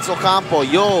Yo against Ocampo.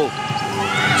 Yo.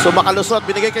 So makalusot.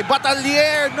 Binigay kay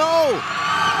Batalier. No.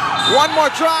 One more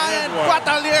try and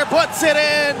Batalier puts it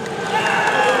in.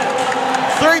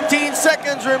 13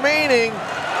 seconds remaining.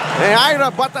 And Ira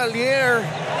Batalier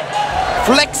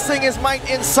flexing his might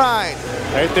inside.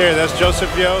 Right there, that's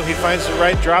Joseph Yo. He finds the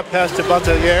right drop pass to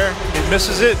Batalier. He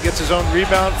misses it, gets his own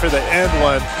rebound for the end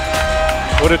one.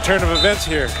 What a turn of events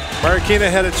here. Marikina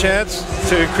had a chance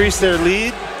to increase their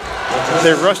lead.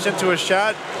 They rushed into a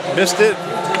shot, missed it.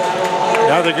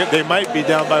 Now they might be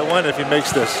down by 1 if he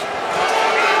makes this.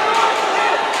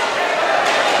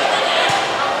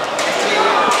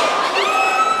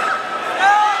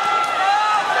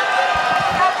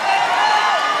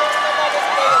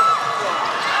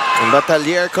 And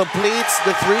Batalier completes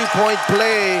the three-point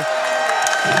play.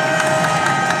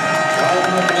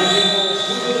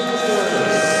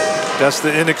 That's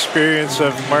the inexperience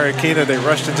of Marikina. They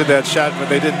rushed into that shot, but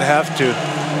they didn't have to.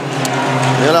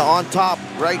 Manila on top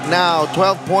right now,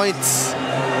 12 points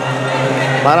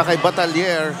para kay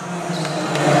Batalier.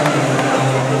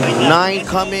 9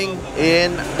 coming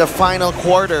in the final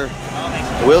quarter.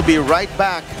 We'll be right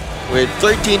back with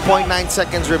 13.9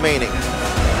 seconds remaining.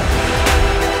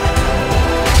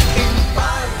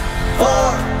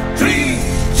 4, 3,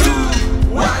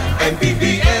 2, 1,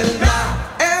 mpbl na!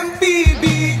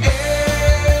 mpbl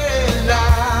na!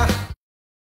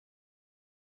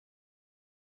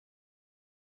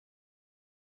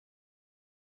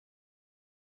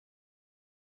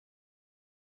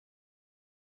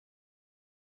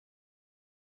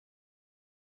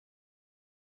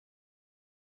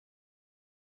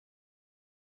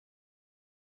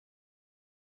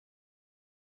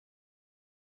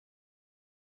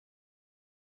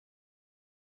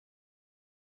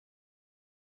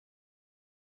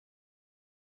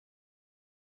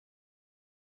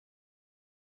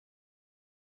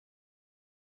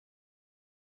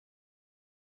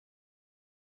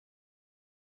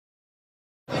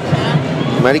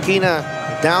 Marikina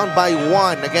down by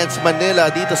 1 against Manila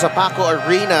dito sa Paco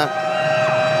Arena.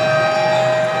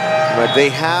 But they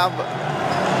have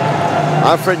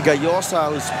Alfred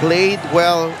Gayosa, who's played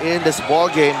well in this ball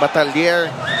game. Batalier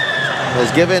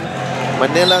has given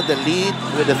Manila the lead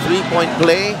with a three-point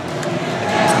play.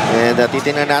 And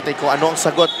titingnan natin kung ano ang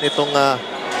sagot nitong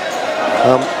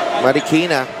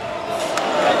Marikina.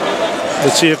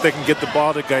 Let's see if they can get the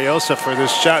ball to Gayosa for this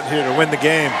shot here to win the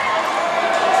game.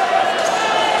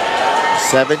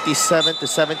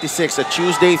 77-76, a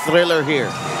Tuesday thriller here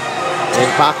in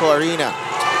Paco Arena.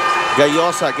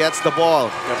 Gayosa gets the ball.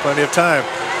 Got plenty of time.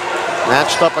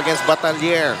 Matched up against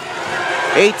Batalier.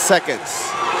 8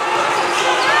 seconds.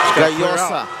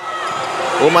 Gayosa.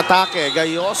 Umatake.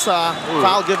 Gayosa.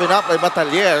 Foul given up by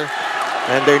Batalier.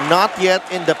 And they're not yet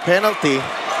in the penalty.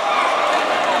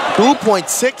 2.6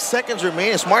 seconds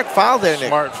remaining. Smart foul there, Nick.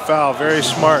 Smart foul, very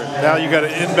smart. Now you got to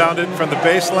inbound it from the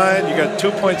baseline. You got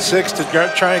 2.6 to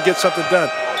try and get something done.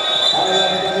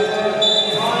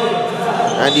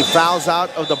 And he fouls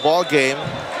out of the ball game.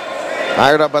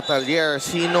 Ira Batalier,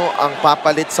 sino ang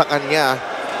papalit sa kanya?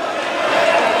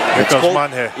 Here comes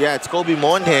Monje. Yeah, it's Kobe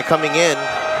Monje coming in.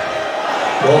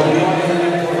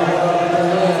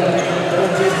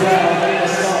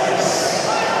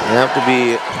 You have to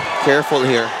be careful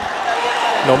here.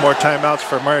 No more timeouts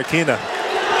for Marikina.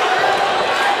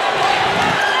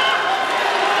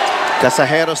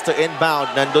 Casajeros to inbound.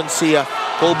 Nandun si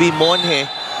Kobe Monje.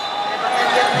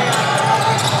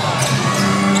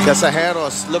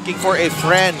 Casajeros looking for a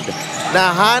friend.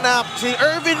 Nahanap si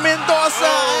Irvin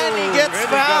Mendoza and he gets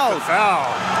fouled.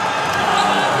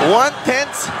 1/10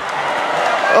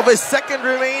 of a second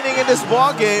remaining in this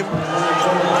ball game.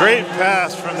 Great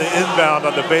pass from the inbound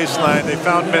on the baseline. They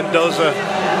found Mendoza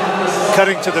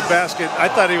cutting to the basket. I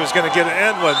thought he was going to get an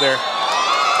and one there.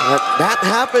 That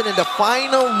happened in the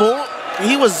final moment.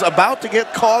 He was about to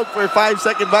get called for a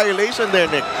 5-second violation there,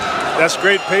 Nick. That's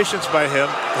great patience by him.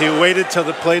 He waited till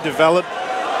the play developed.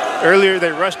 Earlier,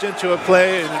 they rushed into a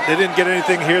play and they didn't get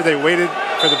anything here. They waited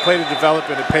for the play to develop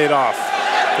and it paid off.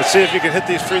 Let's see if you can hit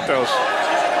these free throws.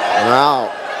 Wow.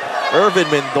 Irvin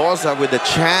Mendoza with a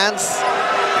chance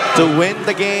to win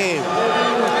the game.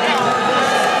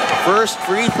 First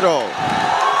free throw.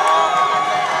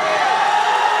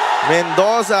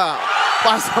 Mendoza.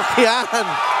 Pasok yan.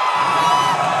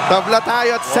 Tabla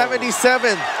tayo at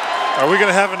 77. Are we going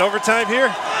to have an overtime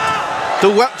here?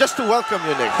 Just to welcome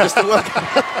you, Nick. Just to welcome.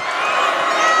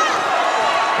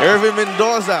 Irvin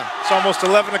Mendoza. It's almost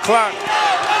 11 o'clock.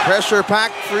 Pressure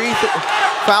packed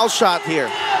foul shot here.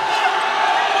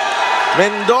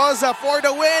 Mendoza for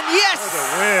the win. Yes! For the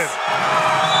win.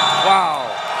 Wow.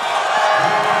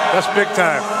 That's big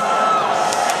time.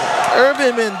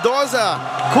 Irvin Mendoza,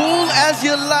 cool as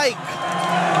you like.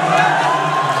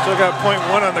 Still got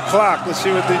 .1 on the clock. Let's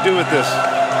see what they do with this.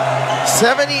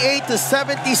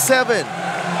 78-77.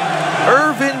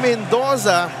 Irvin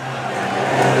Mendoza.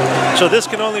 So this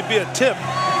can only be a tip.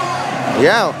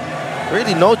 Yeah,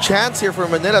 really no chance here for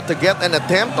Manila to get an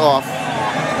attempt off.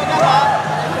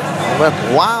 But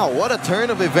wow, what a turn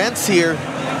of events here.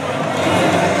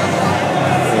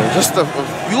 Just a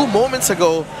few moments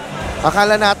ago,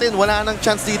 akala natin wala nang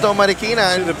chance dito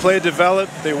Marikina. The play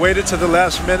developed. They waited to the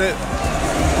last minute.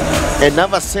 And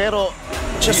Navacero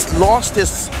just lost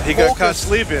his He got caught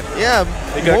sleeping. Yeah,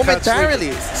 He got caught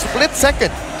momentarily. Split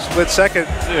second. Split second.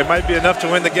 It might be enough to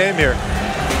win the game here.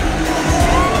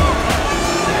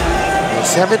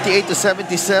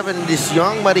 78-77, this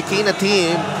young Marikina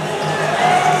team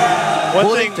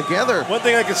pulling together. One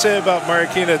thing I can say about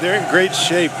Marikina, they're in great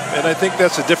shape, and I think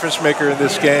that's a difference maker in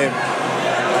this game.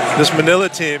 This Manila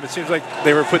team, it seems like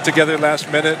they were put together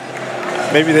last minute.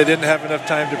 Maybe they didn't have enough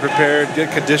time to prepare and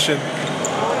get conditioned,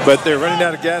 but they're running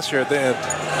out of gas here at the end.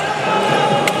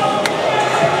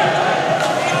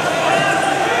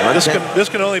 This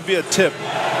can only be a tip.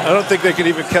 I don't think they can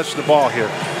even catch the ball here.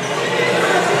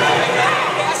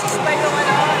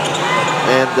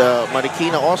 And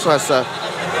Marikina also has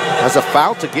a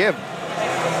foul to give.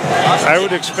 I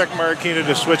would expect Marikina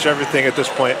to switch everything at this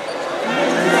point.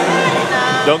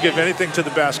 Don't give anything to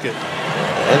the basket.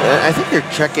 And I think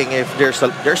they're checking if there's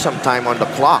some time on the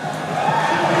clock.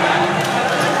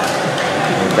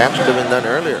 That should have been done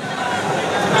earlier.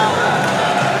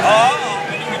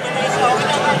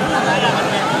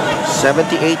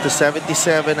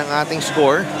 78-77 ang ating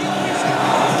score.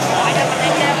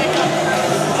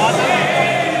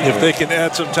 If they can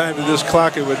add some time to this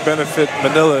clock, it would benefit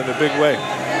Manila in a big way.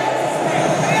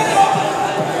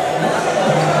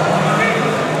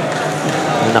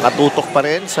 Nakatutok pa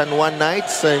rin San Juan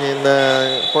Knights and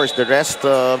of course the rest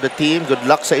of the team. Good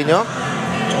luck sa inyo.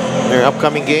 Their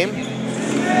upcoming game.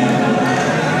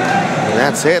 And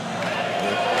that's it.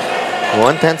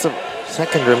 1/10 of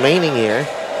second remaining here.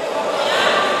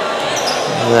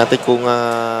 Natin kung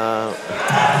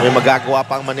may magagawa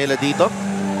pa ang Manila dito.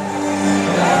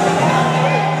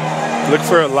 Look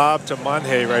for a lob to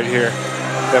Manhe right here.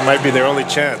 That might be their only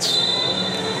chance.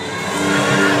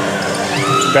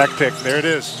 Back pick, there it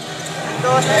is.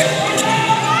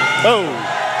 Oh!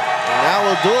 Now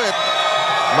we'll do it.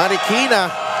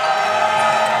 Marikina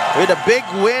with a big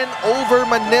win over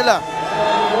Manila.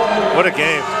 What a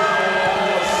game.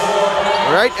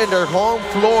 Right in their home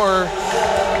floor.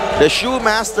 The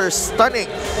Shoemasters stunning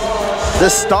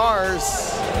the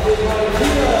Stars.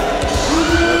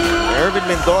 Irvin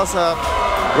Mendoza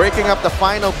breaking up the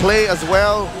final play as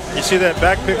well. You see that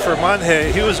back pick for Manhe,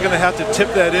 he was going to have to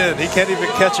tip that in. He can't even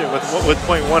catch it with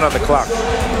 .1 on the clock.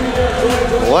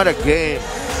 What a game.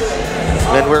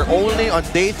 And we're only on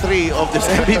day 3 of this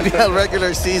mpbl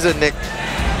regular season, Nick.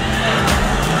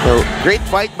 So, great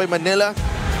fight by Manila,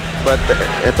 but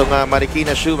itong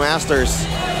Marikina Shoemasters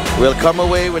will come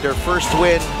away with their first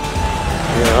win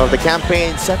of the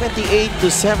campaign,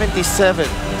 78-77.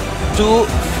 2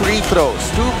 free throws,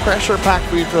 2 pressure-packed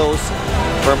free throws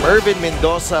from Irvin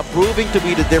Mendoza, proving to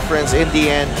be the difference in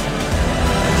the end.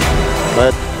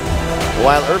 But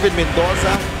while Irvin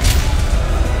Mendoza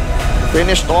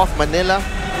finished off Manila,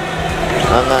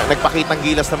 ang nagpakitang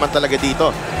gilas naman talaga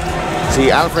dito. Si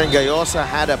Alfred Gayosa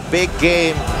had a big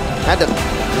game, had a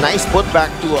nice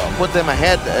putback to put them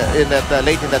ahead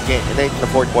late in that game, late in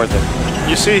the fourth quarter.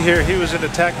 You see here, he was in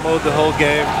attack mode the whole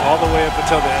game, all the way up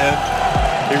until the end.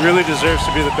 He really deserves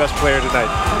to be the best player tonight.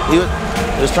 He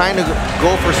was trying to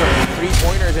go for some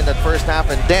three-pointers in that first half,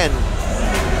 and then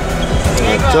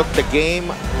he took the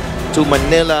game to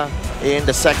Manila in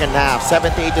the second half,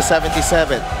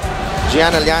 78-77.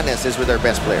 Gianna Llanes is with our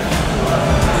best player.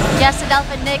 Yes, Adolf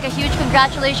and Nick, a huge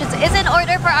congratulations is in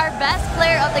order for our best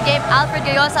player of the game, Alfred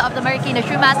Gayosa of the Marikina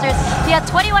Shoemasters. He had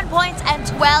 21 points and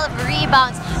 12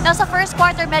 rebounds. Now sa first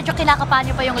quarter, medyo kinakabahan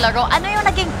niyo pa yung laro. Ano yung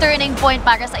naging turning point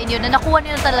para sa inyo na nakuha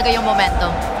niyo talaga yung momentum?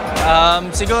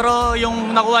 Siguro yung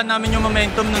nakuha namin yung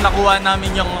momentum, nung nakuha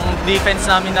namin yung defense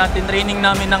namin natin, training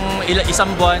namin ng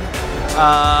isang buwan.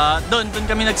 Doon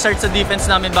kami nag-start sa defense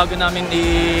namin bago namin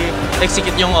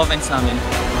i-execute yung offense namin.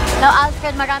 Now,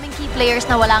 Alfred, maraming key players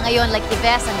na wala ngayon like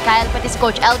Yves and Kyle, pati si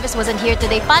Coach Elvis wasn't here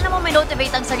today. Paano mo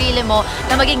minotivate ang sarili mo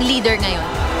na maging leader ngayon?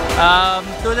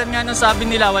 Tulad nga ng sabi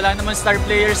nila, wala naman star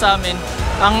player sa amin.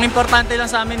 Ang importante lang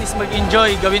sa amin is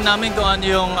mag-enjoy. Gawin namin kung ano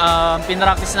yung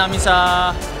pinractice namin sa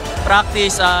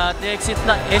practice at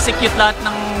execute lahat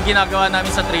ng ginagawa namin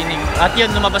sa training. At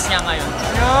yun, lumabas nga ngayon.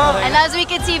 And as we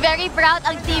can see, very proud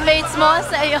ang teammates mo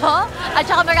sa iyo. At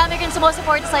saka marami rin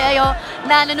sumusuporta sa iyo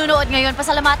na nanonood ngayon.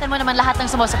 Pasalamatan mo naman lahat ng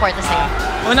sumusuporta sa iyo.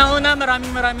 Unang-una,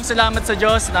 maraming salamat sa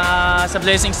Diyos na sa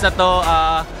blessings na to.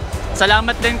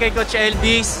 Salamat din kay Coach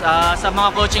Elvis, sa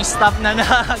mga coaching staff na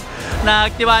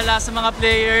nagtiwala sa mga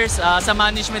players, sa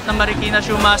management ng Marikina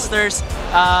Shoemasters.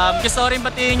 Gusto ko rin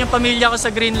batiin yung pamilya ko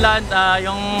sa Greenland,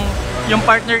 yung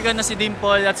partner ko na si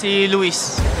Dimple at si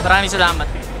Luis. Maraming salamat.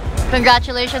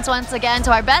 Congratulations once again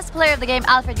to our best player of the game,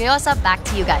 Alfred Gayosa. Back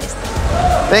to you guys.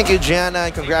 Thank you, Gianna,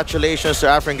 and congratulations to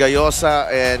Alfred Gayosa.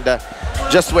 And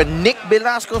just when Nick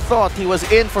Velasco thought he was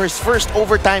in for his first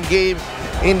overtime game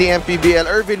in the MPBL,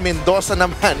 Ervin Mendoza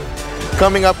naman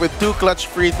coming up with 2 clutch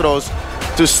free throws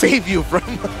to save you from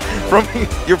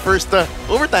your first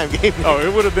overtime game. Oh,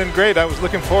 it would have been great. I was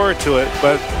looking forward to it,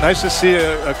 but nice to see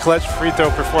a clutch free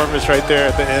throw performance right there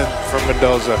at the end from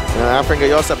Mendoza. Alfred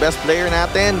Gayosa, best player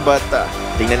natin, but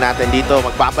tingnan natin dito.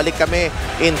 Magbabalik kami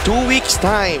in 2 weeks'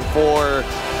 time for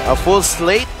a full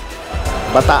slate.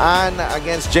 Bataan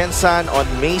against Gensan on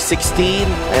May 16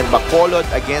 and Bacolod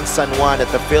against San Juan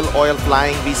at the Phil Oil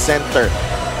Flying V Center.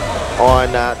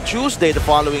 On Tuesday, the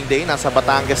following day, nasa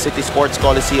Batangas City Sports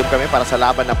Coliseum kami para sa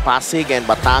laban ng Pasig and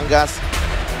Batangas.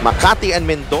 Makati and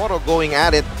Mindoro going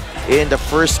at it in the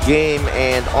first game.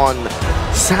 And on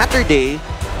Saturday,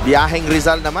 biyaheng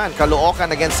Rizal naman.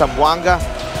 Caloocan against Zamboanga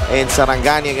and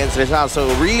Sarangani against Rizal. So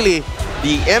really,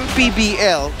 the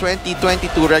MPBL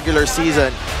 2022 regular season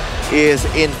is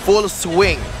in full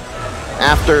swing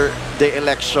after the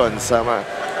elections.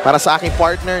 Para sa aking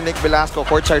partner, Nick Velasco,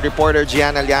 courtside reporter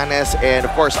Gianna Llanes, and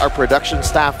of course our production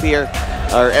staff here,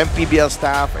 our MPBL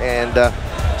staff, and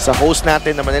sa host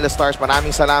natin na Manila Stars, maraming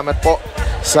salamat po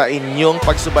sa inyong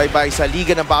pagsubaybay sa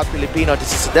Liga ng Bawat Pilipino.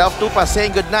 This is Delph Tupa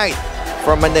saying good night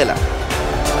from Manila.